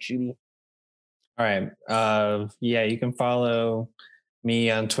this week, Shooty. All right. You can follow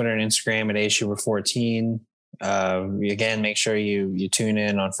me on Twitter and Instagram at AShuber14. Again, make sure you tune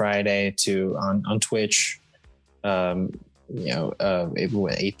in on Friday on Twitch.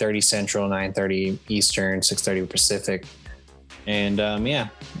 8:30 Central, 9:30 Eastern, 6:30 Pacific. And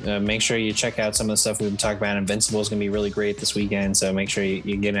make sure you check out some of the stuff we've been talking about. Invincible is going to be really great this weekend, so make sure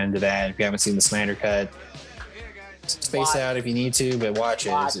you get into that. If you haven't seen the Snyder Cut, space out if you need to, but watch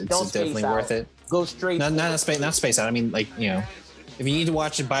it. It's definitely worth it. Go straight. Not space out. I mean, if you need to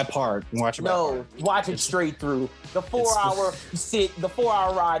watch it by part, watch it by part. Watch it straight through. The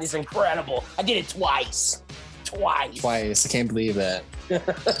 4-hour ride is incredible. I did it twice. I can't believe that.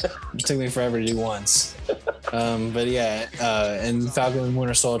 It took me forever to do once. And Falcon and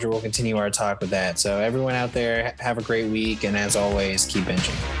Winter Soldier will continue our talk with that. So everyone out there, have a great week. And as always, keep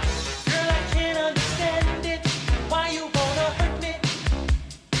binging.